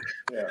doing it.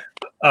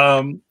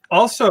 Yeah.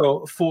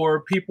 Also,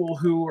 for people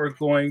who are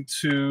trying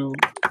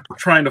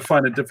to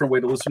find a different way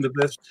to listen to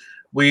this,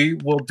 we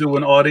will do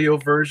an audio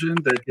version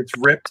that gets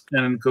ripped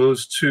and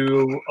goes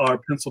to our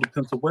Pencil to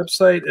Pencil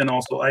website, and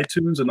also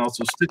iTunes, and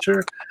also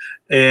Stitcher.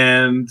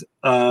 And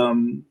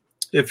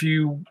if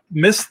you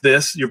missed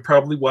this, you're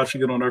probably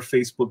watching it on our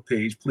Facebook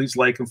page. Please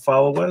like and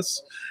follow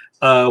us.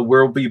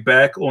 We'll be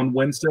back on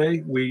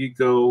Wednesday. We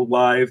go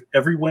live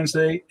every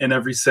Wednesday and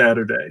every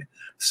Saturday.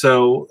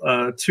 So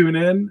tune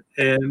in,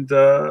 and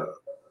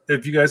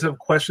if you guys have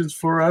questions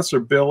for us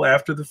or Bill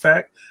after the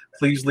fact,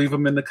 please leave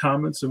them in the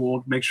comments, and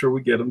we'll make sure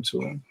we get them to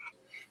them.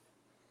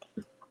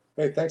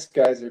 Hey, thanks,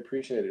 guys. I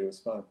appreciate it. It was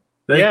fun.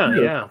 Thank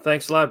you. Yeah.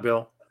 Thanks a lot,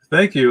 Bill.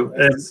 Thank you.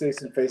 Nice to see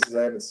some faces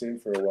I haven't seen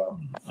for a while.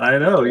 I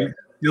know.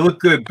 You look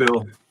good,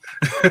 Bill.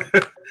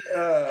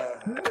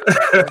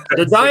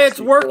 The diet's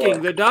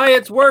working. The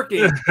diet's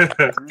working.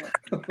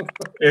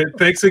 And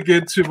thanks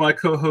again to my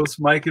co-hosts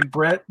Mike and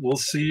Brett. We'll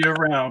see you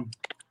around.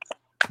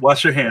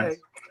 Wash your hands.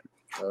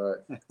 All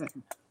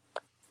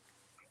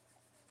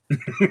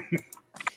right.